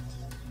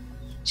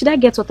 Should I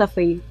get water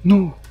for you?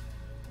 No.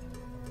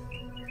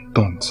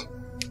 Don't.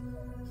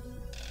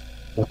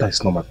 Water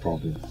is not my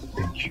problem.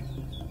 Thank you.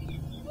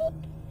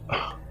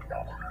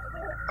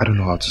 I don't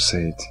know how to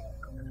say it.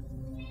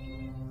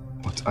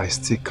 But I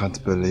still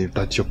can't believe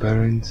that your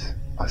parents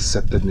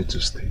accepted me to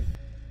stay.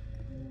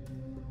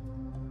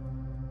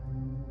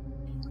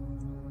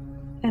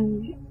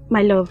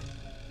 My love,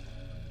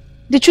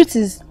 the truth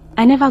is,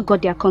 I never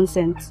got their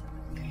consent.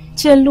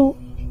 Chelu,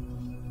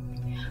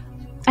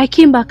 I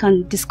came back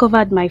and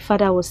discovered my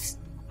father was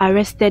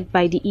arrested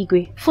by the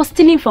Igwe for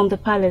stealing from the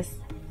palace.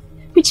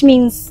 Which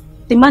means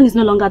the man is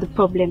no longer the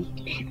problem.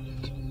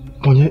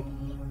 Tonye,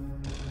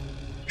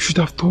 you should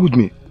have told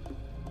me.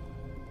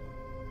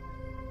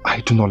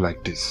 I do not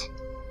like this.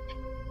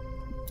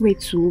 Wait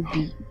to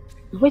Obi.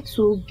 Wait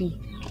to Obi.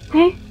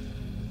 Eh?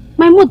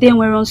 My mother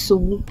were on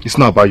Sobu. It's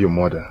not about your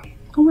mother.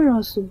 Where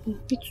on Sobu?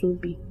 Wait to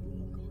Obi.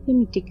 Let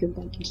me take your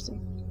bag inside.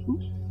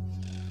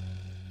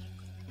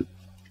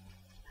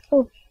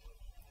 Oh,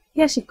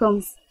 here she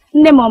comes.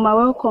 Nne Mama,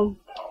 welcome.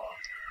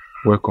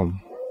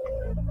 Welcome.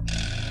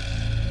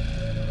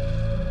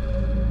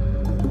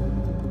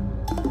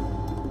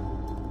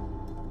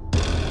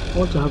 I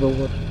want to have a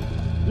word.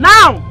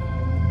 Now!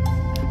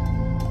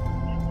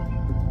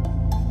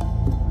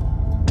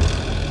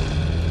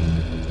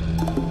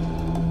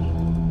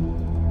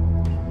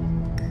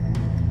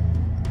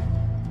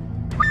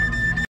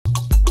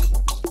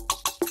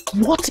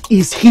 What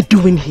is he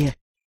doing here?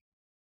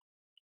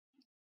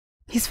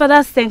 His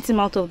father sent him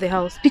out of the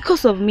house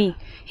because of me.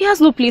 He has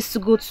no place to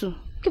go to.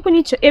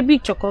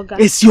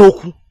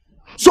 Esioku.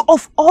 So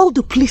of all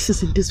the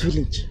places in this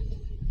village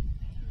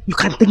you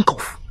can think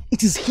of,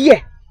 it is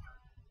here.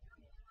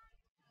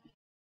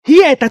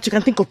 Here that you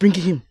can think of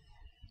bringing him.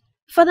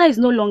 Father is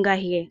no longer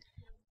here.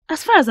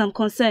 As far as I'm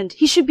concerned,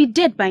 he should be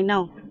dead by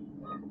now.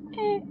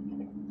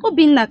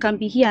 Obinna can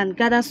be here and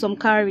gather some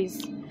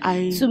cowries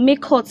to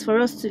make huts for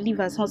us to live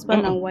as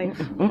husband and wife.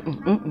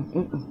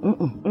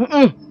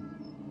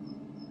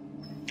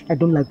 I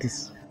don't like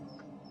this.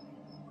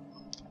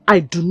 I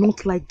do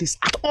not like this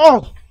at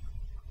all.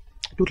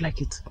 I don't like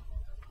it.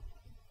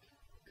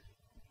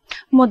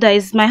 Mother,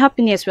 it's my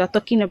happiness we are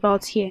talking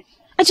about here.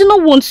 I do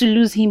not want to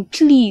lose him,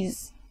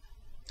 please.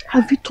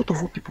 Have you thought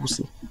of what people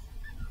say?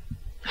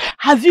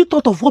 Have you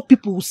thought of what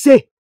people will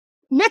say?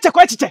 When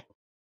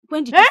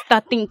did you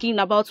start thinking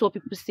about what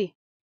people say?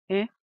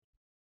 Eh?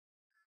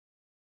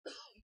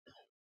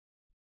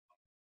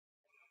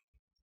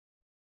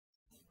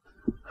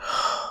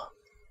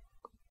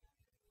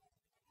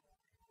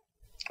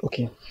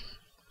 Okay.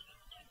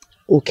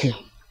 Okay.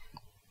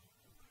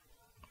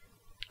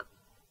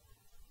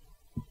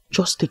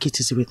 Just take it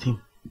easy with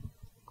him.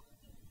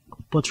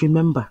 But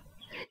remember,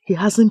 he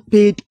hasn't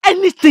paid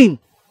anything.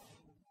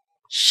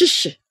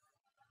 Shishi,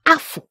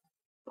 afu,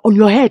 on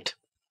your head.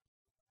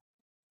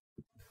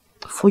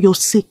 For your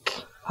sake,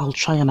 I'll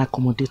try and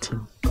accommodate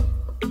him.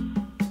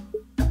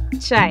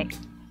 Chai,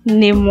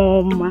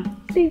 Nemoma.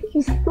 Thank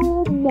you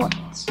so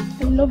much.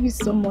 I love you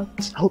so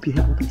much. I hope you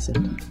heard what I said.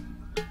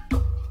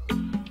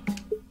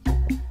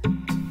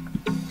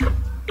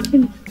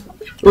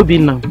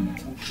 Obinna.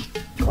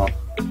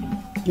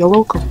 You're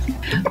welcome.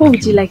 What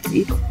would you like to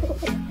eat?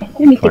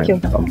 Let me take your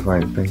bag. I'm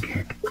fine, thank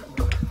you.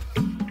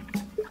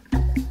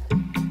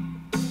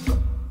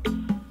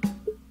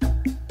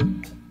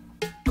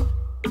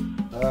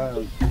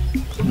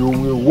 You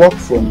will walk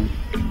from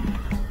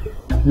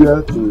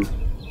here to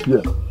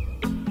here.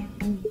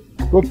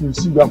 Hope you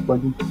see that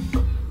body.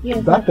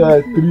 Yes. That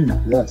tree,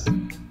 yes.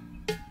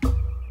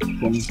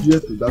 From here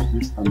to that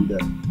place and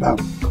there. Bam.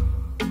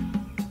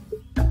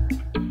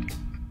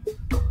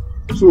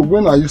 So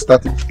when are you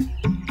starting?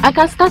 I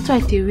can start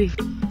right away.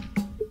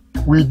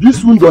 With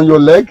this wound on your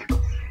leg?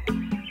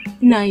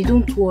 Nah,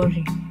 don't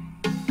worry.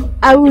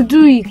 I will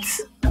do it.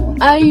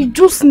 I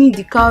just need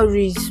the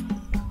cowries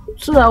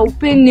so that I will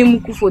pay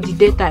Nemuku for the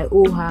debt I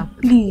owe her.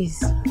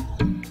 Please.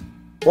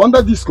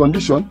 Under this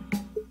condition,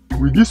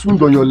 with this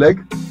wound on your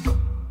leg?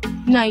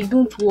 Nah,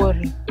 don't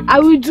worry. I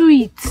will do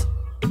it.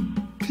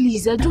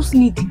 Please, I just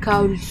need the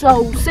cowries so I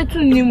will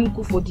settle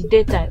Nemuku for the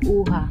debt I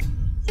owe her.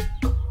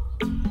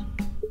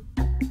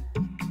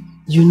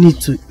 You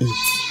need to eat.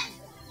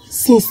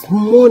 Since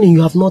morning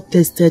you have not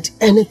tasted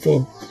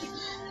anything.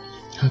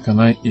 How can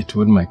I eat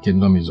when my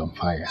kingdom is on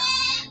fire?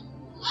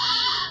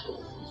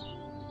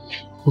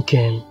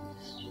 Okay.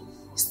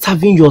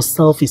 Starving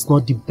yourself is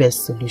not the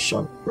best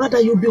solution.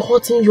 Rather, you'll be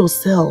hurting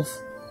yourself.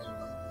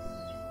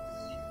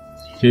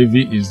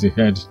 Heavy is the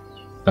head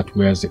that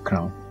wears the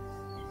crown.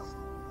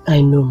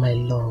 I know, my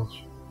love.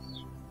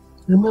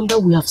 Remember,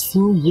 we have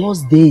seen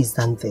worse days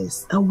than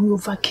this, and we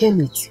overcame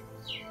it.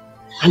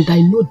 And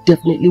I know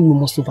definitely we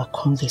must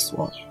overcome this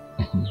one.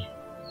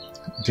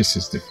 This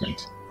is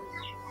different.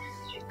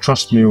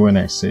 Trust me when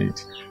I say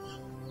it.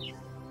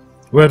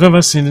 We have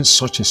never seen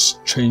such a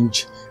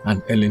strange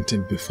and alien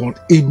thing before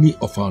any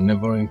of our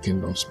neighboring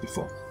kingdoms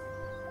before.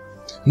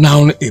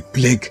 Now a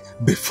plague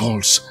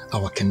befalls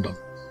our kingdom,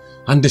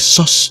 and the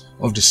source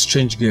of the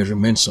strange girl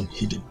remains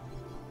unhidden.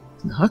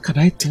 How can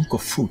I think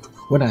of food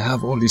when I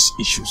have all these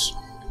issues?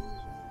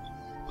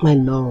 My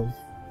love,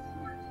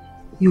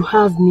 you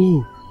have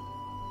me,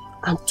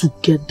 and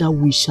together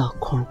we shall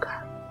conquer.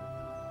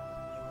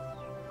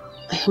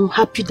 I am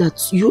happy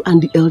that you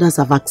and the elders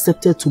have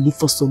accepted to look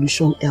for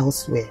solution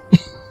elsewhere.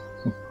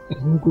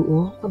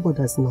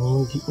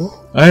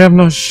 I am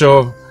not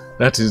sure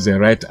that is the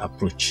right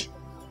approach.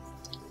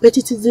 But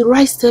it is the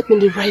right step in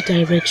the right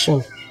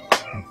direction.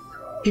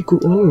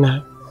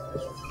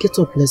 Get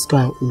up, let's go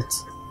and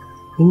eat.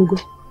 Go.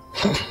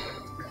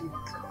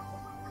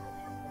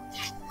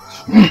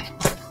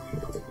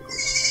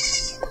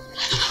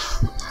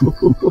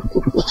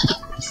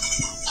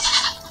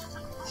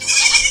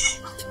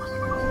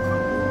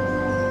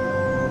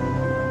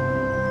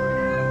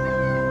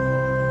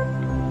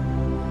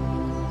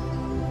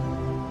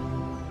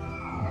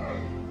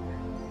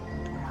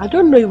 I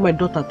don't know if my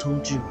daughter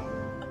told you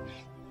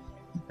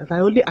that I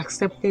only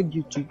accepted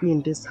you to be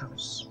in this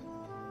house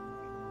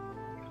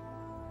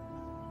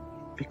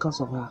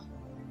because of her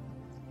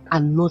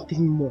and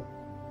nothing more.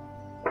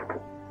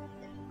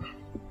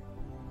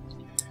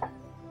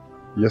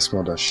 Yes,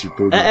 mother, she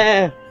told me.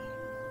 I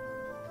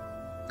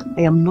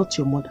am not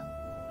your mother.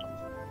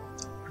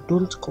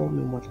 Don't call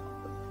me mother.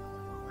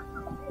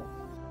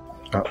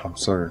 I'm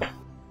sorry.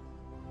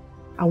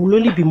 I will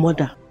only be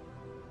mother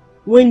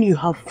when you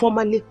have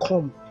formally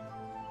come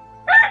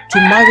to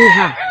marry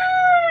her.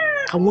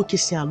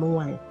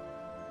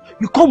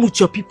 You come with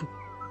your people.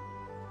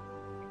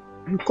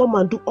 You come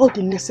and do all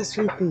the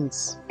necessary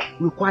things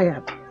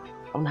required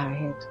on her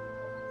head.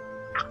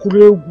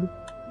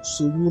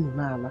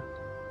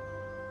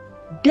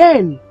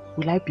 Then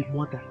will I be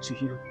mother to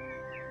you.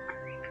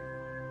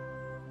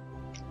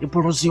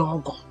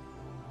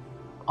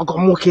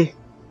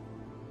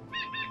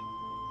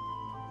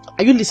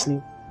 Are you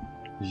listening?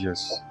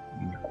 Yes.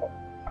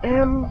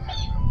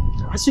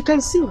 As you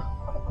can see,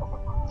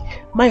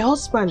 my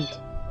husband,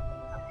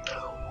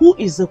 who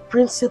is the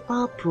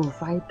principal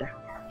provider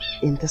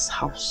in this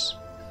house,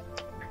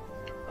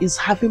 is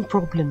having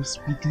problems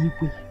with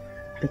Igwe,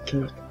 the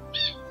king.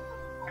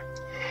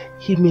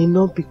 He may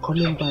not be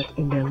coming back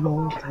in a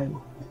long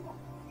time.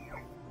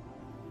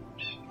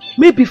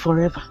 Maybe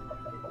forever.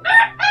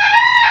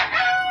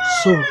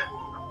 So,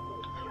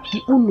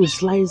 the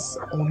onus lies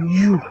on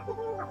you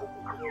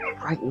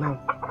right now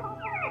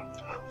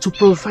to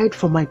provide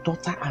for my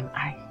daughter and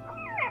I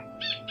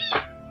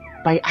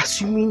by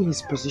assuming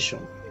his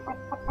position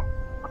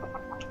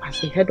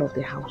as the head of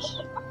the house.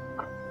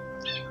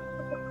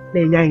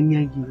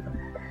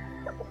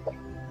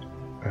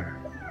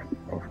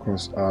 Of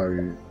course,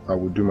 I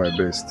will do my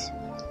best.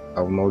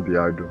 I will not be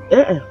idle.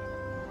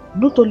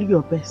 Not only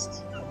your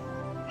best.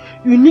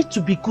 You need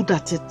to be good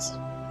at it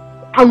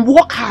and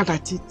work hard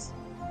at it.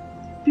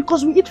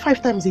 Because we eat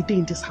 5 times a day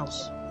in this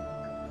house.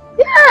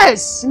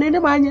 Yes! I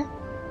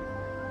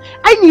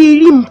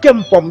need him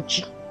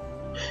kempomchi.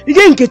 You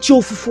didn't get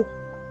your fufu.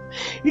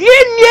 You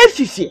didn't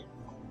fifi.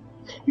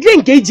 You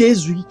didn't get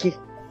Jesuike.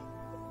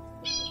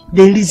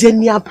 Then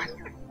listen yaban.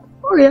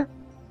 Oh yeah.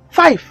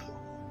 5.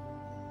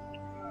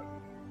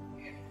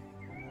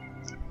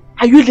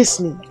 Are you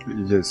listening?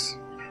 Yes.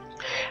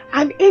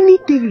 And any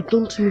day you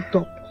don't meet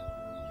up,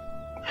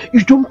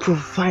 you don't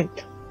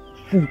provide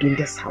food in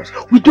this house.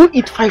 We don't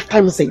eat 5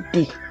 times a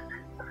day.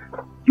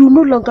 You will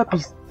no longer be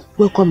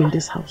welcome in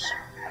this house.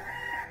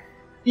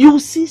 You will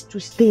cease to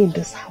stay in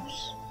this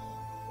house.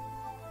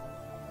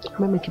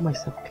 Am I making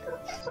myself clear?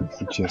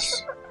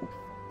 Yes.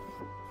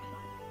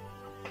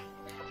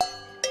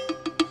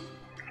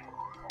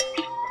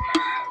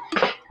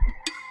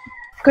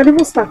 You can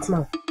even start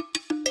now.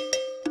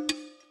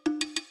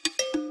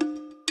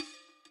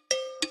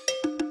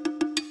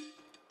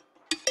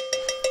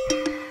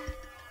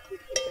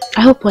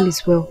 I hope all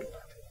is well.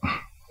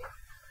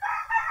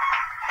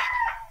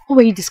 What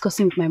were you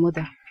discussing with my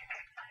mother?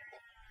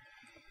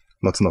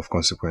 Nothing of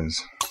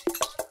consequence.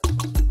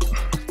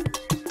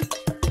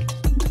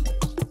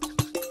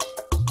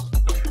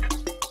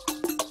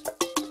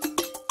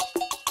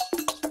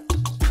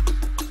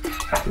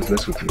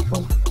 Let's go to the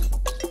phone.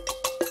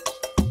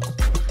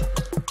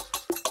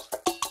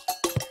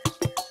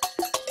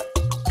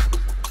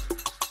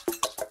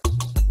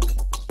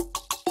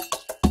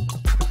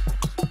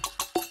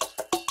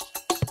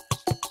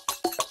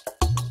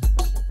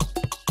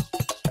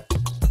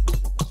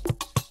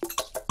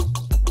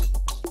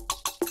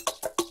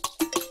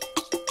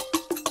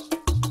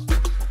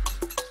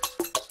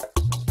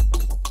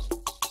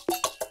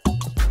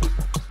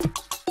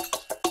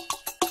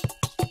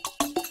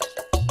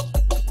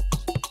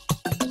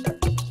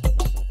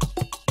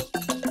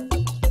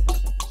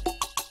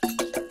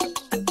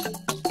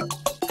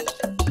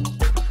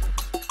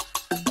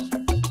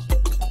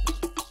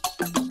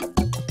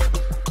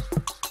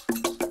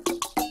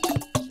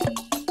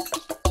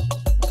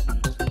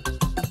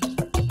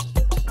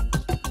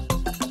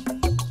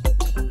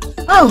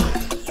 Oh,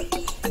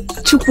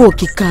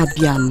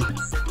 Chukwokikabiama,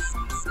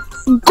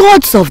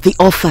 gods of the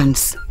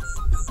orphans,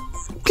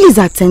 please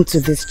attend to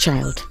this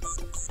child,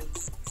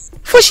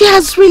 for she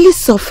has really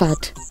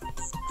suffered.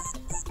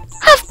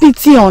 Have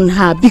pity on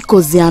her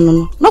because no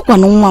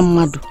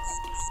madu.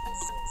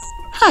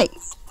 Hi.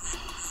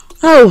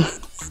 Oh,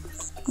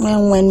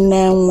 when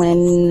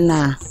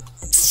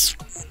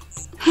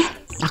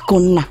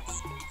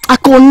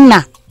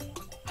Akonna.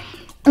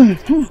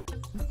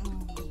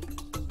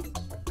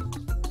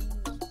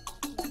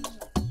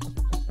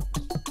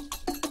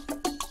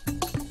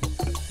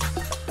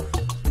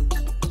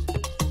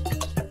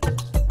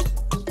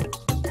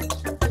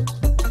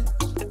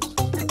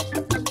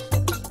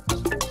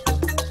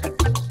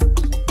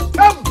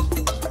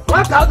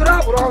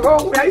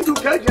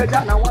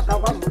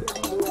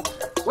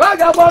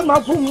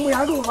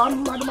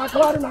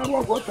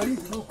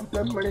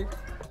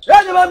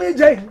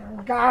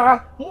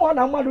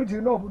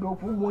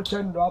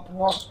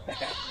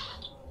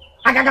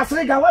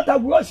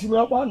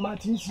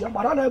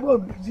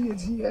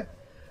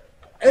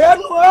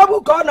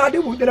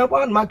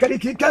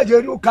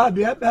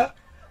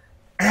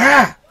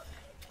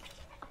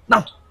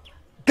 Now,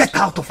 get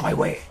out of my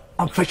way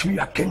and fetch me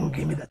your king.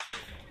 Give me that.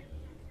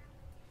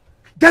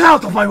 Get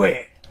out of my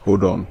way.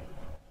 Hold on.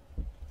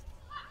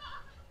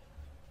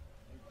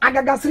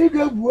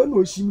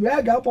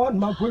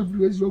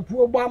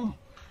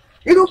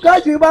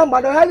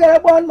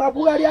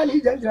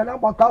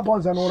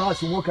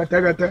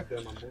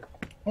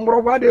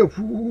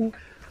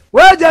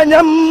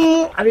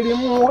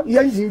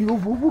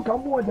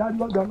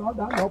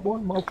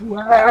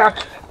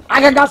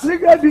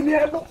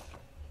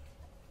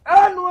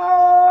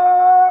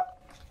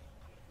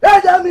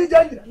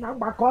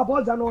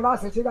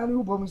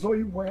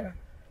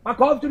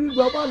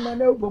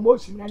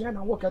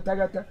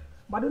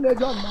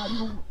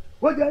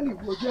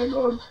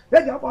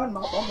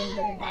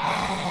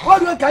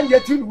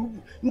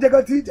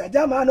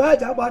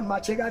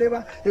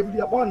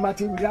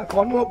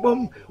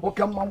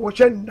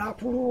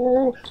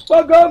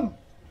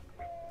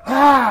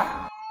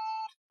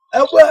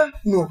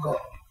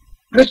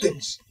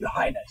 Greetings, Your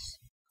Highness.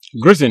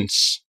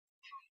 Greetings.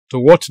 To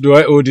what do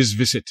I owe this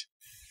visit?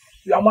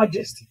 Your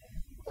Majesty,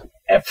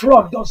 a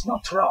frog does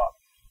not run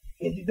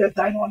in the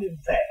daytime on in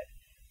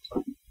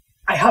bed.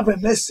 I have a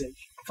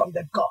message from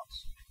the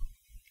gods.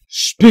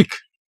 Speak.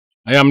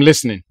 I am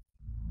listening.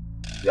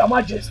 Your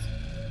Majesty,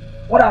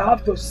 what I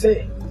have to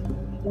say,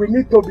 we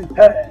need to be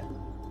heard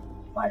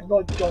by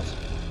not just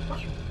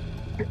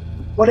you,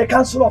 but the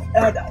council of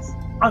elders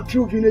and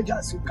few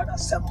villagers who can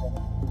assemble.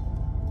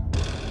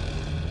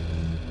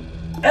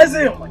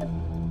 Eze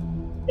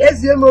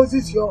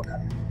Moses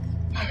Yoga.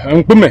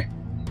 Nkume.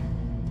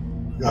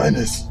 Your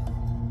Highness.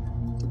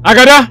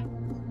 Agada.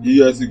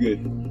 Yes,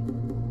 again.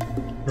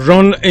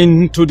 Run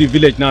into the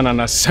village now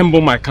and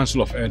assemble my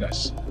council of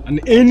elders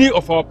and any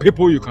of our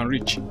people you can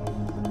reach.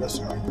 Yes,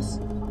 Your Highness.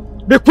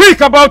 Be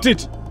quick about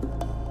it.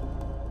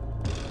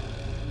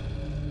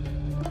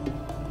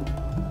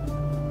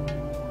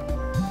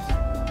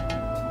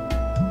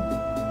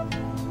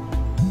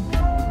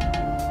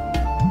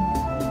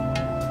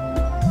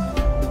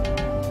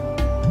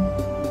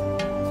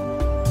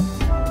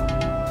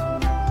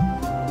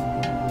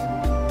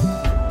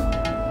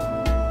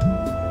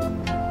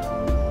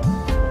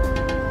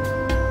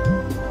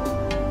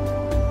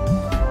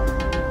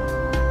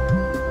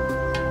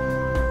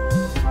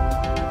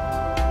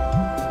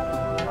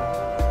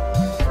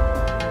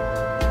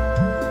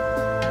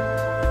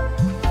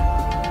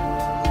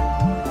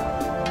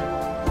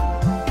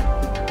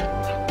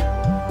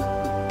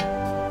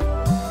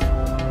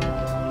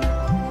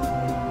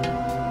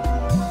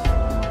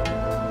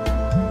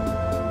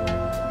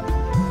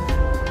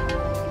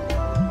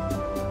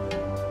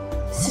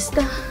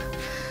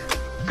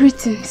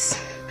 Greetings.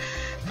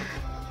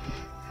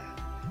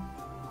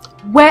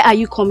 Where are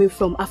you coming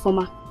from,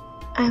 Afoma?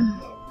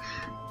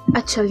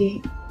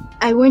 Actually,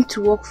 I went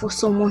to work for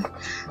someone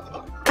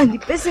and the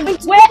person...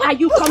 Where are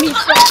you coming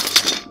from?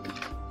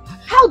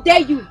 How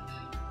dare you?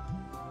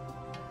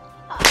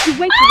 You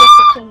went to work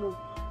for someone.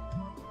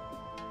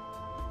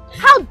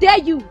 How dare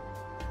you?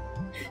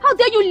 How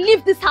dare you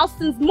leave this house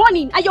since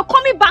morning and you're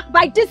coming back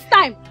by this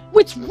time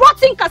with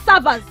rotten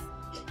cassavas?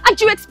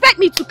 And you expect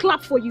me to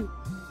clap for you?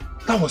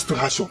 That was too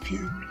harsh of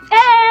you.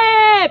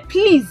 Hey,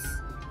 please.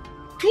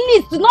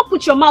 Please do not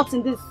put your mouth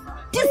in this.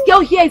 This girl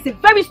here is a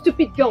very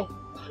stupid girl.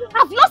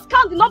 I've lost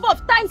count the number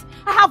of times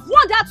I have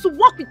warned her to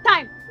walk with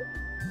time.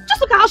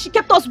 Just look at how she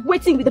kept us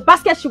waiting with the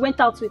basket she went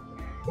out with.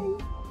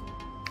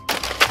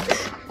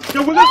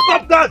 You will not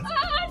stop that!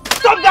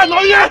 Stop that,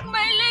 Noye!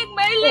 My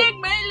leg,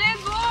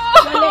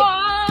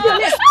 oh! Your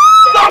leg.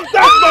 Stop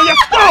that, Noye!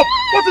 Stop!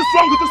 What is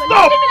wrong with you?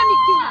 Stop! Let me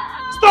kill her.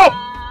 Stop!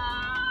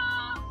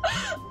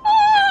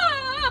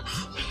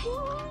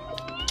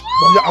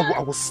 Noye, I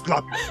will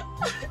slap you.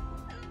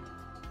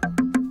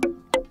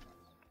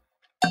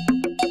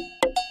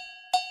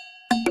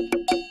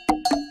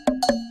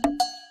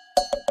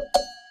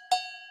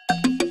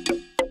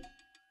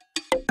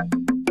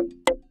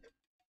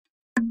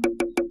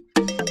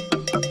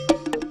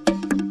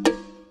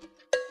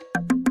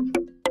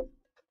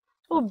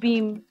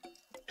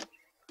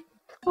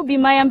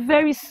 Obim, I am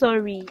very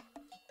sorry.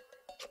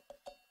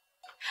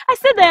 I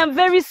said I am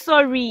very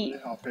sorry.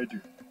 I've heard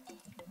you.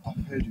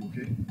 I've heard you,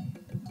 okay?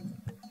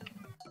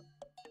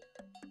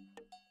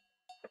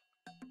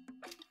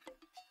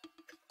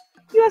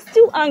 You are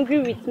still angry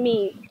with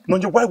me.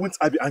 Nonya, why wouldn't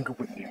I be angry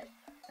with you?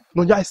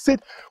 Nonya, I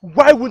said,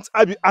 why wouldn't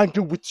I be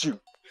angry with you?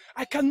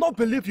 I cannot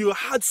believe you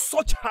had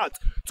such heart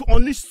to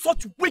unleash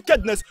such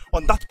wickedness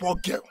on that poor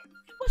girl.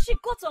 But she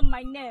got on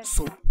my nerves.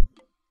 So,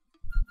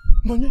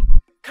 Nonya,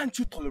 can't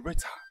you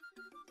tolerate her?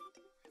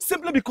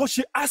 Simply because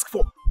she asked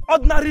for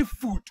ordinary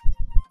food.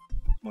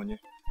 Nonya,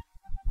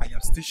 I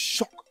am still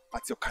shocked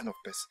at your kind of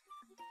person.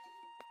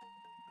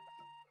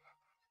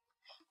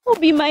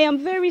 Obim, I am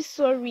very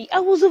sorry. I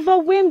was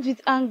overwhelmed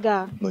with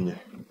anger. Nonya,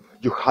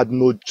 you had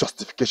no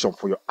justification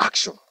for your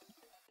action.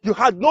 You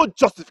had no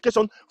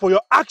justification for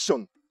your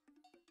action.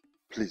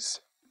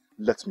 Please,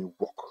 let me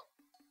walk.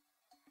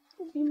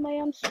 Obim, I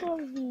am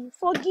sorry.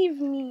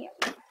 Forgive me.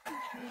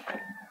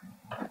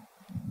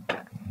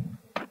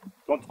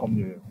 Don't come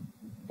near me.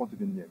 Don't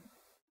even near me.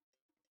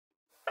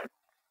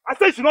 I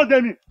said you should not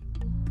near me.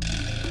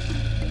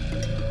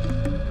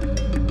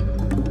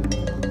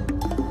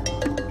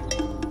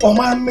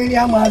 Oma mmiri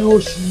amara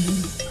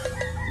osimiri.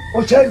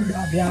 Oche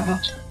ndabịa.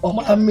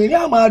 Oma mmiri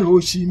amara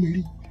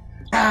osimiri.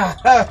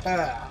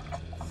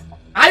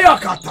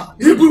 Ayọkata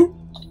ibu.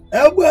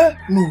 Egbe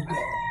n'ugo.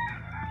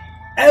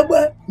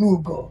 Egbe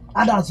n'ugo.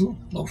 Adazu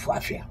n'ofu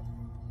afịa.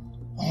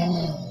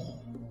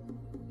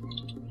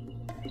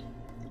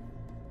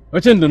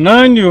 Ochendo,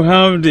 now you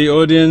have the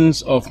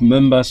audience of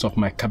members of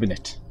my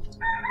cabinet.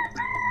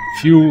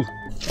 Few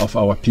of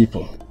our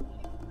people.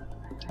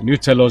 Can you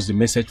tell us the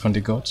message from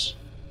the gods?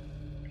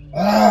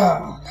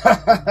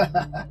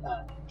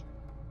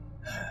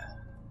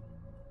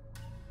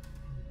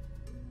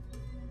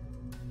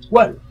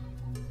 Well,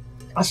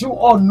 as you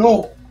all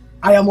know,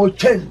 I am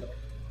Ochendo.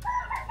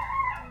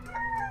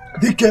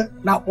 Dike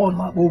Napon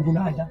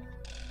Mabogunaya,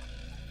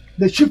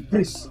 the chief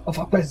priest of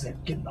Akwaeze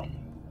kingdom.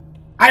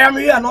 I am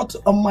here not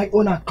on my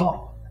own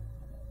account,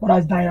 but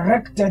as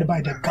directed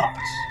by the gods.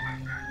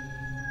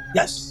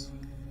 Yes,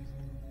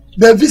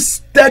 they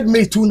visited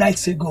me 2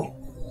 nights ago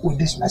with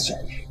this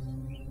message.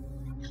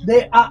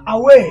 They are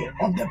aware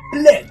of the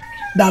plague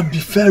that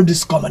befell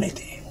this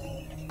community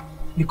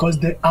because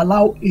they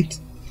allow it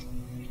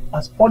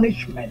as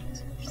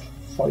punishment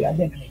for your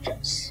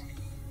negligence.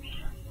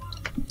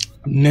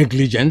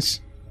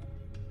 Negligence?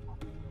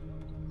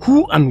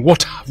 Who and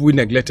what have we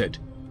neglected?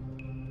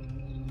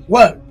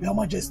 Well, Your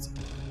Majesty,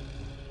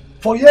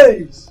 for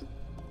years,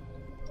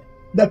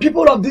 the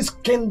people of this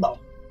kingdom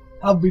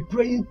have been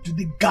praying to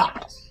the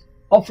gods,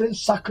 offering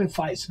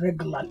sacrifice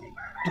regularly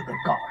to the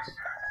gods.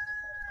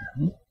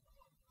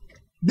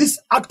 This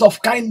act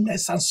of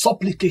kindness and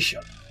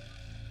supplication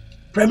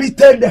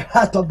permitted the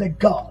heart of the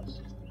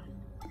gods.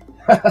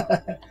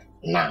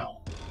 Now,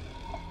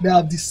 they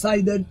have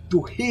decided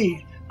to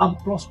heal and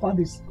prosper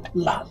this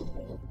land.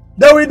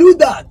 They will do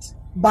that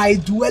by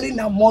dwelling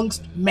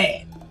amongst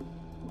men,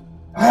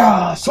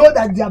 so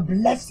that their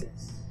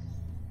blessings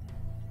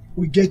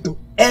will get to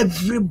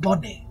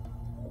everybody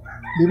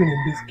living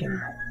in this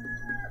kingdom.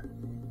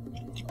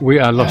 We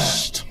are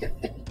lost.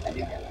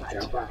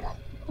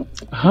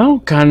 How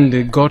can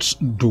the gods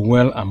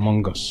dwell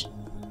among us?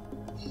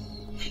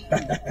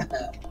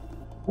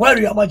 Well,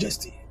 Your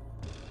Majesty,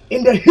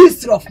 in the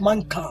history of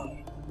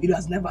mankind, it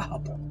has never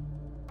happened.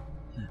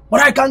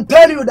 But I can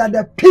tell you that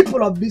the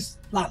people of this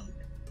land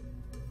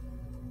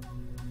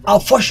are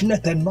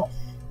fortunate enough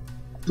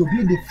to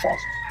be the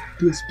first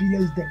to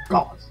experience the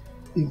gods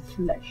in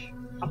flesh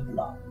and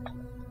blood.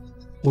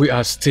 We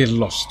are still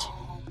lost.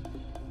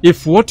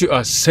 If what you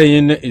are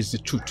saying is the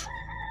truth,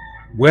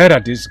 where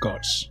are these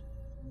gods?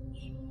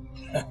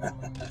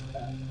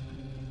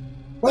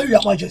 Well,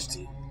 Your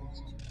Majesty,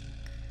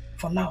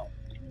 for now,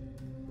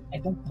 I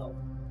don't know.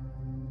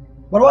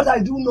 But what I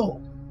do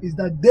know is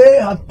that they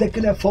have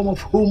taken a form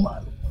of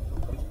human,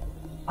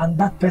 and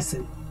that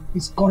person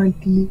is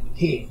currently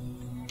here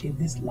in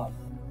this land.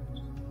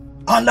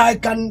 And I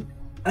can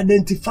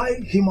identify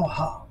him or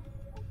her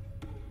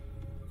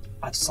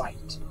at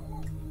sight.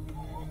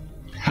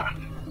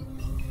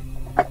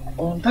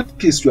 On that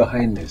case, Your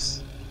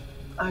Highness,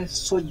 I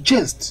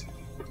suggest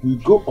we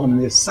go on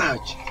a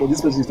search for this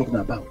person he's talking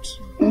about.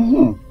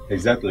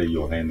 Exactly,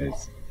 Your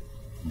Highness.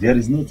 There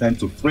is no time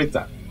to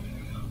fritter.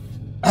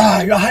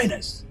 Your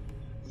Highness,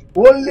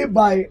 only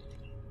by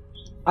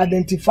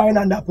identifying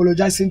and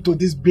apologizing to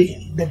this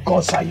being the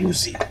gods are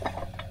using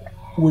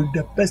will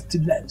the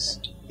pestilence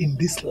in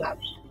this land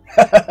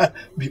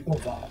be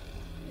over.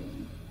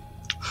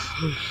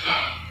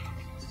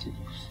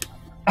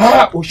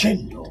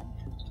 Ochendo.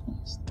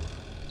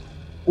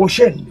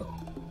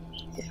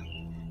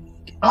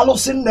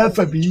 Alosin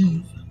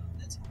nefabi.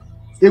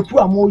 Eku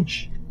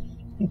amoji.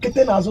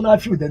 Nkete na zona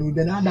fiu denu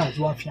denada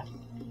azwafia.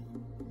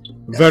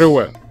 Very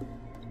well.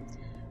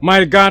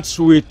 My guards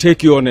will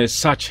take you on a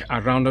search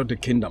around the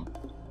kingdom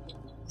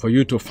for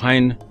you to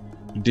find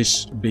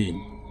this being.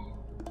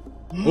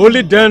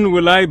 Only then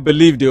will I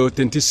believe the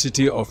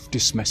authenticity of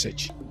this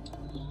message.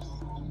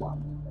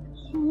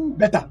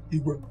 Better,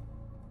 Igwe.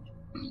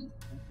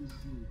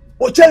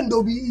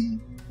 Ochendo bi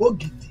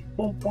ogiti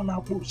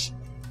pompona push.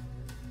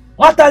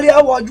 Watali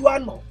awaju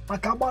ano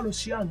makabalo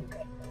sianke.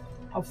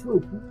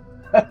 Afloku.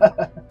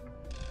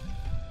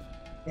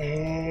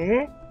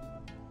 Eh?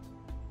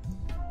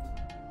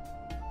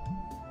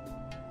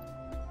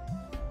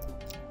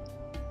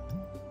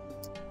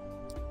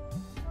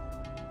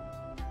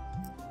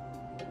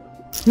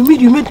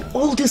 You made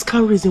all these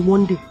calories in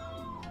one day?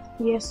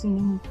 Yes,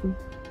 Nimuku.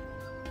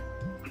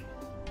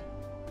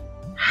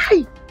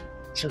 Hi!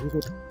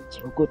 Charugoto.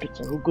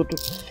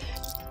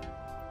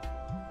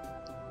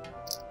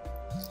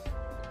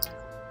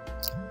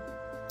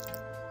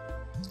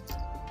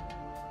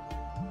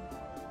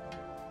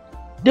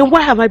 Then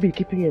why have I been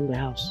keeping you in the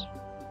house?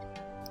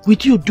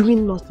 With you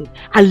doing nothing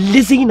and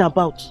lazying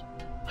about.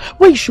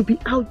 When you should be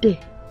out there,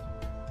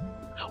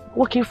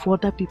 working for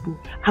other people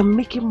and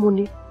making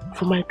money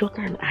for my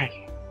daughter and I.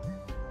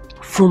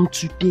 From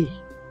today,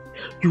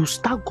 you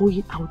start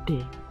going out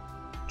there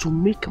to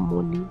make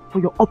money for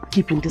your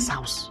upkeep in this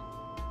house.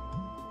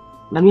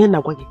 Are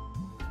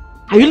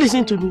you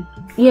listening to me?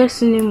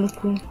 Yes,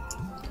 Nimuku.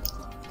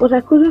 But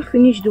I couldn't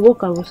finish the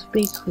work I was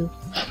paid to.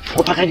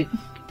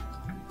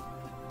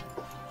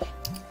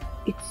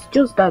 It's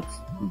just that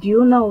the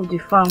owner of the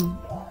farm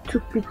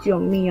took pity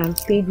on me and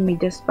paid me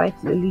despite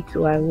the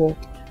little I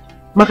worked.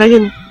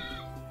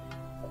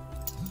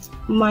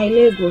 My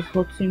leg was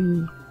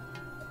hurting me.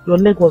 Your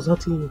leg was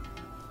hurting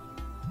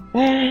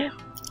you?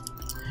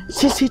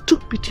 Since he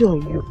took pity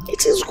on you,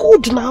 it is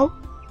good now.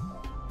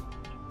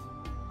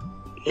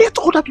 Let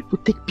other people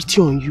take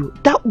pity on you.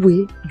 That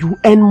way, you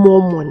earn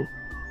more money.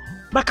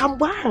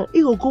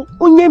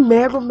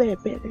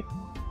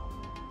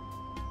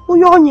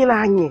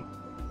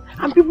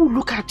 And people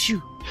look at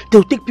you.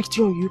 They'll take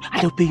pity on you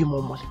and they'll pay you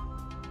more money.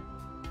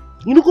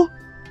 You know, go.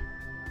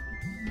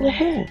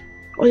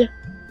 Oh yeah.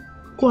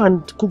 Go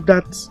and cook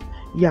that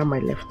yam I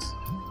left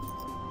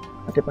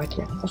at the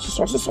backyard.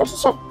 So.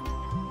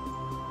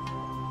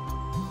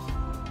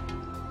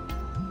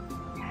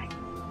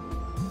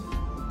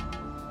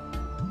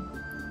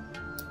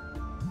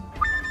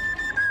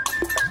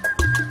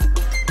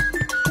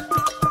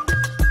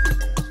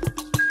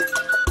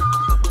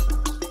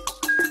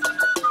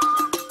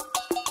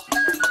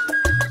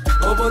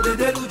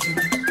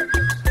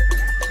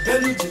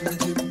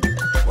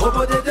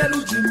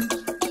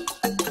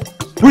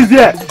 Who's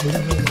there?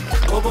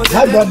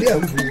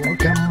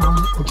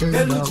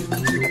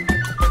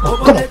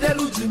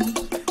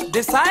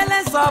 The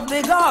silence of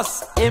the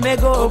gods,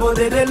 Emego Obo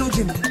de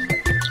Delujim.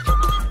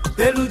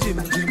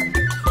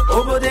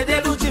 Obo de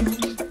Delujim.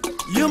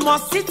 You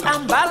must sit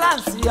and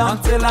balance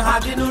until I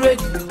had you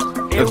ready.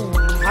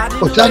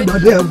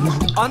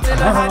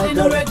 Until I had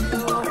you ready.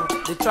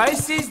 The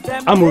choices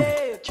them.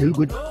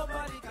 Chilgood,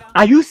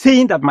 are you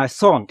saying that my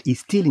son is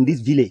still in this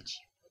village?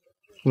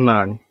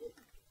 Nah,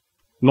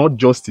 not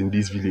just in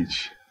this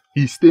village.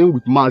 He's staying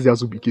with Mazia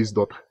Zubike's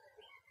daughter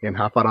and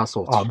her father's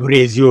house. Oh,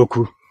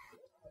 Burezioku.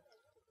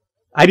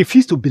 I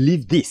refuse to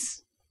believe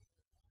this.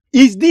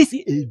 Is this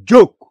a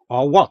joke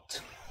or what?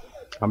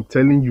 I'm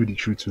telling you the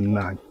truth,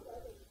 Nani.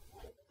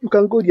 You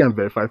can go there and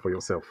verify for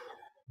yourself.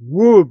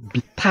 Woe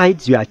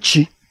betide your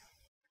chi.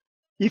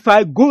 If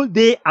I go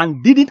there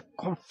and didn't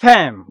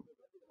confirm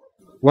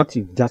what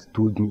you just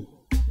told me.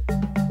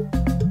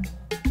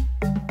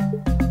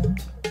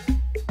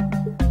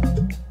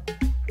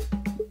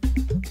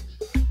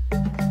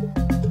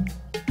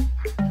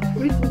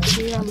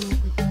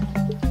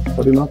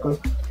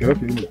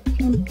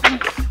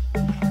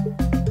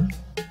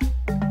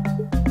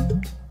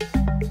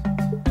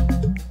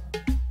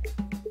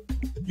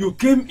 You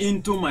came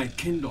into my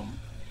kingdom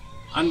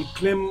and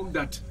claimed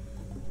that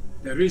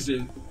there is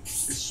a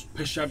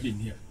special being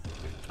here.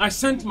 I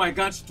sent my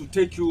guards to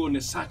take you on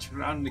a search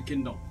around the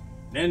kingdom.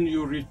 Then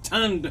you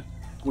returned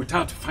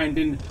without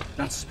finding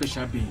that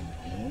special being.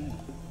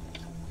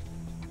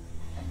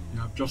 You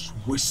have just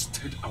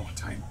wasted our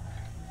time.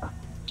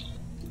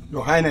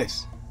 Your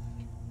Highness,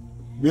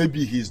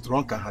 maybe he's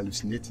drunk and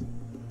hallucinating.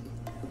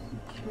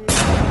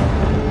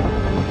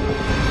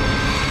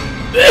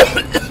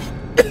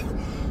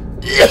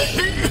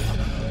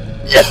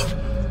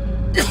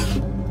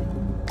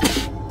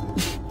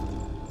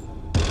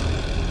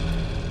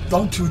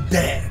 Don't you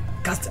dare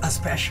cast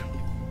aspersion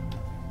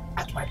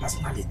at my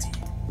personality.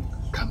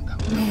 Calm down.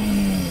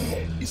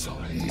 It's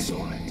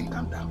alright.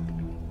 Calm down.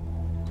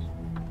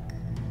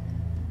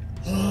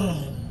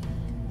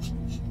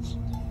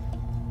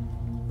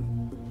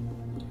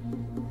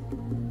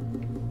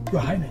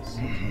 Your Highness,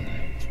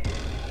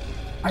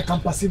 I can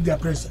perceive their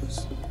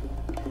presence.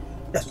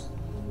 Yes.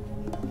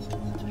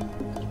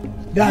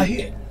 They are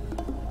here.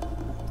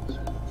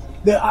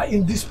 They are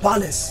in this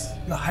palace,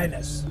 Your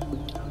Highness.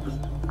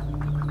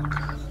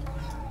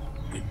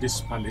 In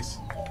this palace?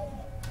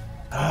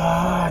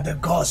 Ah, the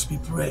gods be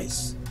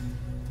praised.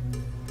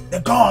 The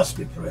gods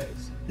be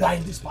praised. They are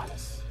in this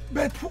palace.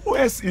 But who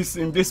else is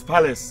in this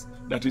palace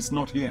that is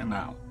not here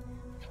now?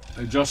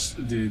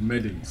 Just the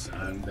maidens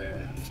and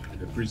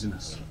the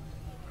prisoners.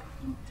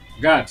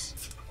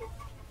 Guards.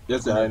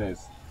 Yes, Your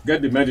Highness.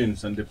 Get the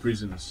maidens and the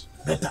prisoners.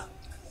 Better.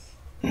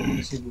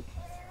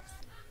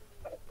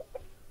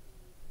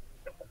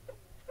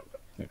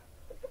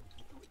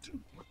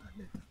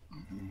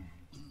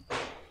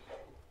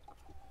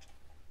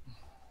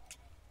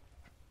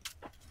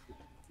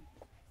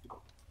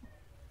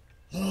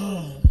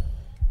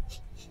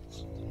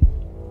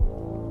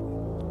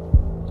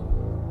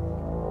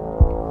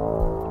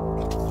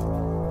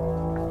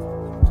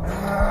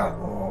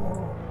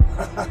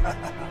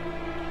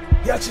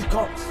 Here she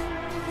comes.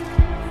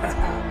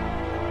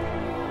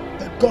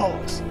 The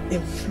gods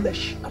in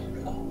flesh and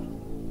blood.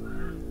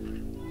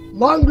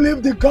 Long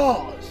live the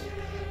gods.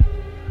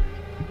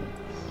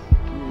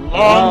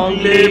 Long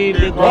live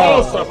the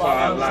gods of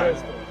our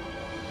land.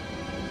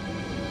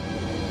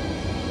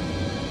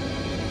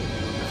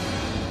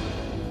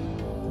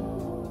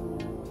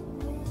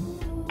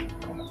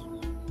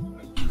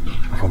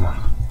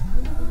 Mama,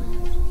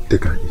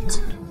 take her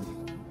eat.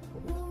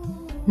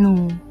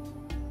 No,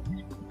 I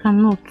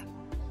cannot.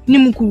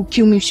 Nemuku will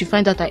kill me if she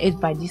finds out I ate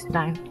by this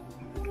time.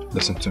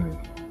 Listen to me.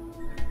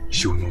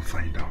 She will not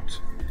find out.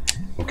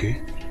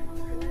 Okay?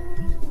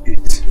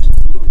 Eat.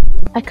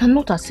 I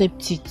cannot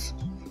accept it.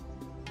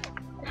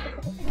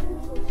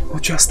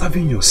 But you are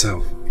starving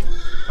yourself.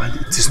 And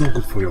it is not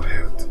good for your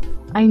health.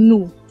 I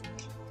know.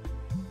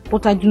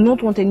 But I do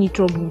not want any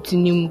trouble with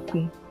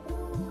Nemuku.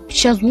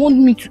 She has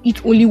warned me to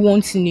eat only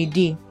once in a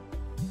day.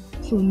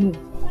 So no.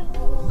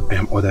 I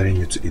am ordering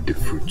you to eat the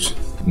fruit.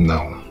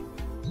 Now.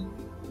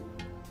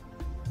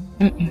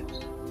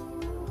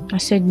 I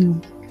said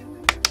no.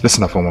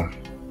 Listen, Afoma.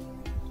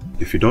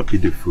 If you don't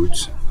eat the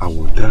fruit, I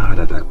will tell her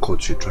that I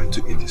caught you trying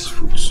to eat this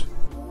fruit.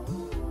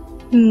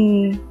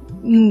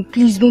 No,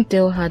 please don't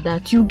tell her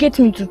that. You'll get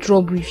me into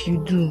trouble if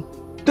you do.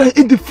 Then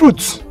eat the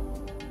fruit.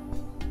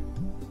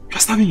 You're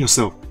starving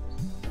yourself.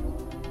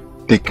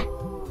 Take.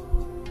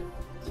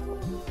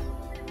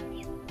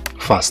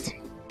 Fast.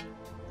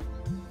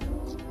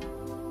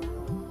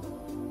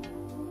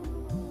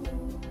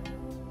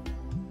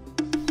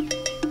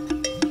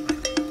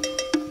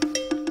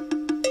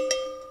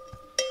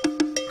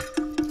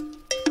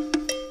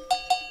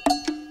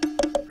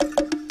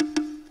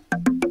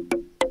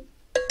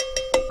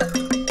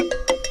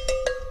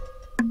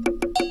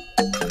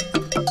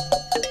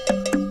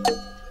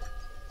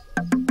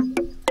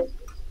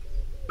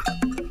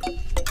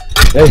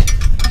 Hey,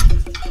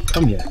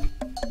 come here.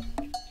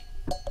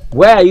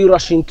 Where are you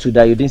rushing to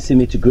that you didn't see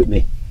me to greet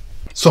me?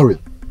 Sorry,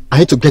 I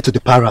need to get to the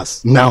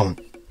palace now.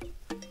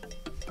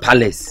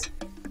 Palace?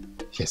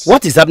 Yes.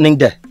 What is happening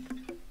there?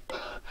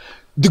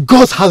 The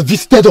gods have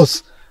visited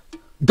us.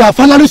 They have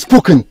finally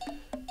spoken.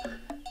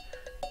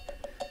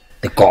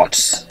 The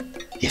gods?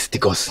 Yes, the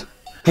gods.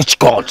 Which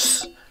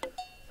gods?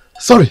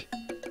 Sorry,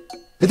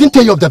 they didn't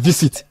tell you of their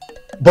visit,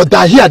 but they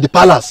are here at the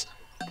palace.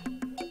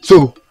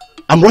 So,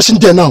 I'm rushing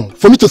there now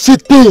for me to see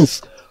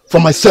things for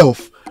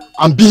myself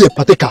and be a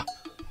partaker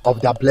of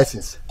their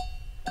blessings.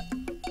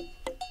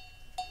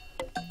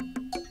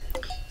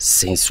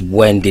 Since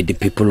when did the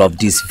people of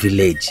this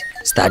village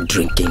start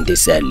drinking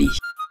this early?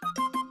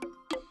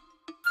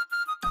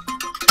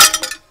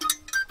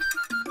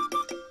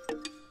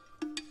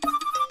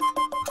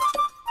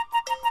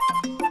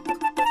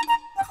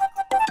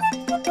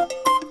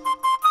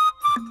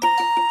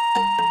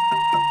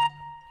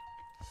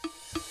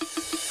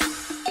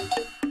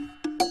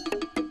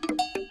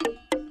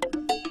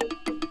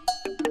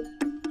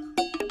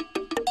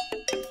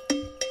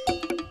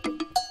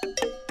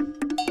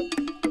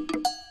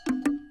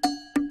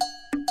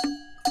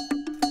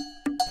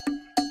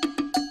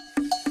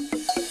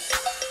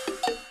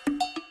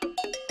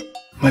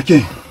 My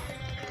king,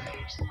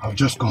 I've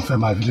just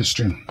confirmed my village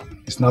stream.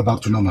 It's now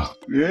back to normal.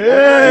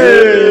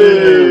 Yay!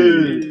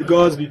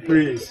 Gods be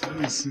praised.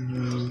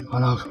 And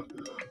I've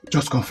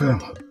just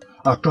confirmed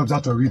our crops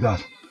out to read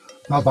that.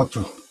 Now back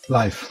to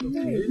life.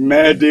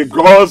 May the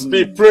gods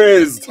be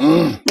praised.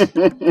 Your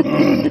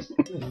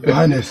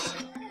Highness,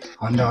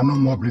 and there are no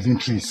more breathing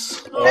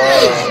trees.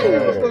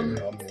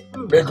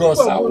 The gods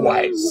are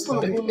wise.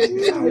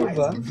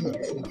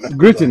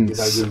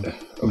 Greetings,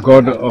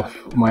 God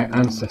of my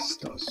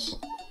ancestors.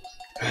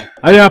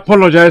 I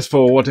apologize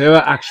for whatever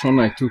action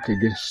I took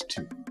against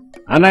you.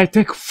 And I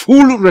take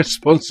full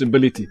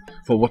responsibility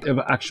for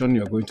whatever action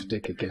you are going to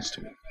take against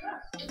me.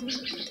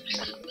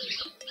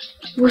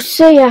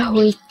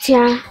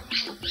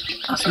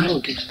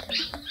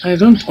 I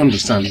don't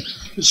understand.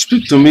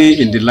 Speak to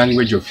me in the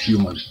language of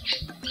human.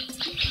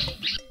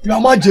 Your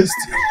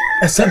Majesty,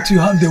 except you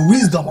have the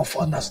wisdom of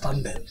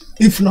understanding.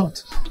 If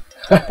not,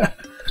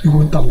 you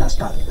won't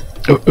understand.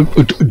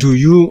 Do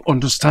you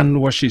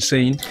understand what she's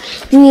saying?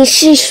 Do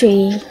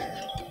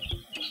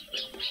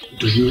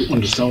you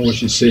understand what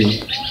she's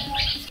saying?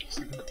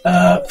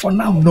 For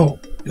now, no,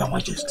 Your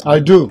Majesty. I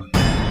do.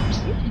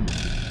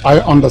 I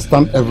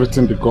understand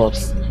everything the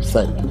gods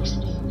say.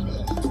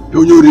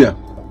 Yonyoria,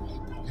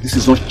 this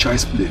is not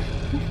child's play.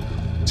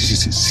 This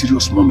is a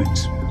serious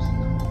moment.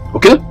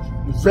 Okay?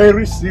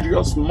 very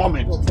serious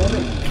moment.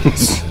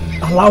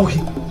 Allow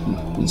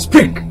him.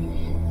 Speak.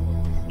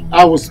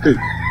 I will speak.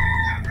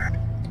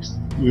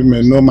 You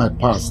may know my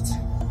past,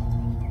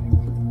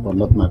 but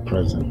not my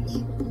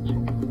present.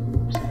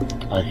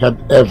 I heard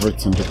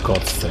everything the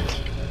God said,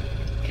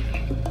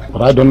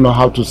 but I don't know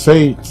how to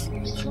say it.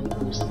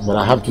 But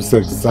I have to say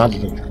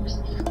exactly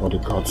what the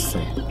God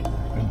said.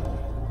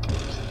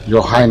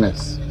 Your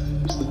Highness,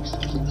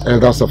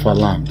 elders of our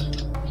land,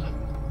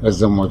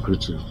 Ezemo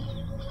greet you.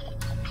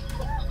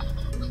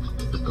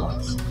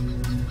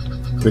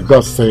 The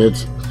God said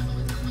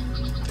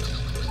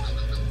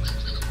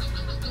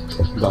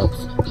that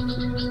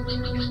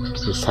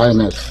His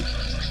Highness,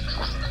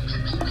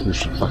 we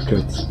should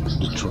vacate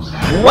the throne.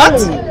 What?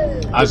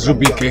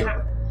 Azubike!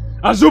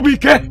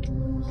 Azubike!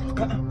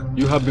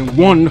 You have been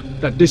warned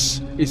that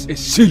this is a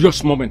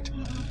serious moment.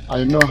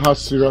 I know how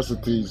serious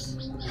it is,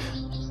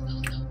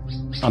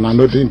 and I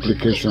know the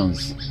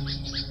implications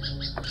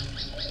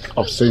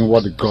of saying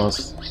what the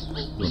gods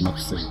will not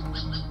say.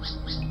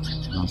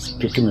 I'm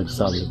speaking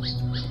exactly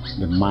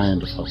the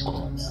mind of our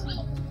gods.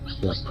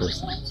 They are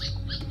present.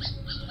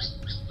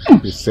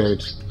 He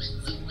said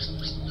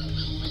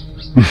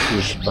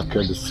we should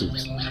vacate the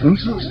seat.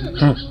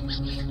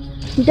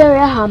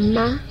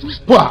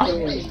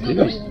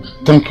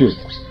 Thank you.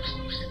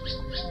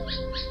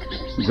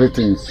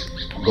 Greetings,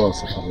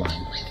 gods of our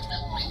land.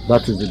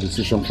 That is the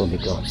decision from the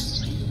gods.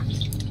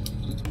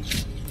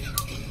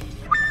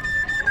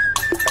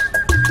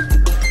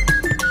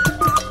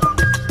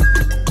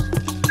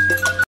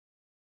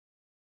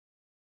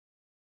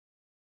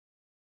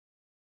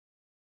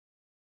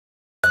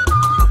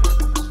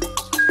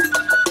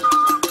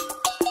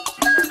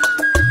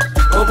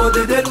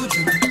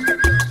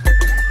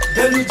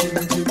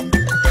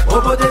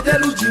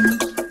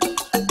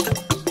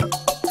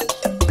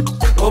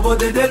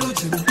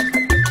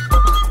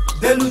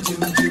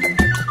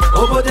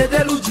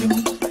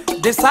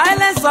 The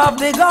silence of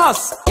the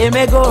gods,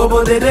 emego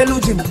obo de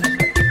delujim,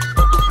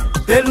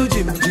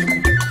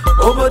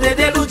 obo de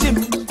delujim.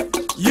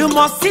 You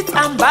must sit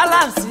and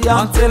balance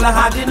until I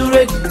had in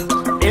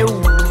radio,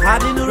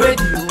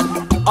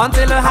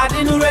 until I had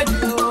in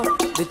radio.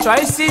 The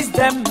choices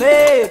them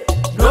made,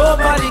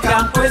 nobody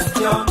can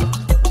question.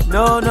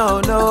 No,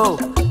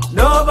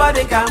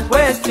 nobody can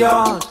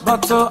question.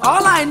 But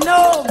all I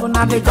know,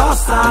 now the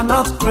gods are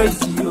not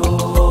crazy.